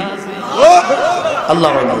যাইতাছি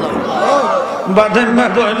আল্লাহু আকবার বাঁধেন না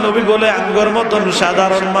কয় নবী বলে আঙ্গর মতন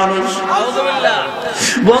সাধারণ মানুষ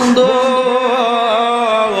বন্ধু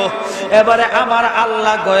এবারে আমার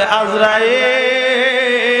আল্লাহ কয় আজরাইল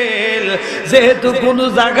যেহেতু কোন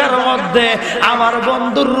জায়গার মধ্যে আমার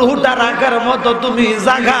বন্ধুর রূহটা রাখার মতো তুমি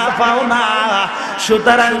জায়গা পাও না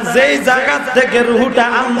সুতরাং যেই জায়গা থেকে রূহটা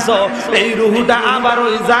আনছো এই রূহটা আবার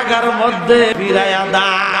ওই জায়গার মধ্যে ফিরাইয়া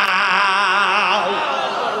দাও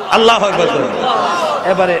আল্লাহু আকবার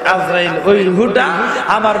এবারে আজরাইল ওই রূহটা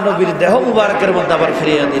আমার নবীর দেহ মুবারকের মধ্যে আবার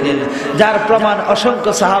ফিরিয়ে দিলেন যার প্রমাণ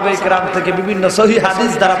অসংখ্য সাহাবায়ে কেরাম থেকে বিভিন্ন সহিহ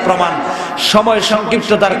হাদিস দ্বারা প্রমাণ সময়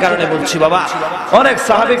সংক্ষিপ্ততার কারণে বলছি বাবা অনেক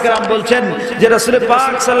সাহাবায়ে কেরাম বলছেন যে রাসূল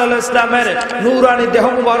পাক সাল্লাল্লাহু আলাইহি ওয়াসাল্লামের নূরানি দেহ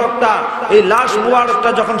মুবারকটা এই লাশ মুবারকটা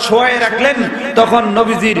যখন শোয়ায়ে রাখলেন তখন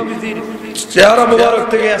নবীজির চেহারা মুবারক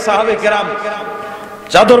থেকে সাহাবায়ে কেরাম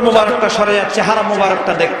চাদর মুবারকটা সরাইয়া চেহারা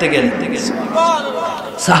মুবারকটা দেখতে গেলেন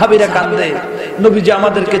সাহাবীরা কান্দে নবীজি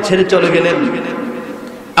আমাদেরকে ছেড়ে চলে গেলেন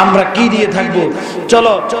আমরা কি দিয়ে থাকবো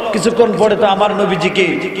চলো কিছুক্ষণ পরে তো আমার নবীজিকে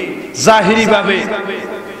জাহিরি ভাবে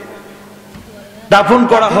দাফন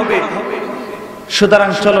করা হবে সুতরাং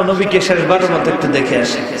চলো নবীকে শেষবারের মতো একটু দেখে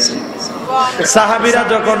আসি সাহাবীরা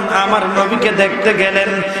যখন আমার নবীকে দেখতে গেলেন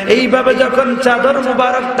এইভাবে যখন চাদর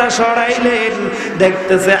মুবারকটা সরাইলেন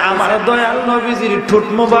দেখতেছে আমার দয়াল নবীজির ঠোঁট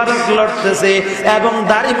মুবারক লড়তেছে এবং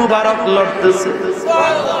দাড়ি মুবারক লড়তেছে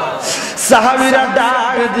সাহাবীরা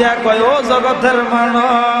ডাক দিয়া কয় ও জগতের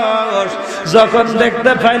মানুষ যখন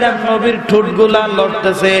দেখতে পাইলাম নবীর ঠোঁটগুলা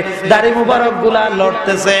লড়তেছে দাড়ি মুবারক গুলা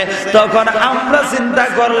লড়তেছে তখন আমরা চিন্তা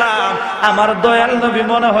করলাম আমার দয়াল নবী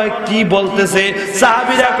মনে হয় কি বলতেছে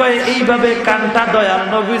সাহাবীরা কয় এইভাবে কানটা দয়াল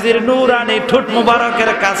নবীজির নূরানি ঠোঁট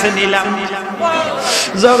মুবারকের কাছে নিলাম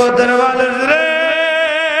জগতের মানুষ রে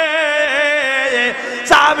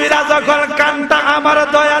সাহাবীরা যখন কানটা আমার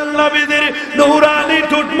দয়াল নবীজির নূরানি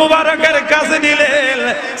ঠোঁট মুবারকের কাছে নিলেন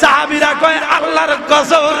সাহাবীরা কয় আল্লাহর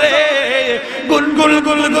কসম রে গুনগুল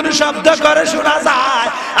গুনগুন শব্দ করে শোনা যায়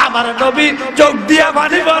আমার নবী চোখ দিয়া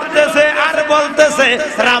পানি পড়তেছে আর বলতেছে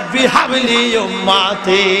রাব্বি হাবলি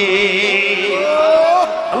উম্মতি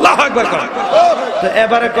আল্লাহু আকবার তো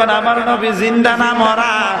এবারে কোন আমার নবী জিন্দা না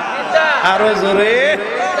মরা আরো জোরে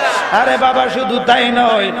আরে বাবা শুধু তাই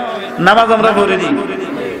নয় নামাজ আমরা পড়িনি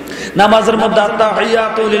নামাজের মধ্যে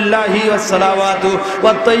আত্তাহিয়াতু লিল্লাহি ওয়াস সালাওয়াতু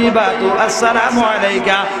ওয়াত তাইয়িবাতু আসসালামু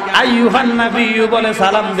আলাইকা আইয়ুহান নাবিয়্যু বলে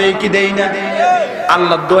সালাম দেই কি দেই না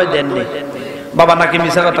আল্লাহ দোয়া দেননি বাবা নাকি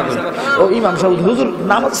মিছা কথা কই ও ইমাম সাহেব হুজুর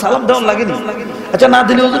নামাজ সালাম দেওয়া লাগেনি আচ্ছা না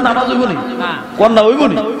দিলে হুজুর নামাজ হইব নি কোন না হইব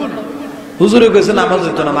নি হুজুরে কইছে নামাজ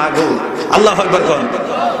হইতো না মাগো আল্লাহু আকবার কোন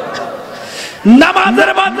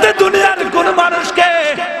নামাজের মধ্যে দুনিয়ার কোন মানুষকে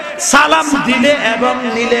সালাম দিলে এবং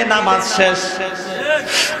নিলে নামাজ শেষ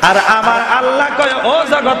আর আমার আল্লাহ কয় ও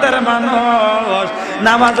জগতের মানুষ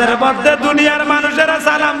নামাজের মধ্যে দুনিয়ার মানুষেরা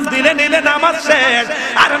সালাম দিলে নিলে নামাজ শেষ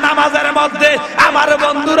আর নামাজের মধ্যে আমার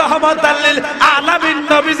বন্ধু রহমাতাল লিল আলামিন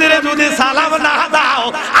নবীজিরে যদি সালাম না দাও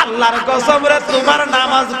আল্লাহর কসম রে তোমার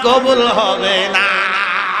নামাজ কবুল হবে না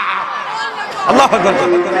আল্লাহু আকবার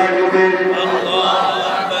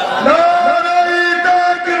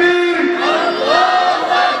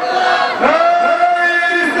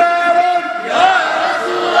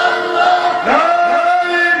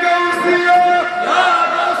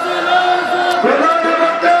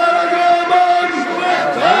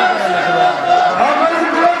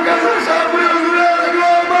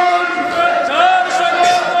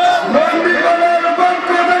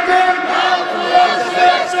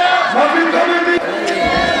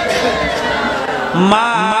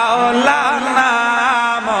Mawlana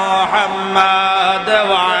Muhammad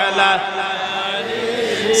wa ala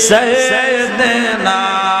Sayyidina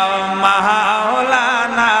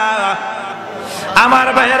Mawlana আমার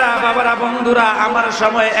ভাইয়েরা বাবারা বন্ধুরা আমার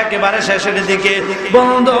সময় একেবারে শেষের দিকে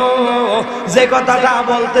বন্ধু যে কথাটা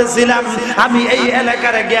বলতেছিলাম আমি এই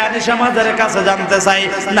এলাকার জ্ঞানী সমাজের কাছে জানতে চাই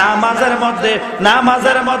নামাজের মধ্যে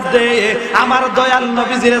আমার দয়াল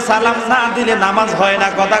নবীজির সালাম না দিলে নামাজ হয় না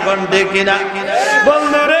কথা কোন ঠিক কিনা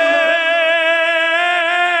বন্ধুরে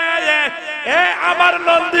আমার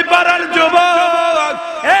নন্দীপাড়ার যুবক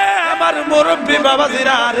আমার মুরব্বী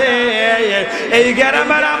বাবাজিরা রে এই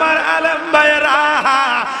গ্রামের আমার আলেম ভাইয়েরা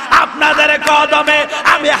আপনাদের কদমে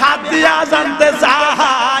আমি হাত দিয়া জানতে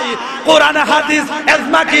চাই কোরআন হাদিস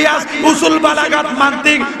ইজমা কিয়াস উসুল বালাগাত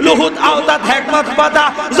মানতিক লুহুত আওতাত হিকমত পাতা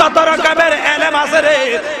যত রকমের ইলম আছে রে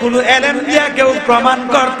কোন ইলম দিয়ে কেউ প্রমাণ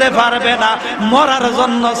করতে পারবে না মরার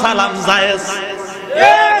জন্য সালাম জায়েজ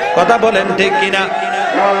কথা বলেন ঠিক কিনা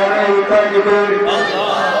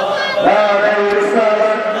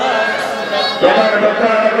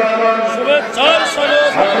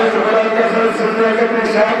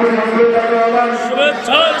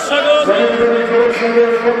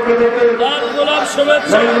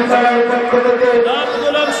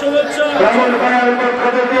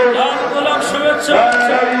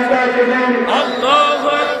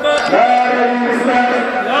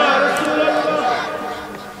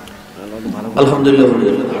আলহামদুলিল্লাহ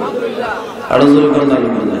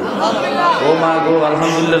ও মা গো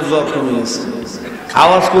আলহামদুলিল্লাহ জব কমে গেছে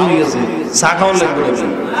আওয়াজ কমে গেছে চা খাওয়া লাগবে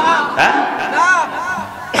হ্যাঁ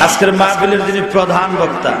আজকের মাহফিলের যিনি প্রধান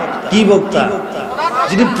বক্তা কি বক্তা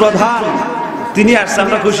যিনি প্রধান তিনি আসছে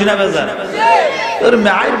আমরা খুশি না বেজার তোর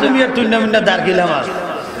মায়ের তুমি আর তুই নামিনা দাঁড় গেলাম আর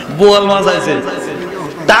বোয়াল মাছ আছে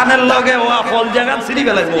টানের লগে ও ফল জাগান সিঁড়ি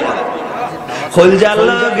গেলে বোয়া খোলজার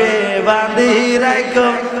লগে বাঁধি রাখো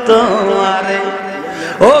তোমারে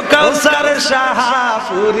ও কাউসার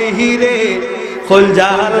শাহপুরি হিরে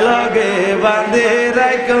খোলজার লগে বাঁধি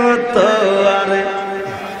রাখো তোমারে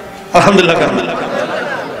আলহামদুলিল্লাহ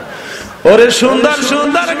ওরে সুন্দর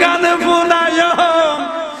সুন্দর গান শুনায়ম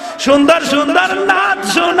সুন্দর সুন্দর নাচ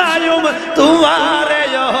শোনায়ম তোমারে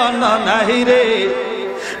নাহি রে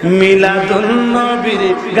মিলাদুন্নবীর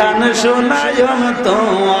গান শোনায়ম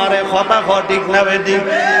তোমারে কথা সঠিক না বেঠিক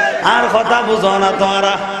আর কথা বুঝো না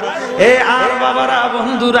তোমরা এ আর বাবারা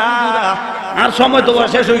বন্ধুরা আর সময় তো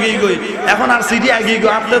শেষ হয়ে গই এখন আর সিটি আগিয়ে গো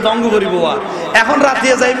আপনি দঙ্গ করিব এখন রাতে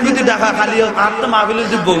যাইম যদি দেখা খালি আর তো মাহফিলের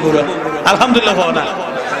দিব বগুড়া আলহামদুলিল্লাহ না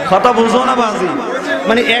কথা বুঝো না বাজি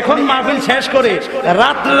মানে এখন মাহফিল শেষ করে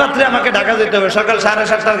রাত্রে আমাকে ঢাকা যেতে হবে সকাল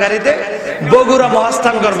 7:30টার গাড়িতে বগুড়া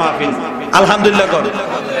মহাস্থানগর মাহফিল আলহামদুলিল্লাহ কর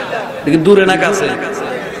দূরে না কাছে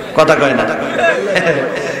কথা কয় না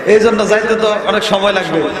এই জন্য যাইতে তো অনেক সময়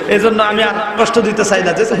লাগবে এই জন্য আমি আর কষ্ট দিতে চাই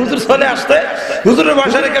না যে হুজুর চলে আসতে হুজুরের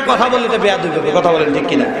বাসায় রেখে কথা বললে বেয়াদ হইবে কথা বলেন ঠিক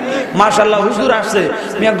কিনা মাশাআল্লাহ হুজুর আসছে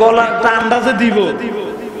মিয়া গলাটা আন্দাজে দিব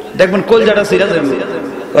দেখবেন কলজাটা ছিঁড়া যাবে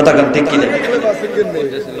কথা কন ঠিক কিনা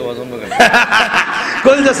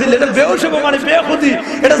কলজা ছিল এটা বেহুশ মানে বেখুদি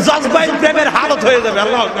এটা জজবাই প্রেমের হালত হয়ে যাবে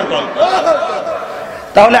আল্লাহু আকবার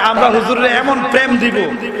তাহলে আমরা হুজুরের এমন প্রেম দিব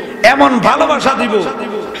এমন ভালোবাসা দিব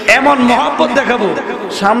এমন মহব্বত দেখাবো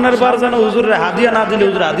সামনের বার যেন হুজুরের হাদিয়া না দিলে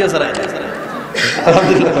হুজুর হাদিয়া ছাড়াই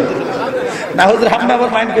আলহামদুলিল্লাহ না হুজুর আপনি আবার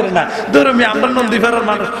মাইন্ড করেন না ধরুন আমরা নন্দীপাড়ার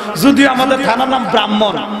মানুষ যদিও আমাদের থানার নাম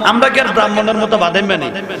ব্রাহ্মণ আমরা কি আর ব্রাহ্মণের মতো বাদাম মানি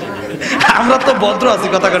আমরা তো ভদ্র আছি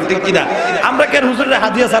কথা কন ঠিক কিনা আমরা কি আর হুজুরের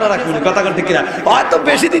হাদিয়া ছাড়া রাখবো কথা কন ঠিক কিনা হয়তো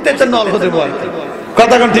বেশি দিতে চান অল্প দেবো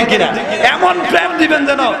কথা কন ঠিক কিনা এমন প্রেম দিবেন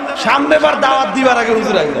যেন সামনে বার দাওয়াত দিবার আগে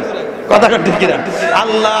হুজুর আসবে কথা কন ঠিক কিনা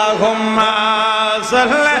আল্লাহুম্মা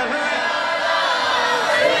সাল্লি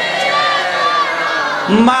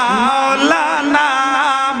মাওলানা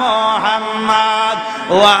মুহাম্মদ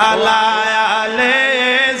ওয়া আলা আলি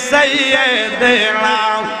সাইয়্যিদিনা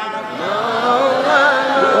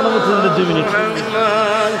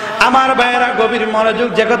আমার ভাইয়েরা গভীর মনোযোগ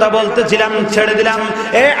যে কথা বলতেছিলাম ছেড়ে দিলাম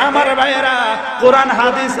এ আমার ভাইয়েরা কোরআন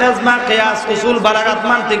হাদিস ইজমা কিয়াস উসুল বালাগাত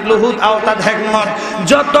মানতিক লুহুত আওতাদ হিকমত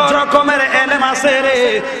যত রকমের ইলম আছে রে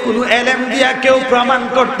কোন ইলম দিয়া কেউ প্রমাণ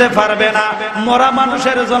করতে পারবে না মরা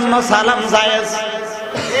মানুষের জন্য সালাম জায়েজ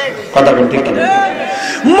কথা বল ঠিক কিনা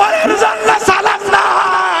মরার জন্য সালাম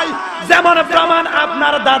নাই যেমন প্রমাণ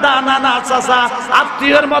আপনার দাদা নানা চাচা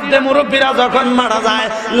আত্মীয়ের মধ্যে মুরব্বীরা যখন মারা যায়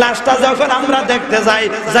লাশটা যখন আমরা দেখতে যাই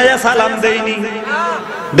যাইয়া সালাম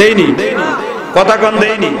দেইনি কথা কোন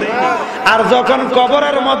দেইনি আর যখন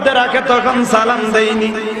কবরের মধ্যে রাখে তখন সালাম দেইনি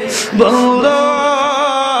বন্ধু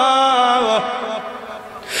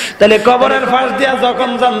তাহলে কবরের পাশ দিয়া যখন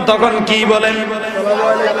যান তখন কি বলেন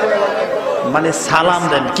মানে সালাম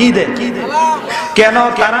দেন কি দেন কেন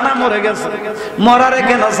কারা না মরে গেছে মরারে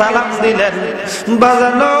কেন সালাম দিলেন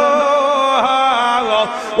বাজানো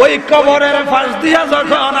ওই কবরের পাশ দিয়া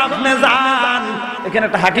যখন আপনি যান এখানে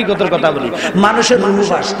একটা হাকিকতের কথা বলি, মানুষের রূহ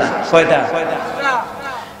 5টা। কয়টা?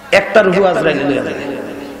 একটা রূহ আজরাইল নিয়ে যায়,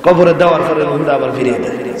 কবরে দেওয়ার পরে রূহটা আবার ফিরিয়ে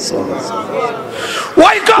দেয়।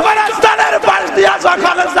 ওই কবরস্থানের পাশ দিয়া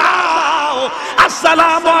যখন যাও,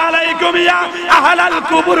 আসসালামু আলাইকুম ইয়া আহলাল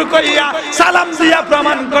কুবুর কইয়া সালাম দিয়া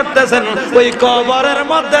প্রমাণ করতেছেন ওই কবরের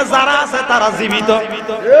মধ্যে যারা আছে তারা জীবিত।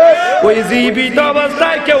 ওই জীবিত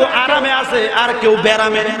অবস্থায় কেউ আরামে আছে আর কেউ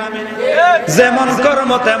বেরামে, যেমন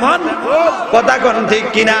কর্ম তেমন কথা কোন ঠিক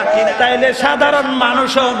কিনা? তাইলে সাধারণ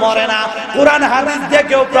মানুষও মরে না, কোরআন হাদিস দিয়ে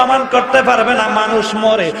কেউ প্রমাণ করতে পারবে না মানুষ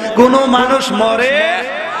মরে। কোন মানুষ মরে?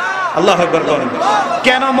 আল্লাহু আকবার বলেন।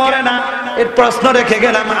 কেন মরে না এর প্রশ্ন রেখে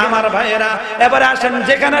গেলাম আমার ভাইয়েরা। এবারে আসেন,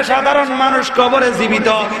 যেখানে সাধারণ মানুষ কবরে জীবিত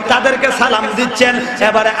তাদেরকে সালাম দিচ্ছেন,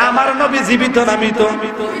 এবারে আমার নবী জীবিত না মৃত?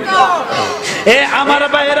 এ আমার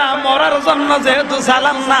ভাইয়েরা, মরার জন্য যেহেতু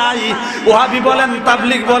সালাম নাই, ওয়াহাবি বলেন,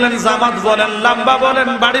 তাবলিগ বলেন, জামাত বলেন, লাম্বা বলেন,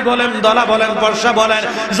 বাড়ি বলেন, দলা বলেন, বর্ষা বলেন,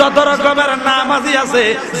 যত রকমের নামাজি আছে,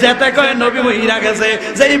 যেতে কয় নবী মহিরা গেছে,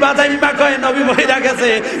 যেই বাদাইম্মা কয় নবী মহিরা গেছে,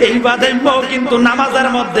 এই বাদাইম্মাও কিন্তু নামাজের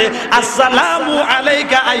মধ্যে আসসালামু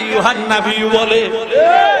আলাইকা আইয়ুহান নবী বলে।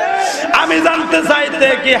 আমি জানতে চাইতে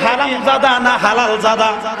কি হারাম জাদা না হালাল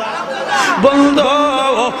জাদা? বন্ধু,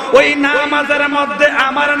 ওই নামাজের মধ্যে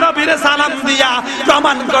আমার নবীর সালাম দিয়া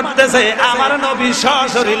প্রমাণ করতেছে আমার নবী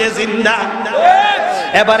সশরীরে জিন্দা।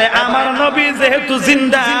 এবারে আমার নবী যেহেতু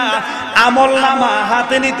জিন্দা, আমল নামা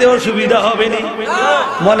হাতে নিতে অসুবিধা হবে নি?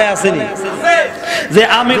 মনে আসেনি যে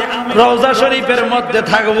আমি রওজা শরীফের মধ্যে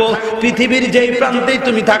থাকবো, পৃথিবীর যেই প্রান্তেই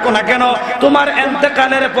তুমি থাকো না কেন, তোমার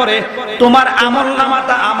ইন্তেকালের পরে তোমার আমল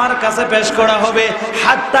নামাটা আমার কাছে পেশ করা হবে।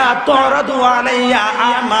 হাত্তা তুরাদু আলাইয়া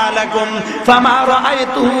আমালাকুম ফামা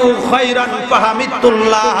রাআইতুহু খায়রান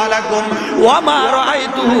ফাহামিদুল্লাহ লাকুম ওয়া মা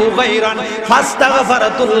রাআইতুহু গায়রান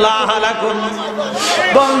ফাস্তাগফারতুল্লাহ লাকুম।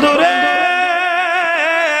 বন্ধুরে,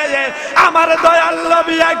 আমার দয়াল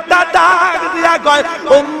নবী একটা ডাক দিয়া কয়,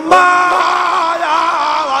 উম্মাত,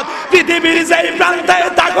 পৃথিবীর যেই প্রান্তে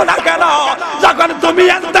থাকো না কেন, যখন তুমি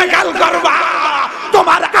ইন্তেকাল করবা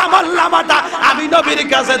তোমার আমল নামাটা আমি নবীর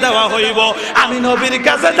কাছে দেওয়া হইব। আমি নবীর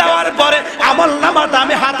কাছে দেওয়ার পরে আমল নামাটা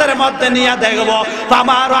আমি হাতের মধ্যে নিয়ে দেখব।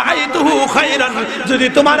 ফামা রাআইতুহু খায়রান, যদি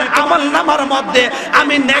তোমার আমল নামার মধ্যে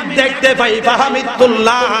আমি নেক দেখতে পাই,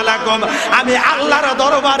 ফাহামিদুল্লাহ লাকুম, আমি আল্লাহর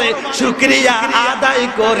দরবারে শুকরিয়া আদায়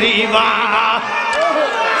করিবা।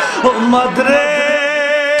 উম্মত রে,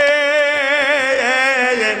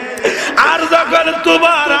 আর যখন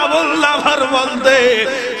তোমার আমল নামার মধ্যে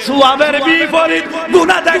সওয়াবের বিপরীত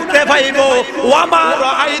গুনাহ দেখতে পাইব, ওয়া মা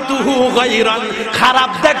রাআইতুহু গায়রান,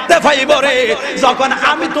 খারাপ দেখতে পাইব রে, যখন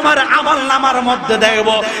আমি তোমার আমল নামার মধ্যে দেখব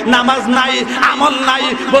নামাজ নাই, আমল নাই,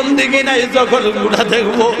 বন্দেগী নাই, যখন গুনাহ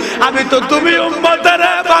দেখব, আমি তো তুমি উম্মতের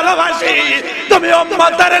ভালোবাসি, তুমি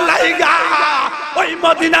উম্মতের লাইগা ওই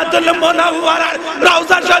মদিনাতুল মুনাওয়ারার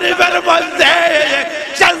রওজা শরীফের মধ্যে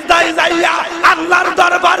সিজদায় যাইয়া আল্লাহর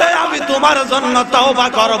দরবারে আমি তোমার জন্য তওবা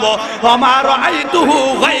করব। ওমা রাআইতুহু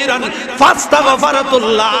গায়রান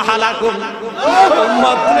ফাস্তাগফারতুল্লাহ লাকুম।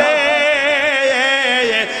 উম্মত রে,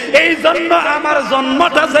 এই জন্য আমার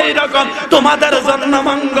জন্মটা যেই রকম তোমাদের জন্য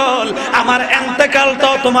মঙ্গল, আমার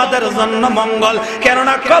ইন্তেকালটাও তোমাদের জন্য মঙ্গল।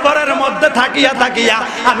 কেননা কবরের মধ্যে থাকিয়া থাকিয়া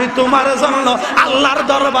আমি তোমার জন্য আল্লাহর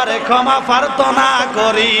দরবারে ক্ষমা প্রার্থনা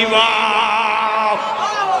করিব।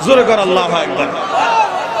 জোরে কর আল্লাহু আকবার।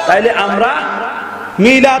 তাইলে আমরা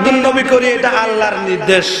মিলাদুন নবী করি, এটা আল্লাহর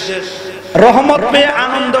নির্দেশ। রহমত পেয়ে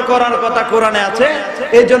আনন্দ করার কথা কোরআনে আছে,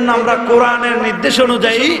 এই জন্য আমরা কোরআনের নির্দেশ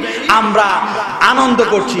অনুযায়ী আমরা আনন্দ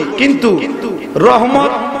করছি। কিন্তু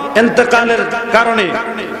রহমত ইন্তেকালের কারণে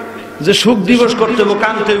যে সুখ দিবস করতে হইব,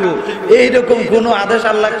 কানতে হইব, এইরকম কোন আদেশ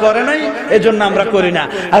আল্লাহ করে নাই, এজন্য আমরা করি না।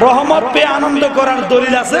 আর রহমত পেয়ে আনন্দ করার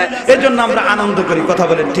দলিল আছে, এজন্য আমরা আনন্দ করি। কথা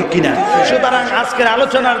বলেন ঠিক কিনা? সুতরাং আজকের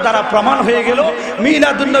আলোচনার দ্বারা প্রমাণ হয়ে গেল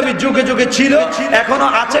মিলাদুন্নবী যুগে যুগে ছিল, এখনো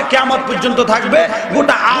আছে, কিয়ামত পর্যন্ত থাকবে,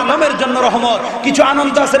 গোটা আলমের জন্য রহমত। কিছু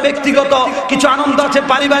আনন্দ আছে ব্যক্তিগত, কিছু আনন্দ আছে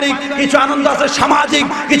পারিবারিক, কিছু আনন্দ আছে সামাজিক,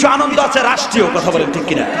 কিছু আনন্দ আছে রাষ্ট্রীয়। কথা বলেন ঠিক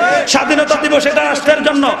কিনা? স্বাধীনতা দিবস এটা রাষ্ট্রের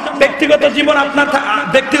জন্য, ব্যক্তিগত জীবন আপনার,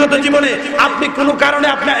 ব্যক্তিগত জীবনে আপনি কোনো কারণে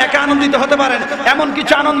আপনি একা আনন্দিত হতে পারেন, এমন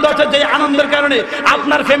কিছু আনন্দ আছে যে আনন্দের কারণে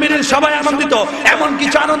আপনার ফ্যামিলির সবাই আনন্দিত, এমন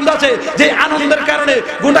কিছু আনন্দ আছে যে আনন্দের কারণে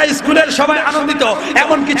গোটা স্কুলের সবাই আনন্দিত,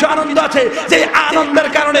 এমন কিছু আনন্দ আছে যে আনন্দের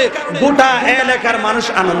কারণে গোটা এলাকার মানুষ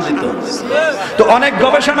আনন্দিত। তো অনেক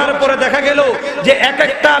গবেষণার পরে দেখা গেল যে এক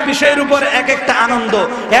একটা বিষয়ের উপর এক একটা আনন্দ,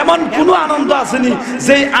 এমন কোন আনন্দ আসেনি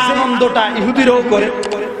যে আনন্দটা ইহুদিরাও করে।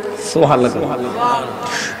 সুবহানাল্লাহ।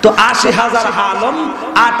 তো ৮০,০০০ আলম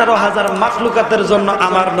 ১৮,০০০ মাখলুকাতের জন্য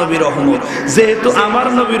আমার নবী রহমত। যেহেতু আমার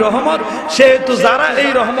নবী রহমত, সেহেতু যারা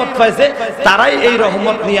এই রহমত পাইছে তারাই এই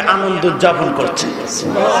রহমত নিয়ে আনন্দ উদযাপন করছে।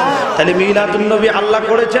 তাহলে মিলাদুন নবী আল্লাহ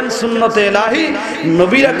করেছেন সুন্নতে ইলাহি,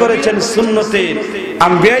 নবীরা করেছেন সুন্নতে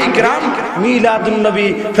আম্বিয়ায়ে কিরাম। মিলাদুন নবী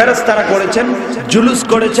ফেরেশতারা করেছেন, জুলুস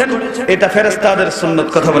করেছেন, এটা ফেরেশতাদের সুন্নত।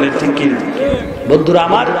 কথা বলেন ঠিক কি? বন্ধুরা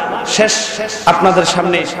আমার, শেষ আপনাদের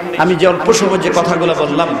সামনে আমি যে অল্প সময় যে কথাগুলো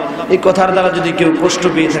বললাম, এই কথার দ্বারা যদি কেউ কষ্ট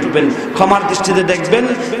পেয়ে থাকবেন ক্ষমার দৃষ্টিতে দেখবেন।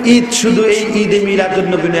 ঈদ শুধু এই ঈদে মিলাদুন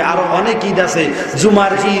নবী নয়, আরো অনেক ঈদ আছে।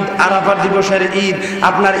 জুমার ঈদ, আরাফার দিবসের ঈদ,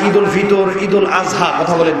 আপনার ঈদুল ফিতর, ঈদুল আজহা।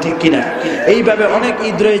 কথা বলেন ঠিক কিনা? এইভাবে অনেক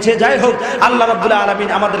ঈদ রয়েছে। যাই হোক, আল্লাহ রাব্বুল আলামিন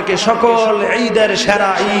আমাদেরকে সকল ঈদের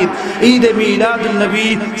সেরা ঈদ ঈদে মিলাদুন নবী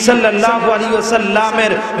সাল্লাল্লাহু আলাইহি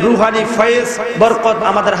ওয়াসাল্লামের রূহানি ফয়েজ বরকত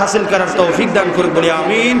আমাদের হাসিল করার তৌফিক দান করুন, বলি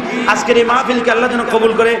আমিন। আজকের এই মাহফিলকে আল্লাহ যেন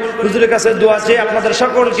কবুল করে। হুজুরের কাছে দোয়া চেয়ে আপনাদের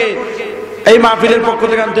সকলকে এই মাহফিলের পক্ষ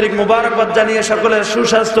থেকে আন্তরিক মোবারকবাদ জানিয়ে সকলের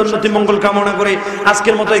সুস্বাস্থ্য উন্নতি মঙ্গল কামনা করে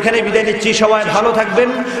আজকের মতো এখানে বিদায় নিচ্ছি। সবাই ভালো থাকবেন,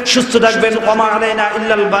 সুস্থ থাকবেন। ওয়া মা আলাইনা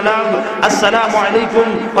ইল্লাল বালাগ। আসসালামু আলাইকুম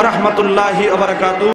ওয়া রাহমাতুল্লাহি ওয়া বারাকাতুহু।